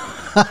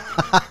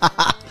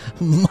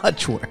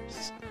 Much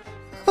worse.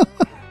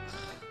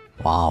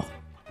 Wow.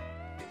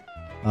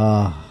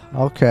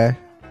 Okay.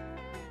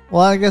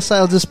 Well, I guess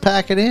I'll just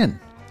pack it in.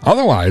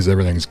 Otherwise,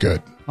 everything's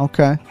good.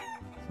 Okay.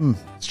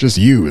 It's just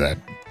you that...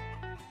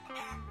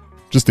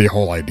 Just the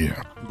whole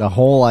idea. The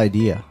whole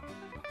idea.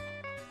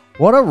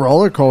 What a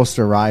roller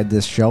coaster ride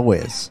this show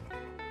is.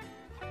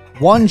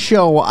 One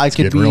show I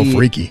could be real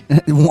freaky.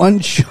 One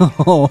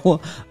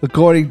show,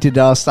 according to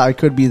Dust, I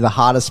could be the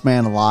hottest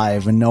man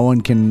alive and no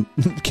one can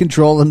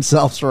control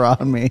themselves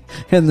around me.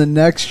 And the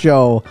next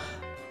show,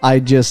 I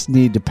just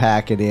need to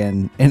pack it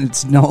in and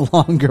it's no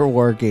longer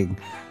working.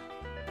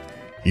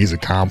 He's a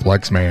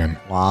complex man.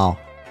 Wow.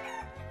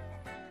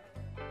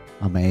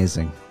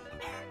 Amazing.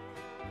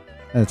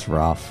 That's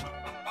rough.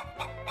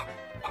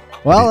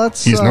 Well,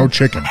 that's... He's no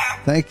chicken.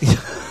 Thank you.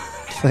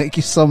 Thank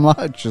you so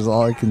much is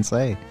all I can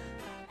say.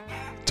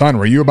 Ton,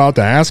 were you about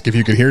to ask if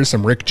you could hear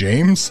some Rick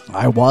James?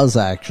 I was,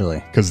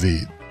 actually. Because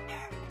the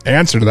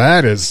answer to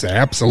that is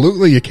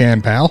absolutely you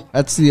can, pal.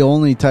 That's the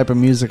only type of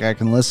music I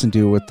can listen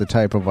to with the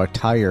type of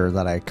attire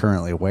that I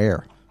currently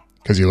wear.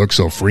 Because you look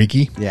so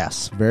freaky?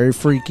 Yes, very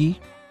freaky.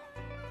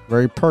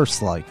 Very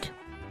purse-like.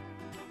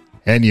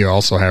 And you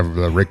also have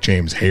the Rick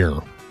James hair.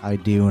 I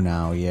do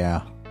now,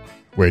 yeah.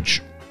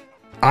 Which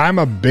I'm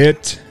a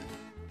bit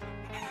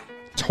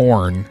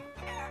torn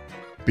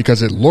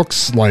because it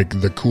looks like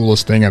the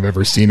coolest thing I've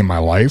ever seen in my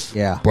life.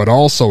 Yeah. But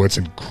also it's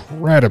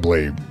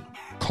incredibly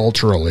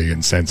culturally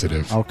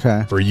insensitive.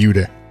 Okay. For you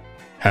to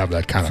have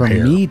that kind For of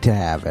hair. For me to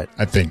have it.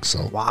 I think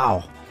so.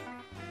 Wow.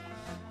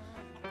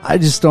 I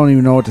just don't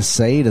even know what to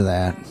say to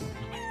that.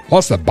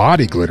 Plus the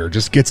body glitter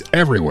just gets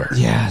everywhere.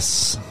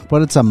 Yes.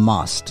 But it's a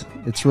must.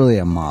 It's really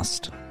a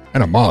must.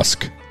 And a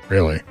musk,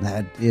 really.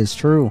 That is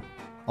true.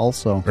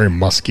 Also. Very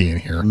musky in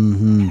here.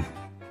 Mm-hmm.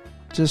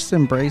 Just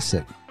embrace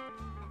it.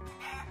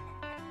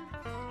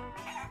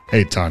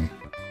 Hey, Ton.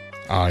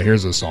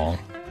 Here's a song.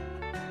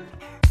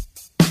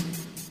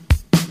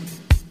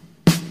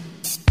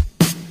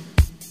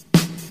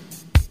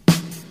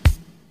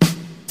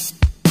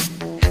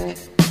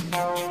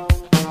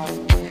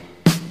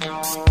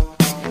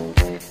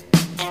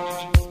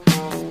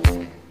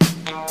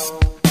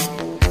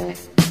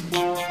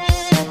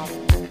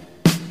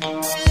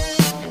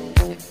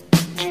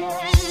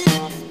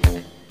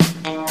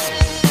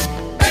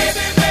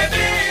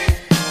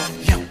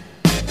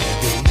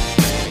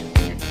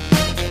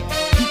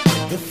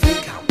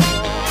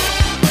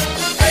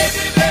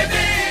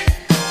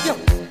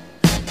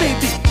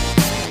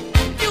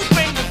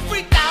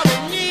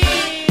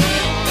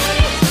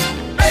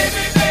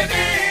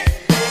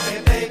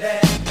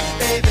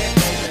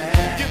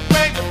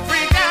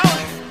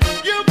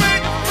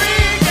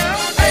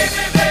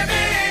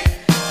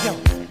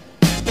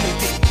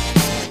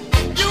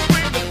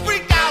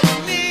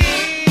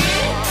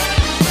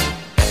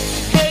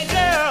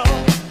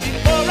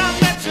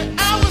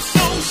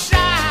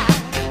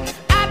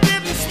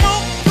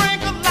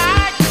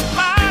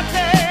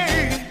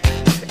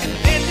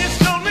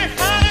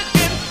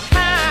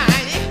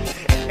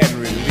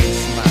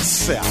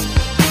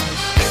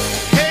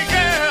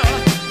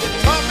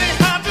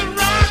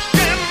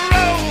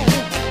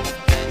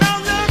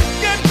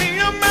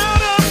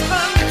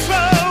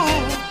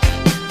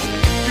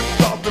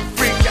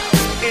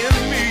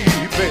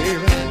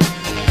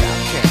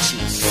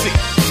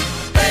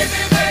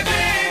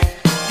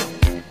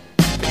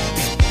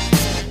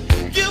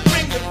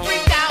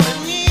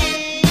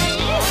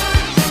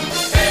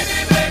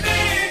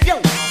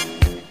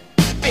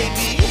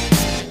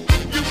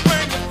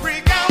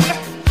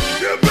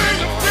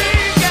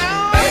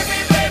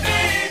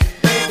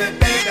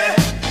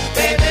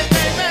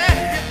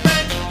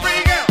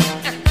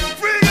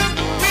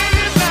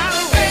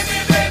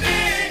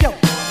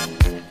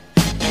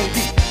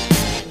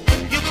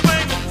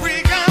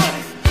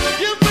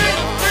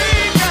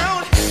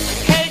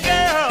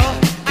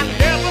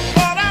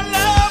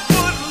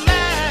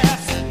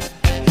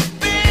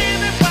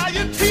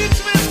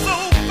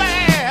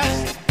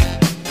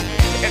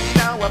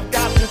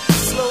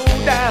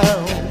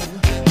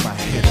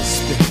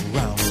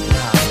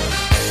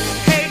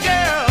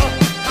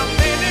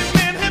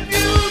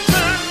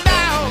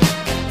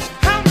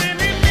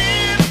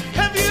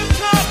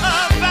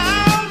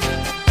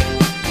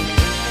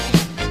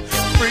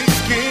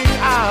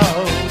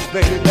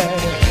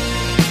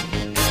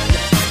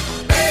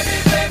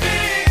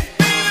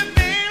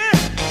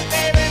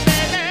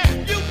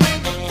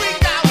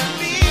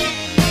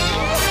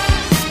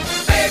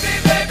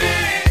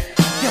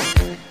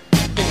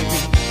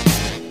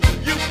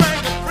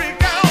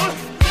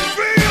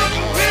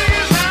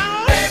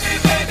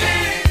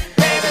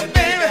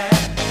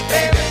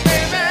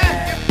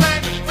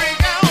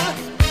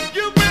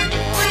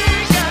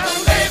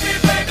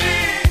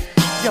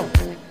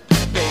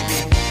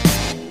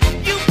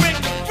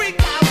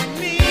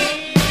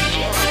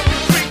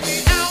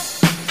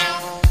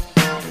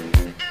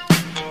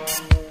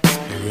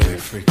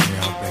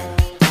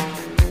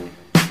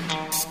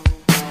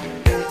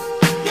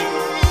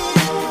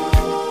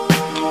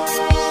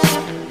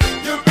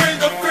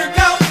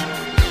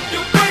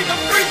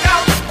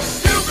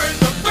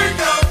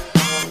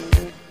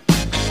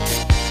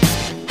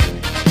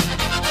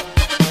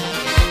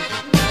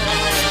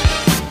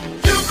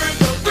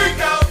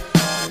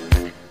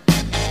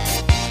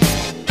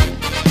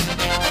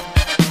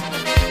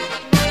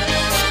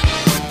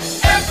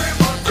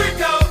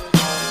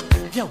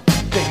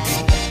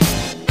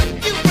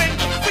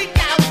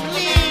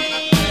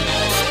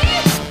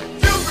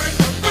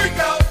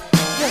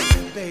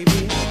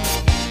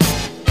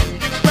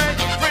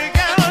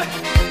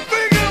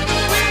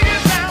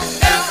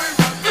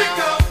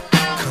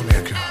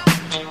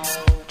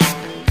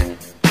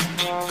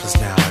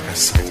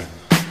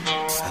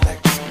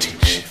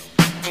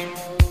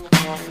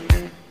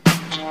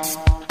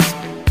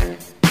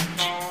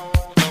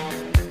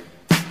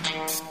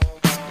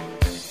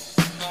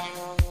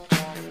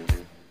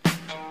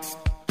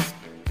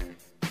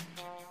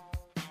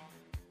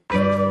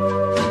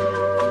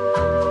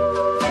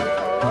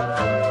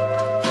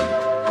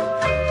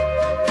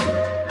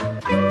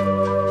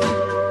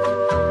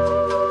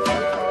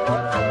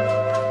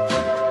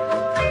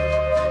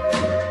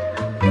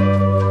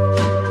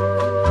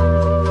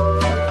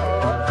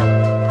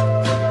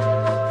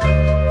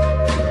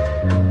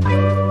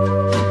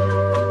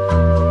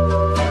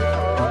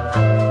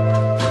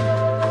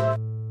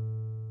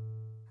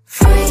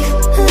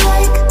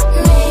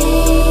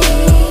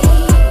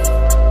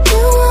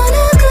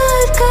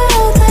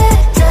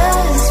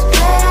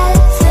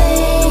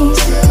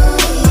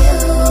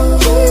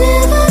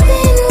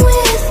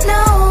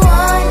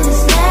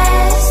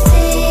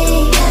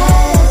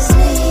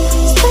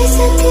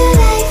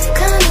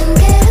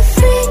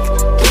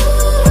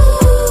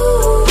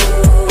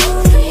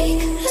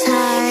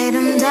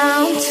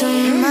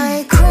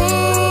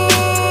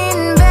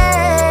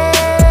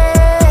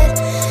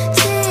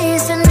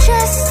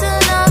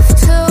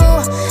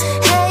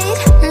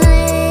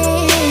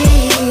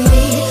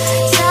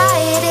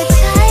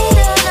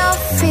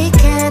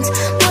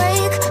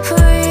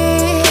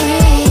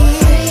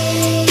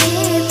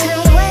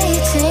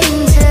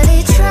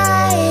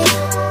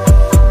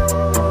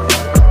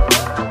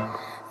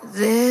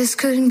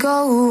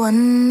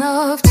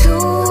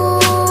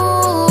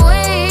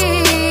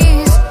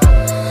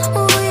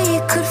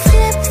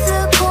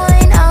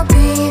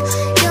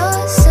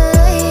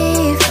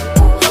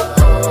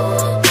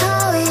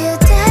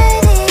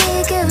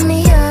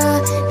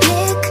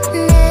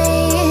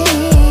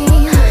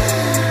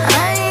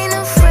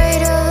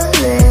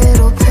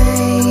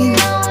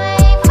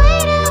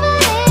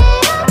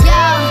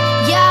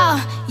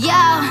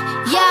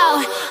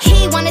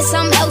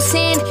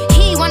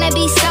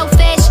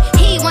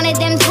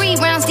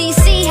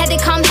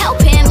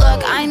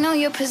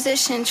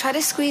 aggression. Try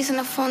to squeeze in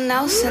a full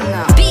Nelson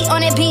now. Beat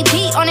on it,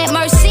 beat on it,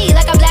 mercy,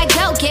 like a black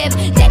belt give.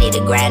 Daddy the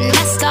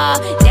grandmaster,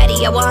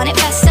 daddy I want it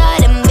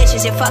faster. Them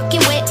bitches you're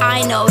fucking with,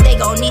 I know they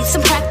gon' need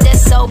some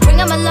practice. So bring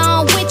them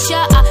along with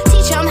ya,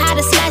 teach them how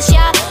to smash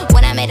ya.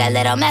 When I made a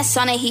little mess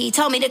on it, he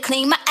told me to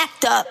clean my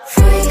act up.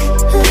 Freak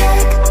like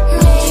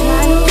me,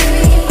 try to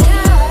freak it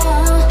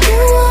out. You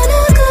want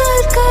a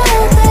good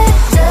girl that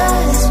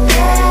does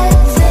bad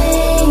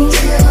things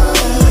to you.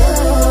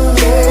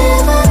 You've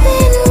never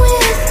been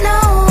with no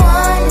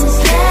one as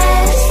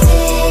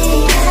nasty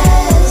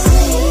as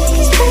me.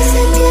 Just spice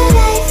up your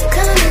life,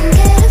 come and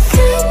get a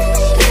freak.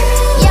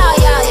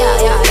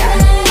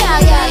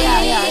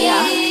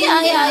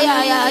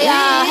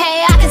 Yeah.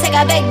 Hey, I can take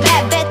a big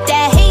bad bet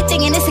that he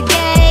thinking it's a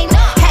game.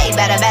 Hey,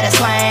 better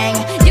swing.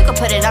 You can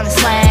put it on the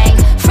slang.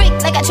 Freak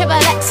like a triple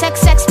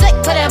XXX flick,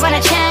 put it on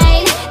a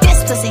chain.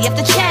 This pussy up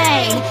the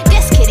chain.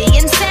 This kitty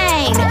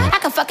insane. I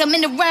can fuck him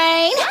in the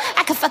rain.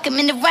 I can fuck him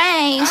in the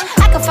range.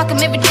 I can fuck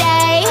him every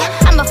day.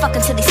 I'ma fuck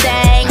him till he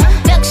sing.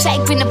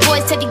 Milkshake, bring the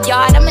boys to the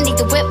yard. I'ma need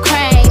the whipped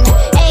cream.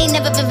 Ain't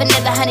never been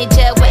vanilla, honey,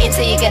 just wait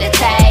until you get a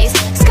taste.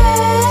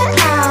 Skirt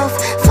off,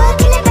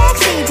 fuck in the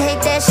backseat,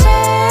 take that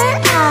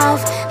shirt off.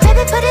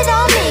 Baby, put it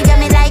on me, got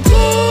me like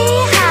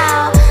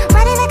yeehaw.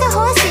 Riding like a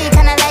horsey,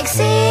 kinda like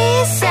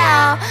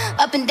seesaw.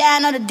 Up and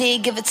down on the D,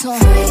 give it to him.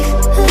 Freak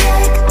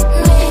like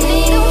me,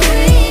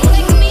 freak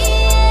like me.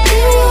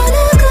 You want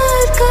a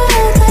good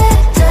girl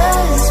that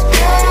does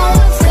bad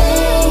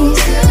things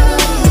to you.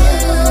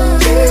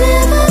 You've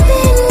never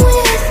been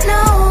with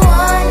no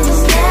one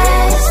as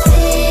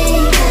nasty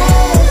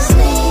as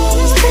me.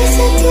 Spice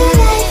up your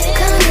life,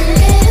 come and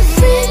get a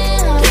freak.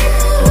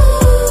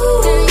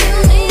 You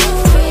need a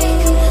freak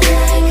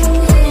like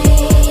me.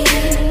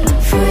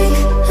 Freak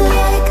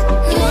like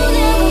me.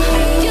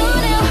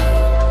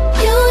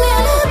 You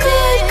need a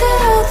good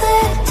girl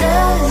that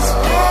does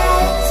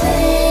bad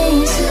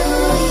things to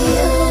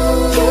you.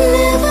 You've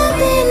never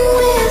been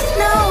with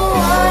no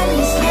one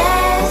as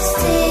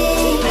nasty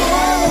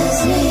as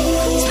me.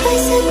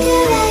 Spice up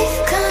your life,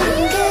 come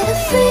and get a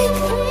freak.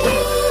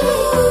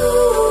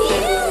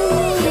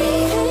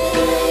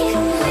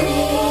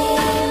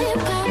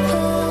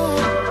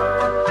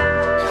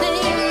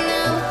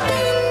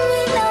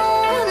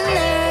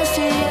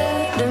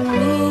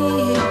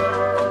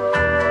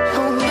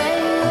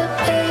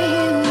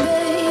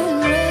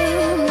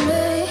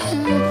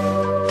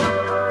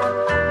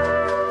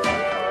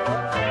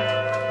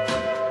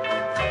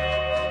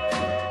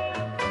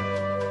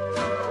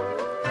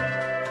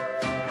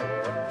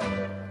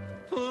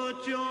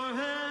 Put your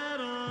head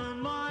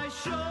on my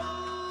shoulder.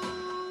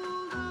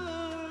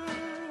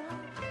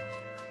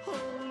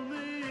 Hold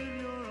me in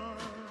your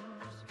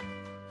arms,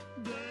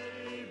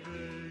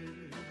 baby.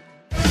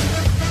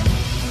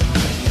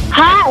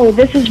 Hi,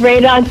 this is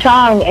Radon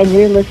Tong, and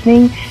you're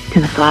listening to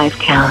The 5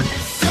 Count.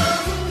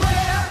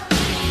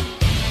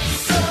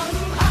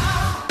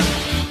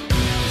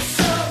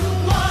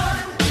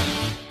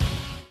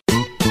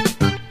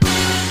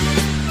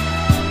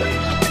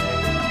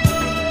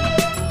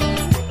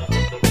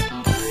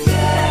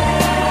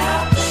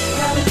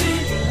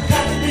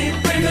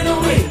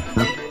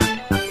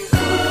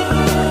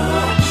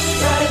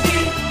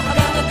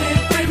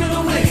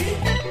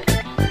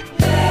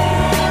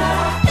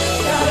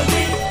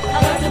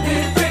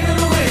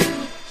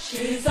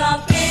 She's a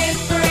big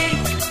freak.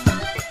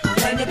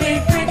 When the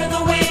big freak of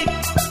the week.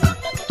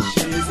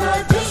 She's a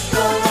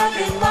disco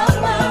rockin'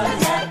 mama.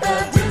 At the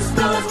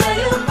disco's where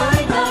you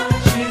find her.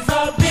 She's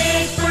a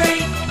big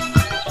freak.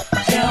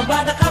 Tell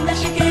by the comment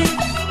she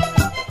keeps.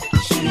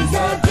 She's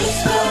a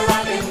disco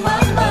rockin'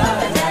 mama.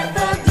 At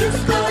the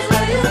disco's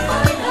where you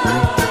find her.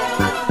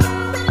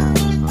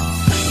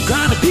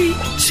 Gotta be,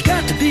 she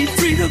got to be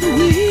freak of the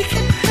week.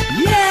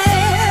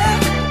 Yeah.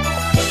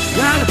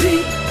 Gotta be,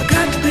 I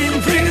got to be the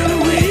freak of the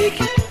week.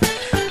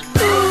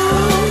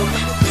 Ooh.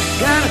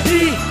 Gotta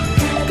be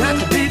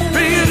the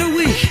freak of the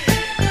week.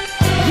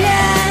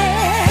 Yeah.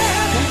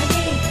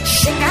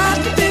 She got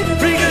to be the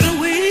freak of the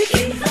week.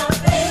 She's a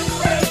big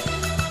freak.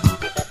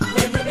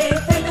 When the big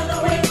freak of the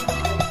week.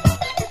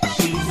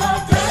 She's a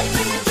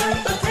dancing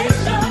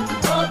interpretation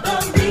of the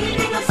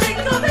meaning of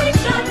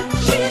syncopation.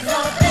 She's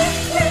a big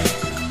freak.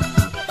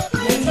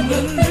 When the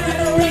big freak of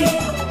the week.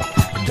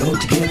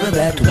 Don't give her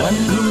that one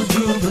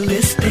groove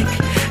ballistic,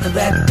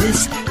 that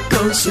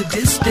disco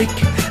sadistic,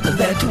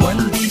 that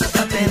one beat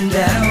up and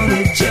down,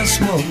 it just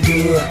won't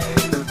do.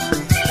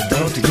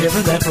 Don't give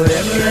her that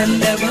forever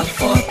and ever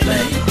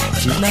foreplay.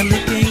 She's not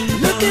looking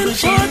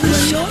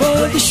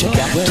for the short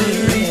got to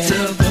reach a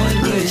point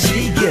where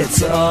she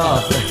gets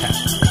off.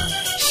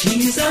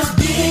 She's a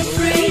big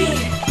freak,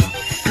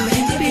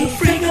 going to be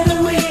freak of the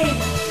week.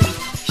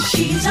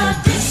 She's a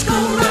disco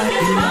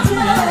rockin'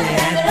 mama,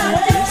 and the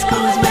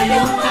disco's where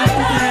you find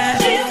her.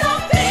 She's a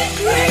big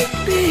freak.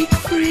 Big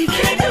freak.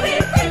 Going to be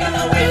freak of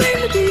the week.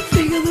 Going to be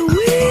freak of the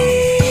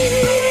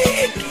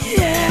week.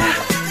 Yeah.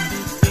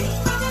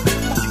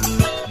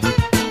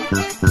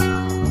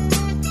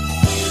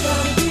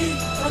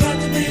 I got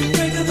to be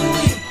freak of the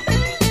week.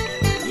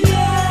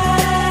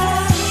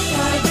 Yeah.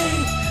 Gotta be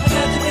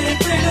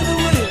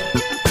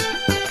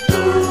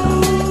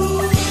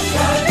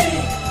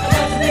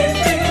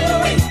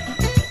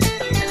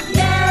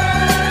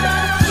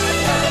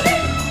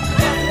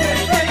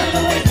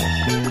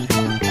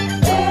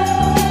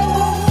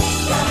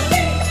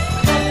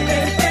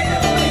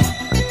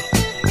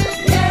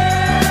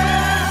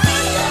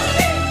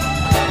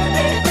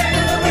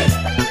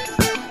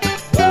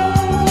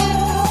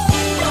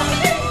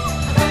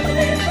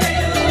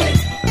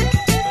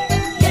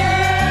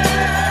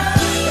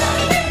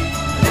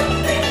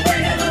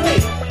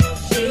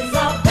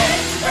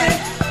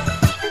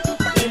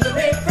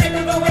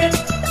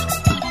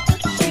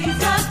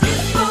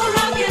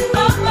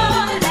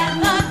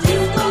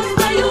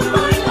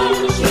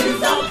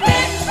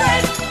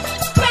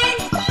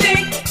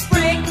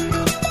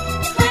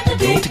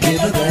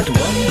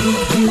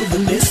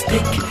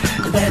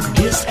that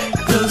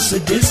disco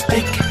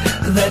sadistic,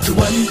 that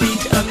one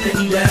beat up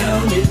and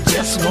down, it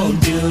just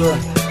won't do.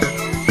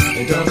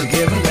 Don't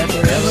give her that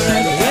forever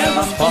and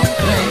ever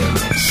thing.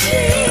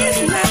 She's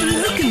not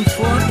looking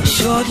for a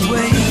short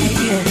way.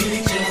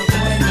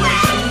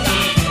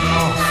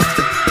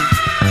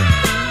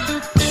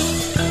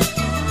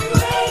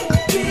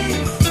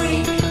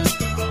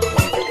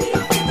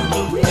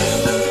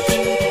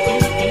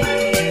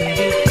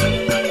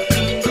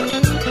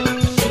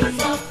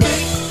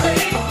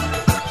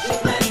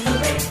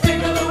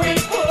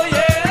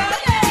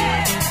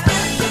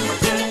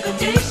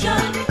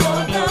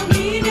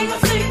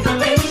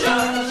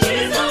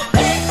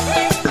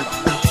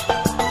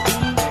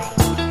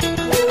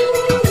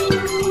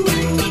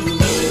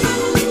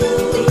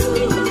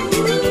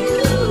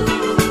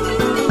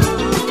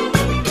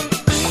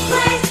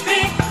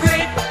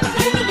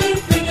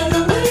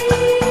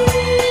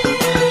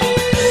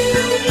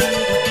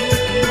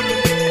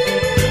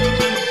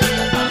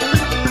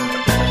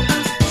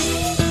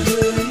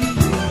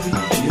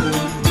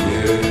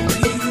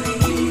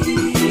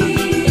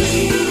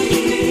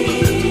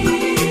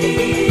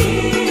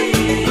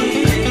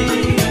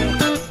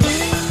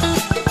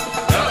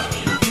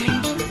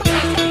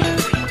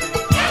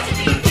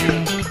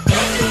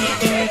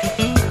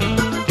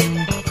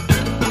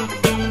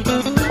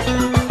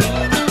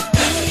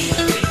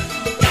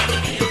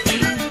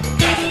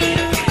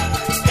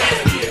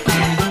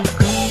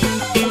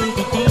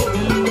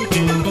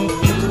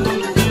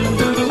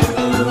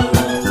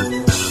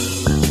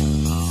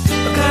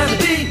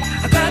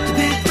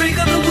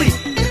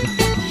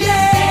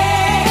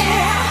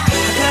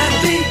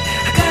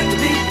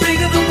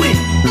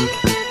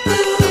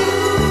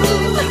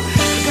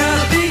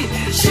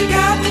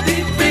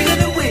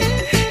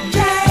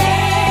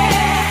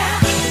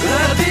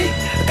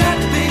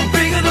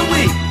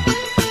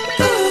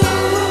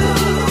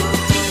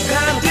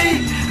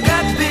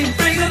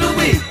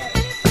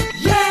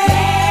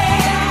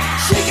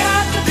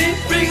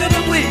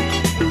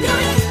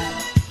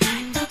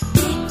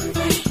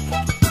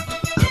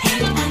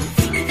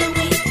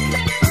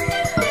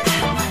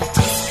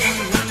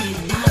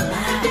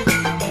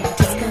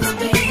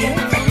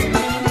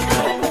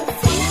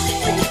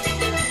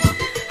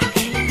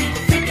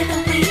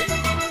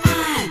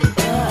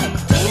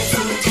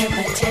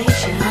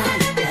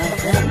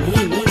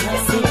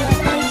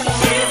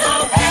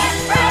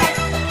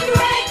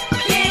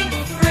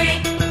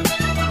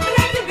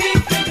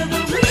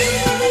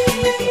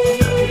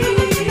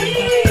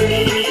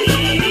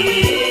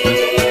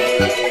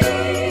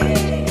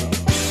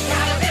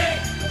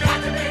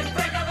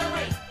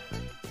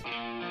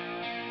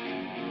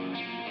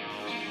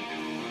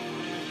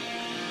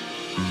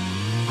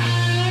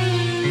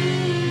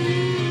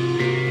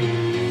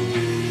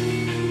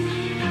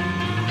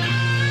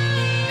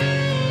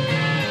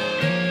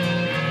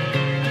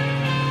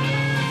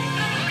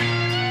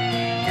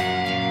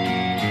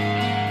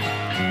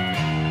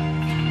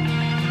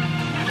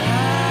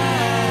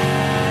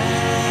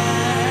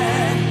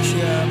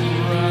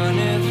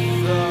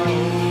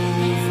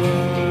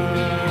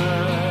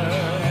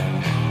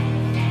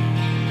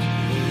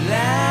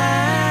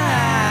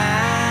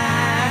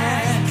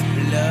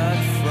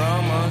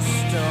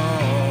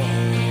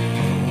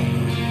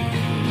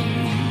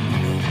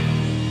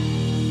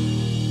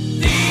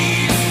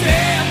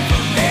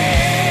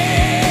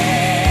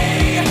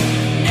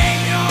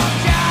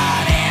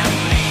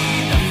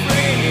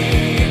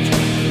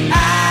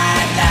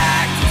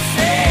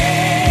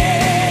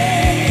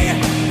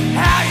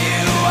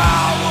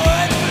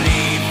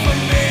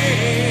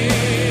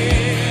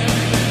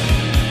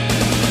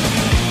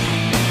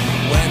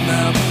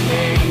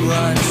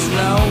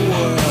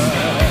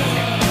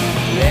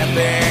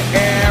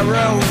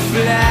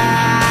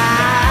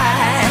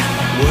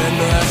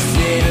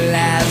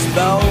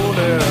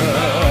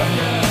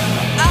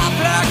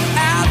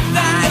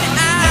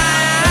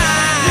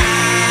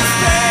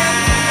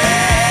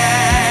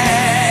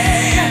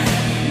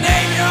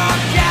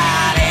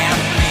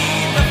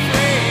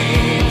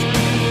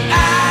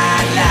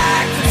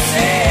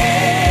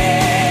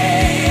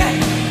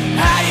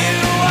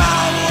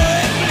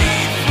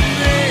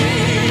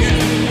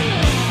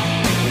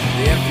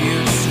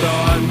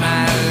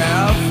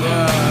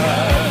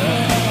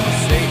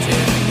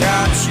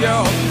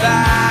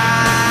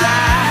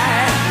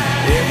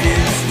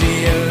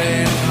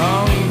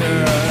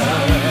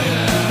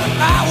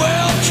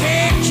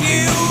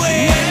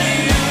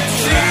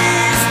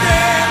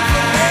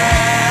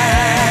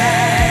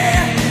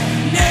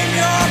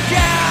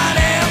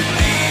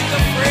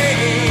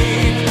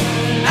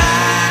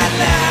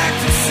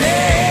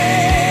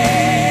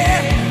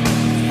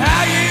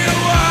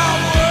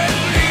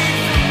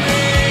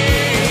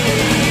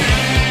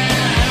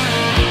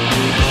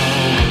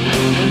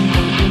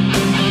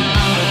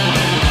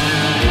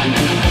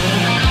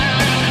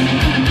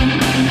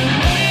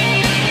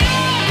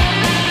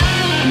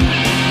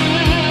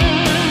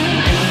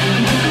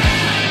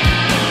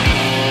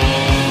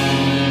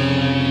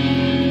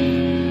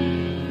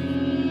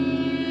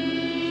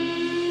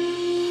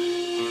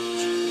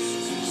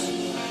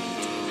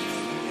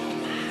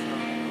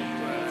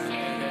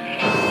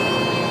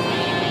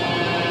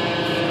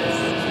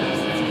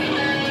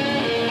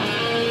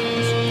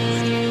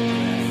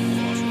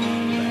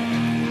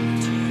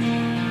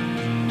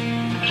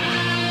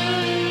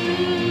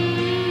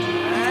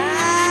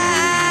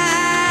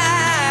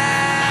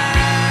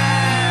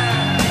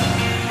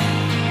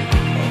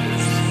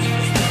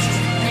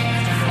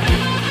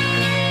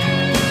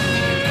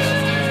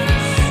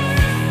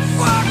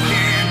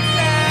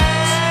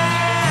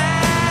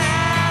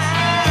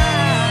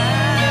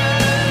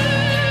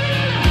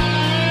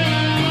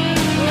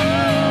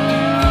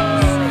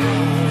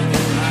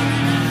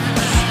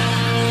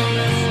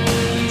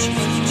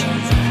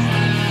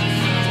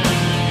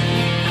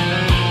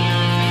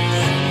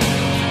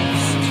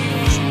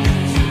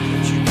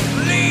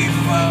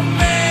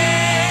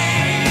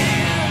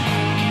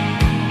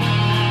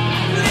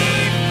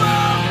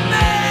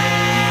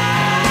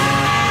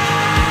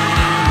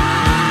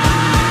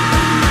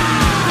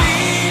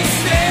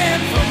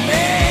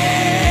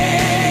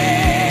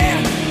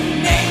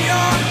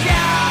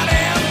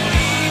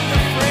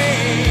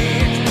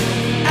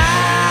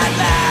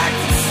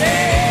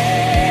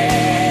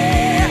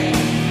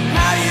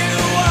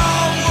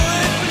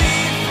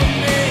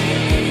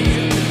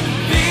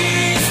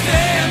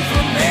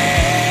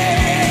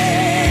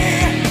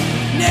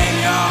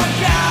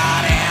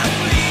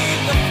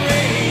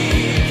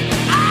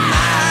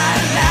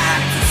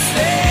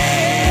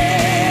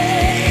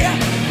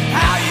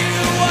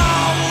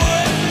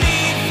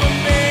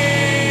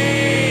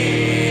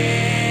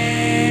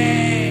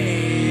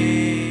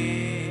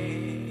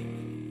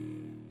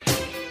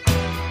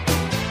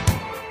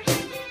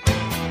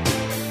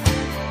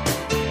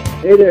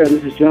 Hey there,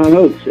 this is John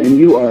Oates, and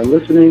you are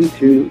listening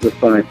to The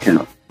 5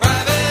 Count.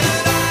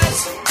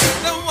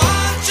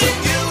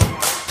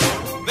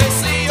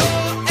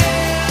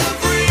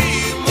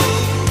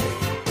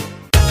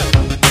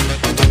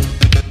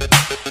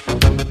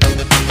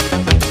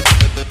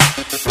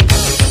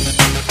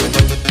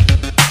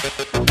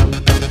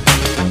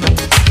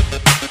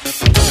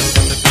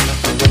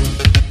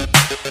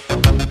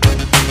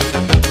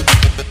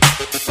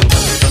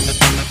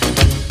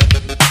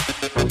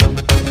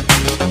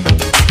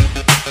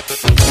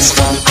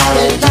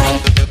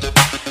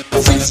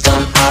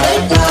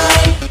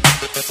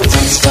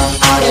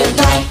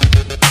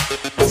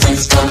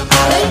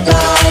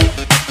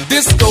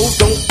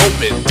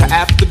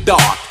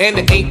 And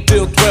it ain't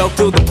till 12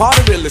 till the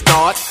party really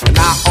starts. And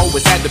I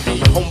always had to be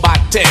home by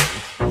 10,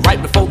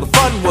 right before the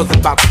fun was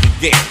about to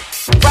begin.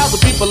 Crowds of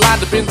people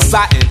lined up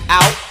inside and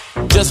out,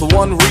 just for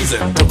one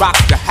reason, to rock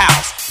the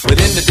house. But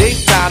in the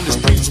daytime the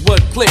streets were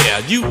clear.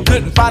 You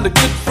couldn't find a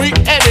good freak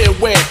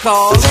anywhere,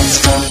 cause the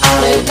freaks come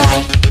out at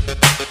night.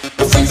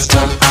 The freaks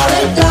come out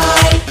at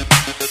night.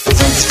 The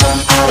freaks come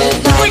out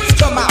at night. Freaks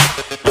come out.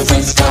 The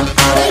freaks come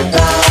out at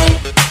night.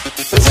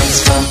 The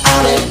freaks come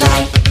out at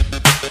night.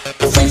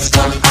 The freaks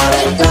come out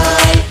at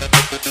night.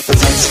 The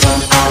freaks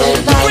come out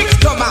at night. Freaks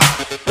come out.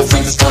 The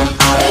freaks come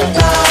out at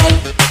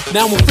night.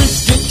 Now when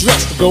freaks get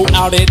dressed to go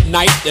out at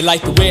night, they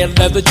like to wear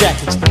leather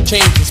jackets,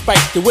 chains and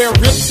spikes. They wear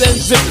rips and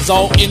zippers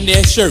all in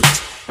their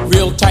shirts,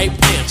 real tight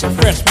pants and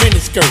fresh mini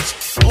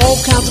skirts, all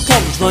kinds of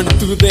colors running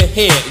through their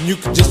hair, and you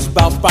could just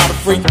about spot a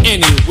freak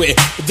anywhere.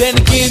 But then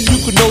again,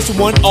 you could know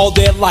someone all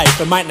their life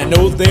and might not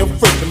know they're a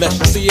freak unless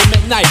you see them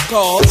at night,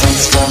 cause the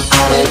freaks come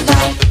out at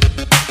night.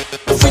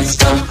 The freaks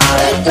come out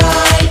at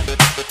night.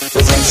 The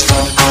freaks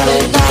come out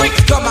at night.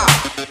 Freaks come out.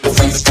 The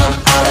freaks come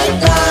out at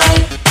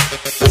night.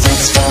 The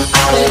freaks come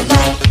out at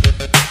night.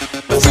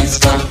 The freaks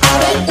come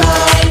out at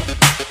night.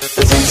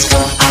 The freaks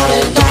come out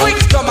at night.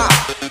 Freaks come out.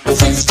 The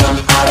freaks come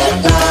out at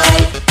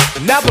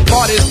night. Now the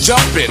party's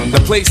jumping,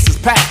 the place is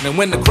packed, and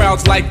when the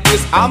crowd's like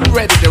this, I'm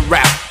ready to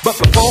rap. But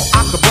before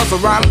I can buzz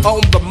around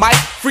on the mic,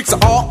 freaks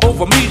are all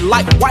over me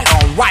like white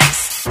on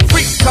rice.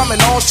 Freaks come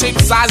in all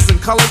shapes, sizes, and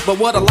colors, but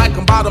what I like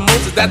about them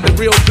most is that they're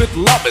real good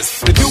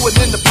lovers. They do it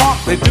in the park,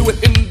 they do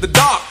it in the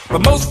dark,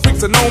 but most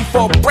freaks are known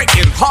for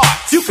breaking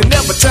hearts. You can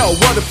never tell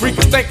what a freak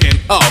is thinking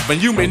of,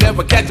 and you may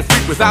never catch a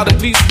freak without at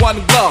least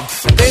one glove.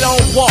 And they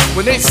don't walk,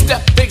 when they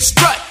step, they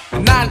strut,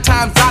 and 9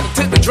 times out of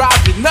 10 they drive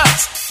you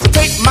nuts. So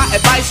take my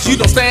advice, you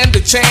don't stand a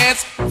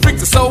chance.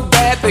 Freaks are so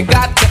bad, they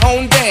got their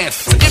own dance.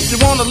 So if you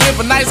wanna live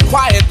a nice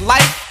quiet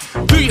life,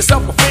 do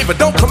yourself a favor,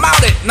 don't come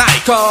out at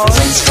night, cause the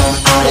freaks come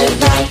out at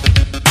night.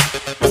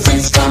 The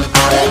freaks come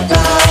out at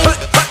night.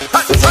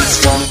 The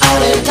freaks come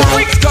out at night.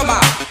 Freaks come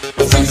out.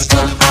 The freaks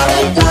come out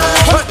at night.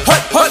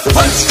 The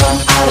freaks come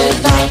out at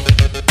night.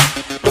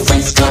 The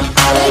freaks come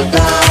out at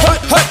night.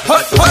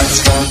 The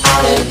freaks come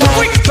out at night.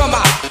 Freaks come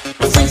out.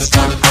 The freaks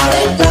come out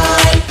at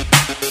night.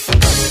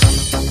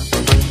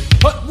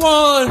 Hut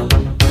 1,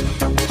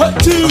 hut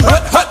 2,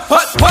 hut.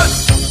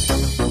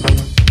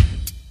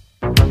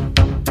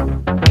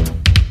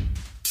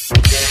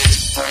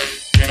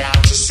 Get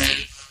out to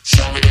sea,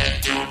 show me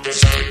that you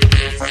deserve to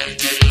be a friend,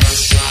 get a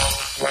show,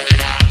 work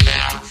it out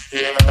now,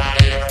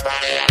 everybody,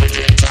 have a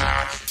good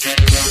time, get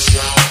a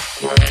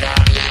show, work it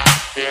out now,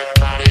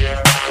 everybody,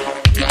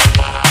 go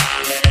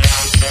wild, let it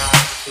out now,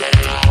 let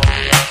it all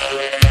hang out,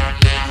 let it out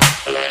now,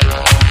 let it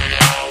all hang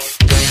out,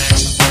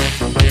 dance,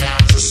 get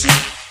out to sea,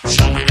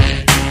 show me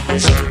that you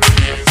deserve to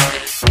be a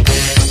friend,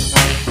 dance,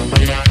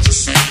 get out to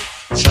sea,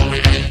 show me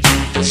that you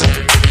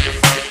deserve to be a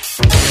friend,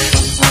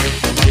 dance,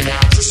 get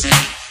out to sea.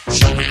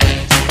 Show me that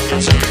you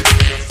deserve to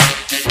be a friend.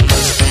 Get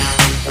loose now,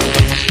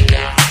 let it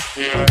down.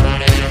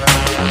 Everybody,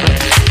 let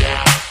it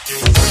down. You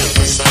freak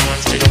deserve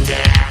to get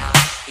down.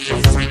 You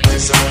freak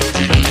deserve to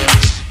get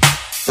loose.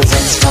 The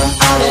freaks come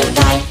out at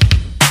night.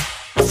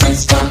 The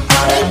freaks come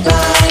out at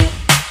night.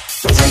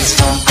 The freaks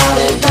come out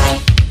at night.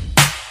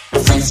 The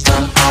freaks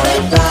come out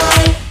at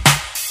night.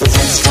 The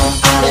freaks come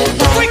out at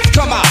night. The freaks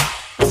come out.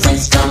 The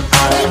freaks come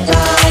out at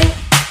night.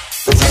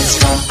 The freaks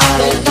come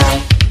out at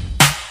night.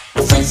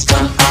 The freaks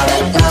come out at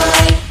night.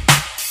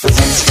 The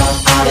freaks come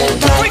out at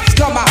night. Freaks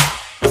come out.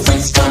 The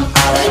freaks come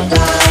out at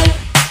night.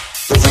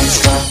 The freaks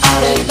come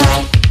out at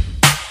night.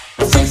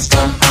 The freaks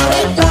come out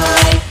at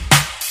night.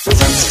 The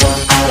freaks come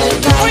out at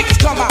night. Freaks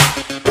come out.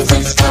 The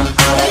freaks come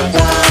out at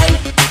night.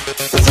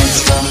 The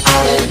freaks come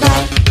out at night.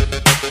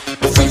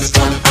 The freaks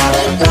come out at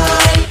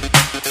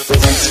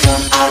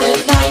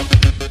night.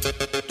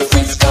 The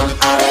freaks come out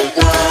at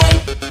night.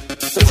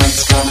 The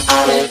freaks come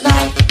out at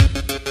night.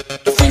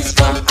 The freaks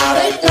come out at night. The freaks come out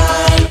at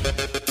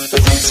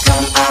night. The freaks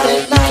come out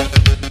at night.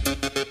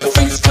 The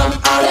freaks come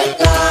out at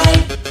night.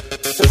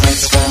 The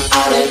freaks come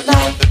out at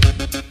night.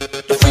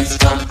 The freaks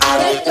come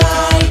out at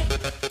night.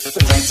 The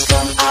freaks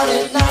come out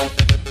at night.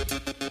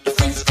 The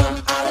freaks come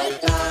out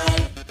at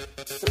night.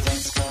 The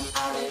freaks come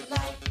out at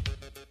night.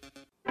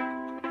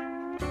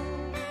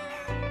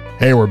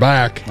 Hey, we're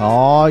back.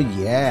 Oh,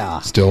 yeah.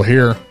 Still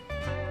here.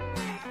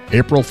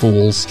 April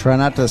Fools. Try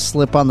not to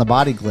slip on the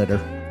body glitter.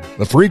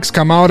 The freaks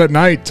come out at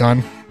night,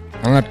 Ton.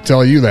 I don't have to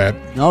tell you that.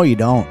 No, you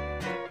don't.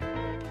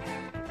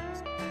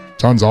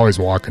 Ton's always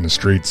walking the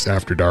streets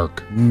after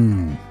dark.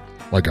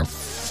 Like a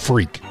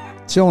freak.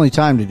 It's the only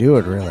time to do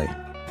it, really.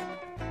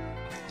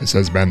 This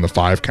has been the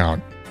 5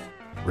 count.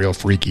 Real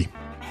freaky.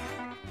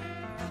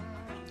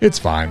 It's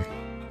fine.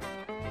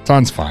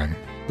 Ton's fine.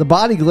 The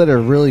body glitter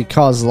really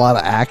causes a lot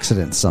of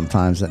accidents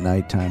sometimes at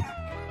nighttime.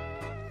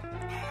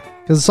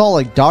 Because it's all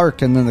like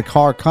dark, and then the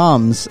car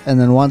comes, and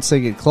then once they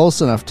get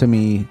close enough to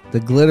me, the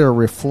glitter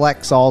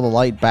reflects all the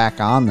light back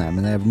on them,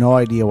 and they have no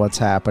idea what's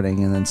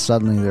happening, and then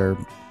suddenly they're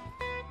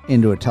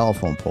into a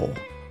telephone pole.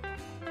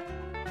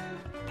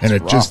 And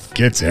it just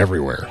gets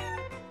everywhere.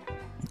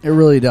 It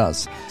really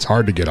does. It's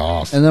hard to get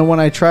off. And then when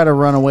I try to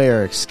run away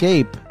or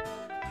escape,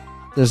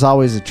 there's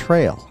always a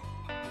trail.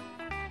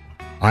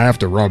 I have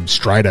to rub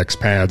Stridex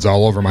pads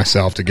all over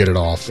myself to get it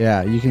off.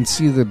 Yeah, you can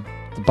see the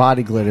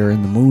body glitter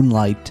in the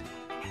moonlight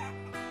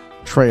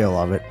trail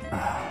of it.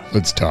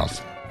 It's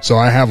tough. So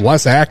I have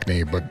less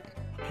acne, but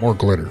more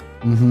glitter.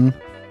 Mm-hmm.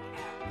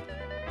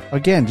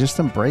 Again, just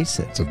embrace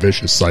it. It's a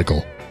vicious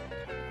cycle.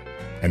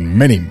 And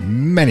many,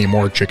 many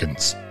more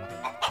chickens.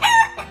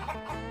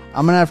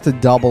 I'm going to have to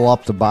double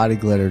up the body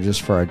glitter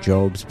just for our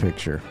Job's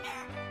picture.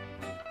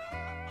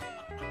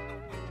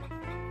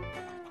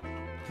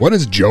 What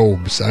is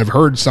Job's? I've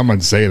heard someone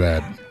say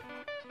that,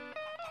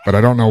 but I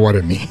don't know what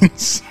it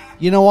means.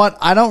 You know what?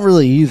 I don't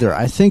really either.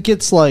 I think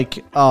it's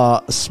like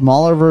a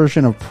smaller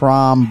version of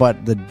prom,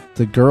 but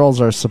the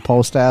girls are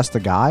supposed to ask the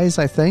guys,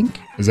 I think.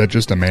 Is that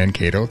just a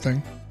Mankato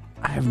thing?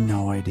 I have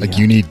no idea. Like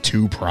you need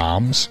 2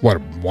 proms? What,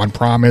 1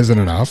 prom isn't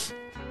enough?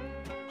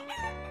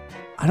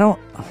 I don't...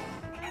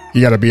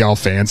 You got to be all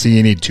fancy.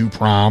 You need 2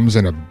 proms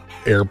and a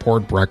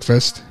airport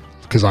breakfast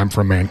because I'm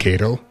from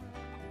Mankato.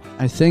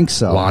 I think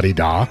so.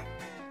 La-di-da.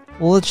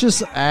 Well, let's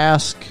just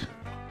ask,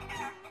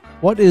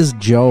 what is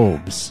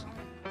Job's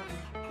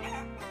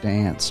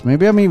dance?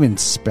 Maybe I'm even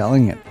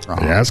spelling it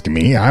wrong. You're asking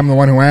me? I'm the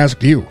one who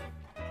asked you.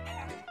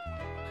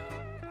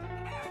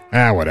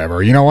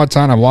 Whatever. You know what,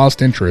 Ton? I've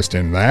lost interest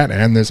in that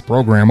and this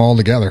program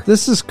altogether.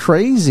 This is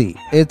crazy.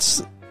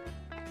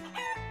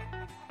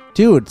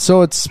 Dude,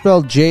 so it's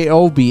spelled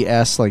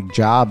Jobs, like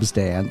Jobs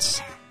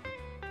Dance.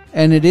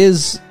 And it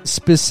is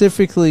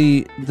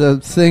specifically, the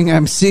thing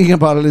I'm seeing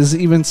about it is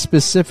even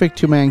specific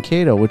to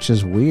Mankato, which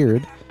is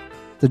weird.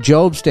 The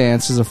Job's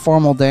Dance is a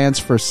formal dance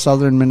for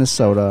southern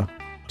Minnesota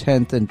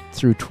 10th and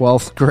through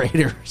 12th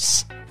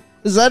graders.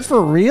 Is that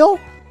for real?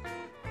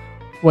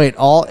 Wait,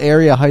 all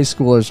area high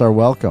schoolers are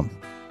welcome.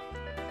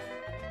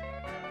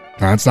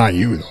 That's not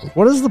you, though.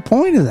 What is the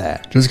point of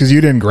that? Just because you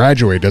didn't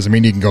graduate doesn't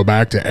mean you can go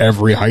back to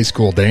every high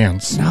school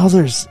dance. Now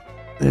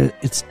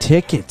it's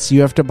tickets.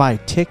 You have to buy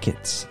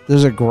tickets.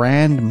 There's a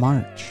grand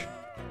march.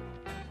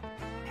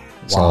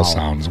 This all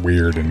sounds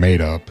weird and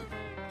made up.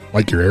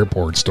 Like your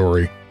airport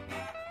story.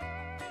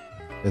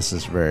 This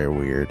is very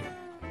weird.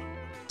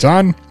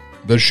 Ton,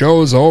 the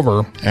show's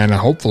over, and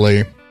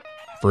hopefully,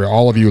 for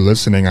all of you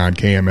listening on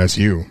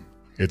KMSU,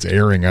 it's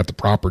airing at the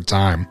proper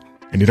time,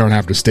 and you don't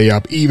have to stay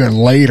up even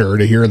later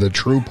to hear the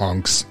True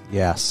Punks.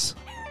 Yes.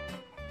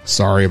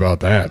 Sorry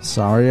about that.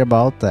 Sorry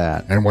about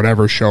that. And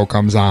whatever show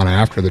comes on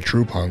after the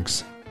True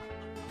Punks.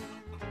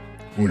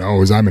 Who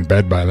knows? I'm in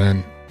bed by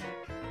then.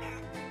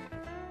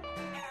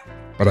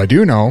 But I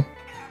do know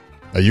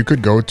that you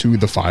could go to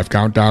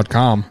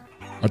the5count.com.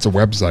 That's a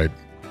website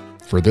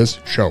for this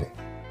show.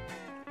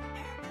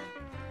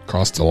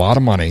 Costs a lot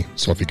of money,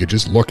 so if you could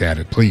just look at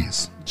it,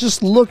 please.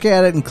 Just look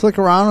at it and click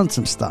around on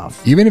some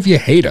stuff. Even if you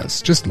hate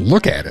us, just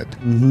look at it.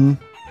 Mm-hmm.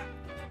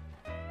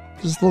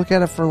 Just look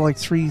at it for like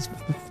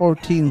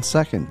 14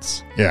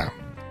 seconds. Yeah.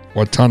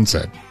 What Ton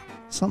said.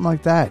 Something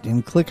like that.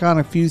 And click on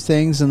a few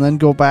things and then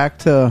go back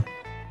to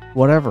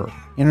whatever.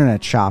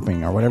 Internet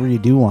shopping or whatever you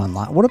do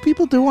online. What do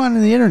people do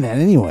on the internet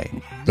anyway?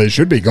 They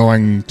should be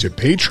going to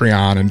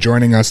Patreon and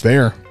joining us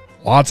there.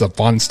 Lots of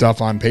fun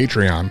stuff on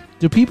Patreon.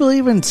 Do people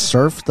even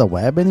surf the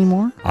web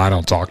anymore? I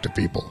don't talk to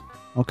people.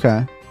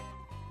 Okay.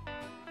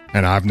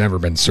 And I've never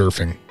been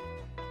surfing.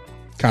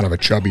 Kind of a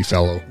chubby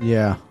fellow.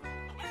 Yeah.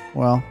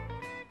 Well,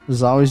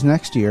 there's always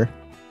next year.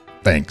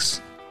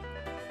 Thanks.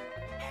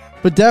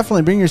 But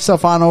definitely bring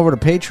yourself on over to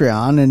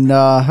Patreon and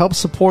help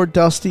support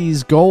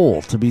Dusty's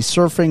goal to be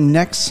surfing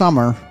next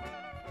summer.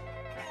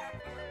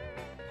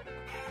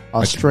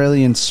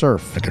 Australian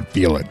surf. I can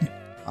feel it.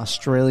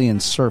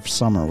 Australian surf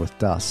summer with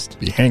Dust.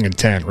 Be hanging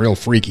 10, real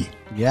freaky.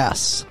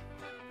 Yes.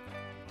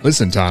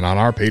 Listen, Ton, on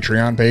our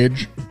Patreon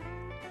page,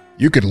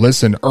 you could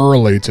listen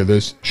early to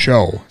this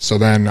show. So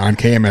then on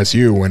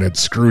KMSU, when it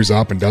screws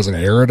up and doesn't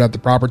air it at the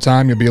proper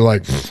time, you'll be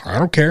like, I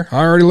don't care. I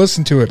already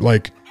listened to it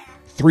like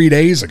 3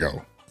 days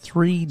ago.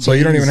 3 days So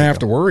you don't even ago. have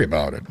to worry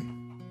about it.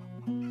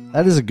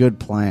 That is a good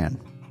plan.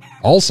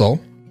 Also,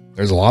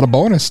 there's a lot of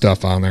bonus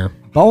stuff on there.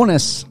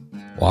 Bonus.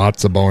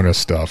 Lots of bonus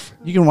stuff.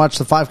 You can watch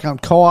the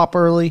 5-count co-op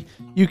early.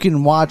 You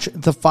can watch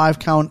the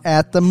 5-count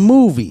at the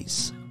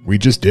movies. We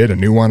just did a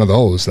new one of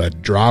those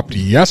that dropped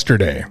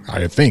yesterday,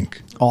 I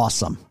think.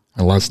 Awesome.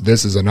 Unless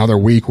this is another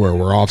week where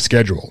we're off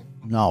schedule.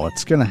 No,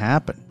 it's going to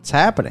happen. It's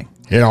happening.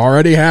 It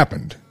already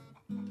happened.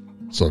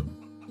 So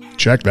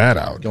check that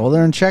out. Go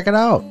there and check it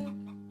out.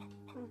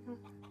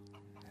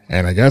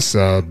 And I guess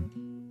go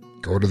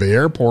to the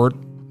airport,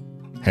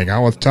 hang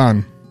out with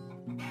Ton.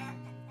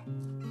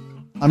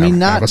 I mean,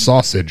 not have a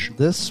sausage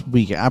this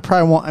weekend. I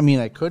probably won't. I mean,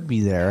 I could be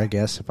there, I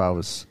guess, if I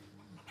was.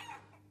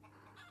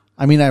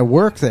 I mean, I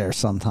work there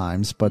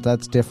sometimes, but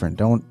that's different.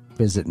 Don't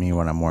visit me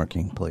when I'm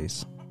working,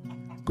 please.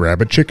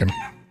 Grab a chicken.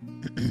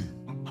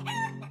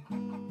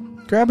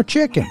 Grab a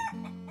chicken.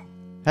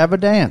 Have a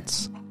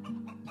dance.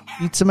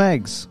 Eat some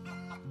eggs.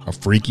 A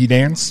freaky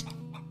dance?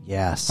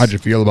 Yes. How'd you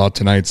feel about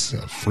tonight's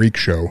freak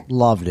show?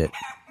 Loved it.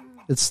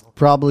 It's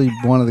probably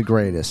one of the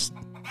greatest.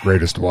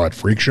 Greatest what?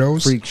 Freak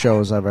shows? Freak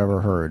shows I've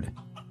ever heard.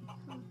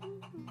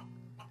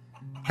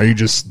 Are you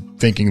just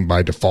thinking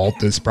by default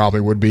this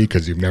probably would be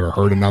because you've never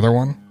heard another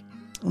one?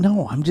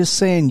 No, I'm just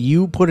saying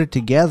you put it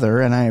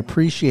together, and I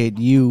appreciate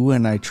you,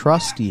 and I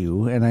trust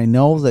you, and I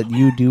know that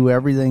you do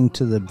everything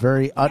to the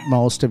very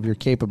utmost of your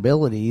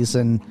capabilities,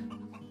 and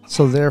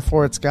so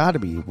therefore it's got to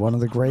be one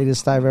of the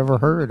greatest I've ever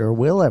heard or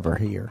will ever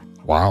hear.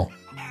 Wow.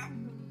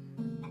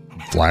 I'm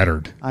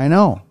flattered. I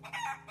know.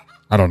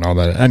 I don't know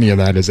that any of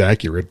that is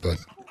accurate, but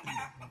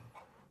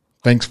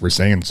thanks for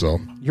saying so.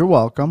 You're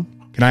welcome.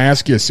 Can I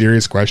ask you a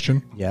serious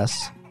question?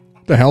 Yes.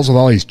 What the hell's with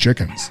all these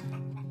chickens?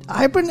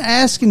 I've been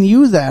asking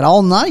you that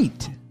all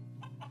night.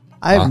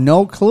 I have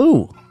no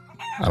clue.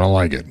 I don't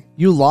like it.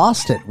 You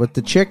lost it with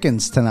the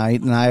chickens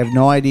tonight, and I have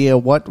no idea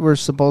what we're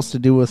supposed to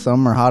do with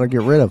them or how to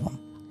get rid of them.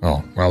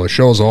 Oh, well, the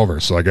show's over,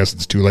 so I guess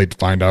it's too late to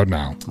find out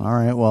now. All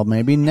right, well,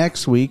 maybe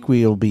next week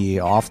we'll be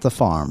off the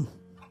farm.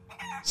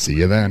 See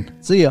you then.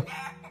 See ya.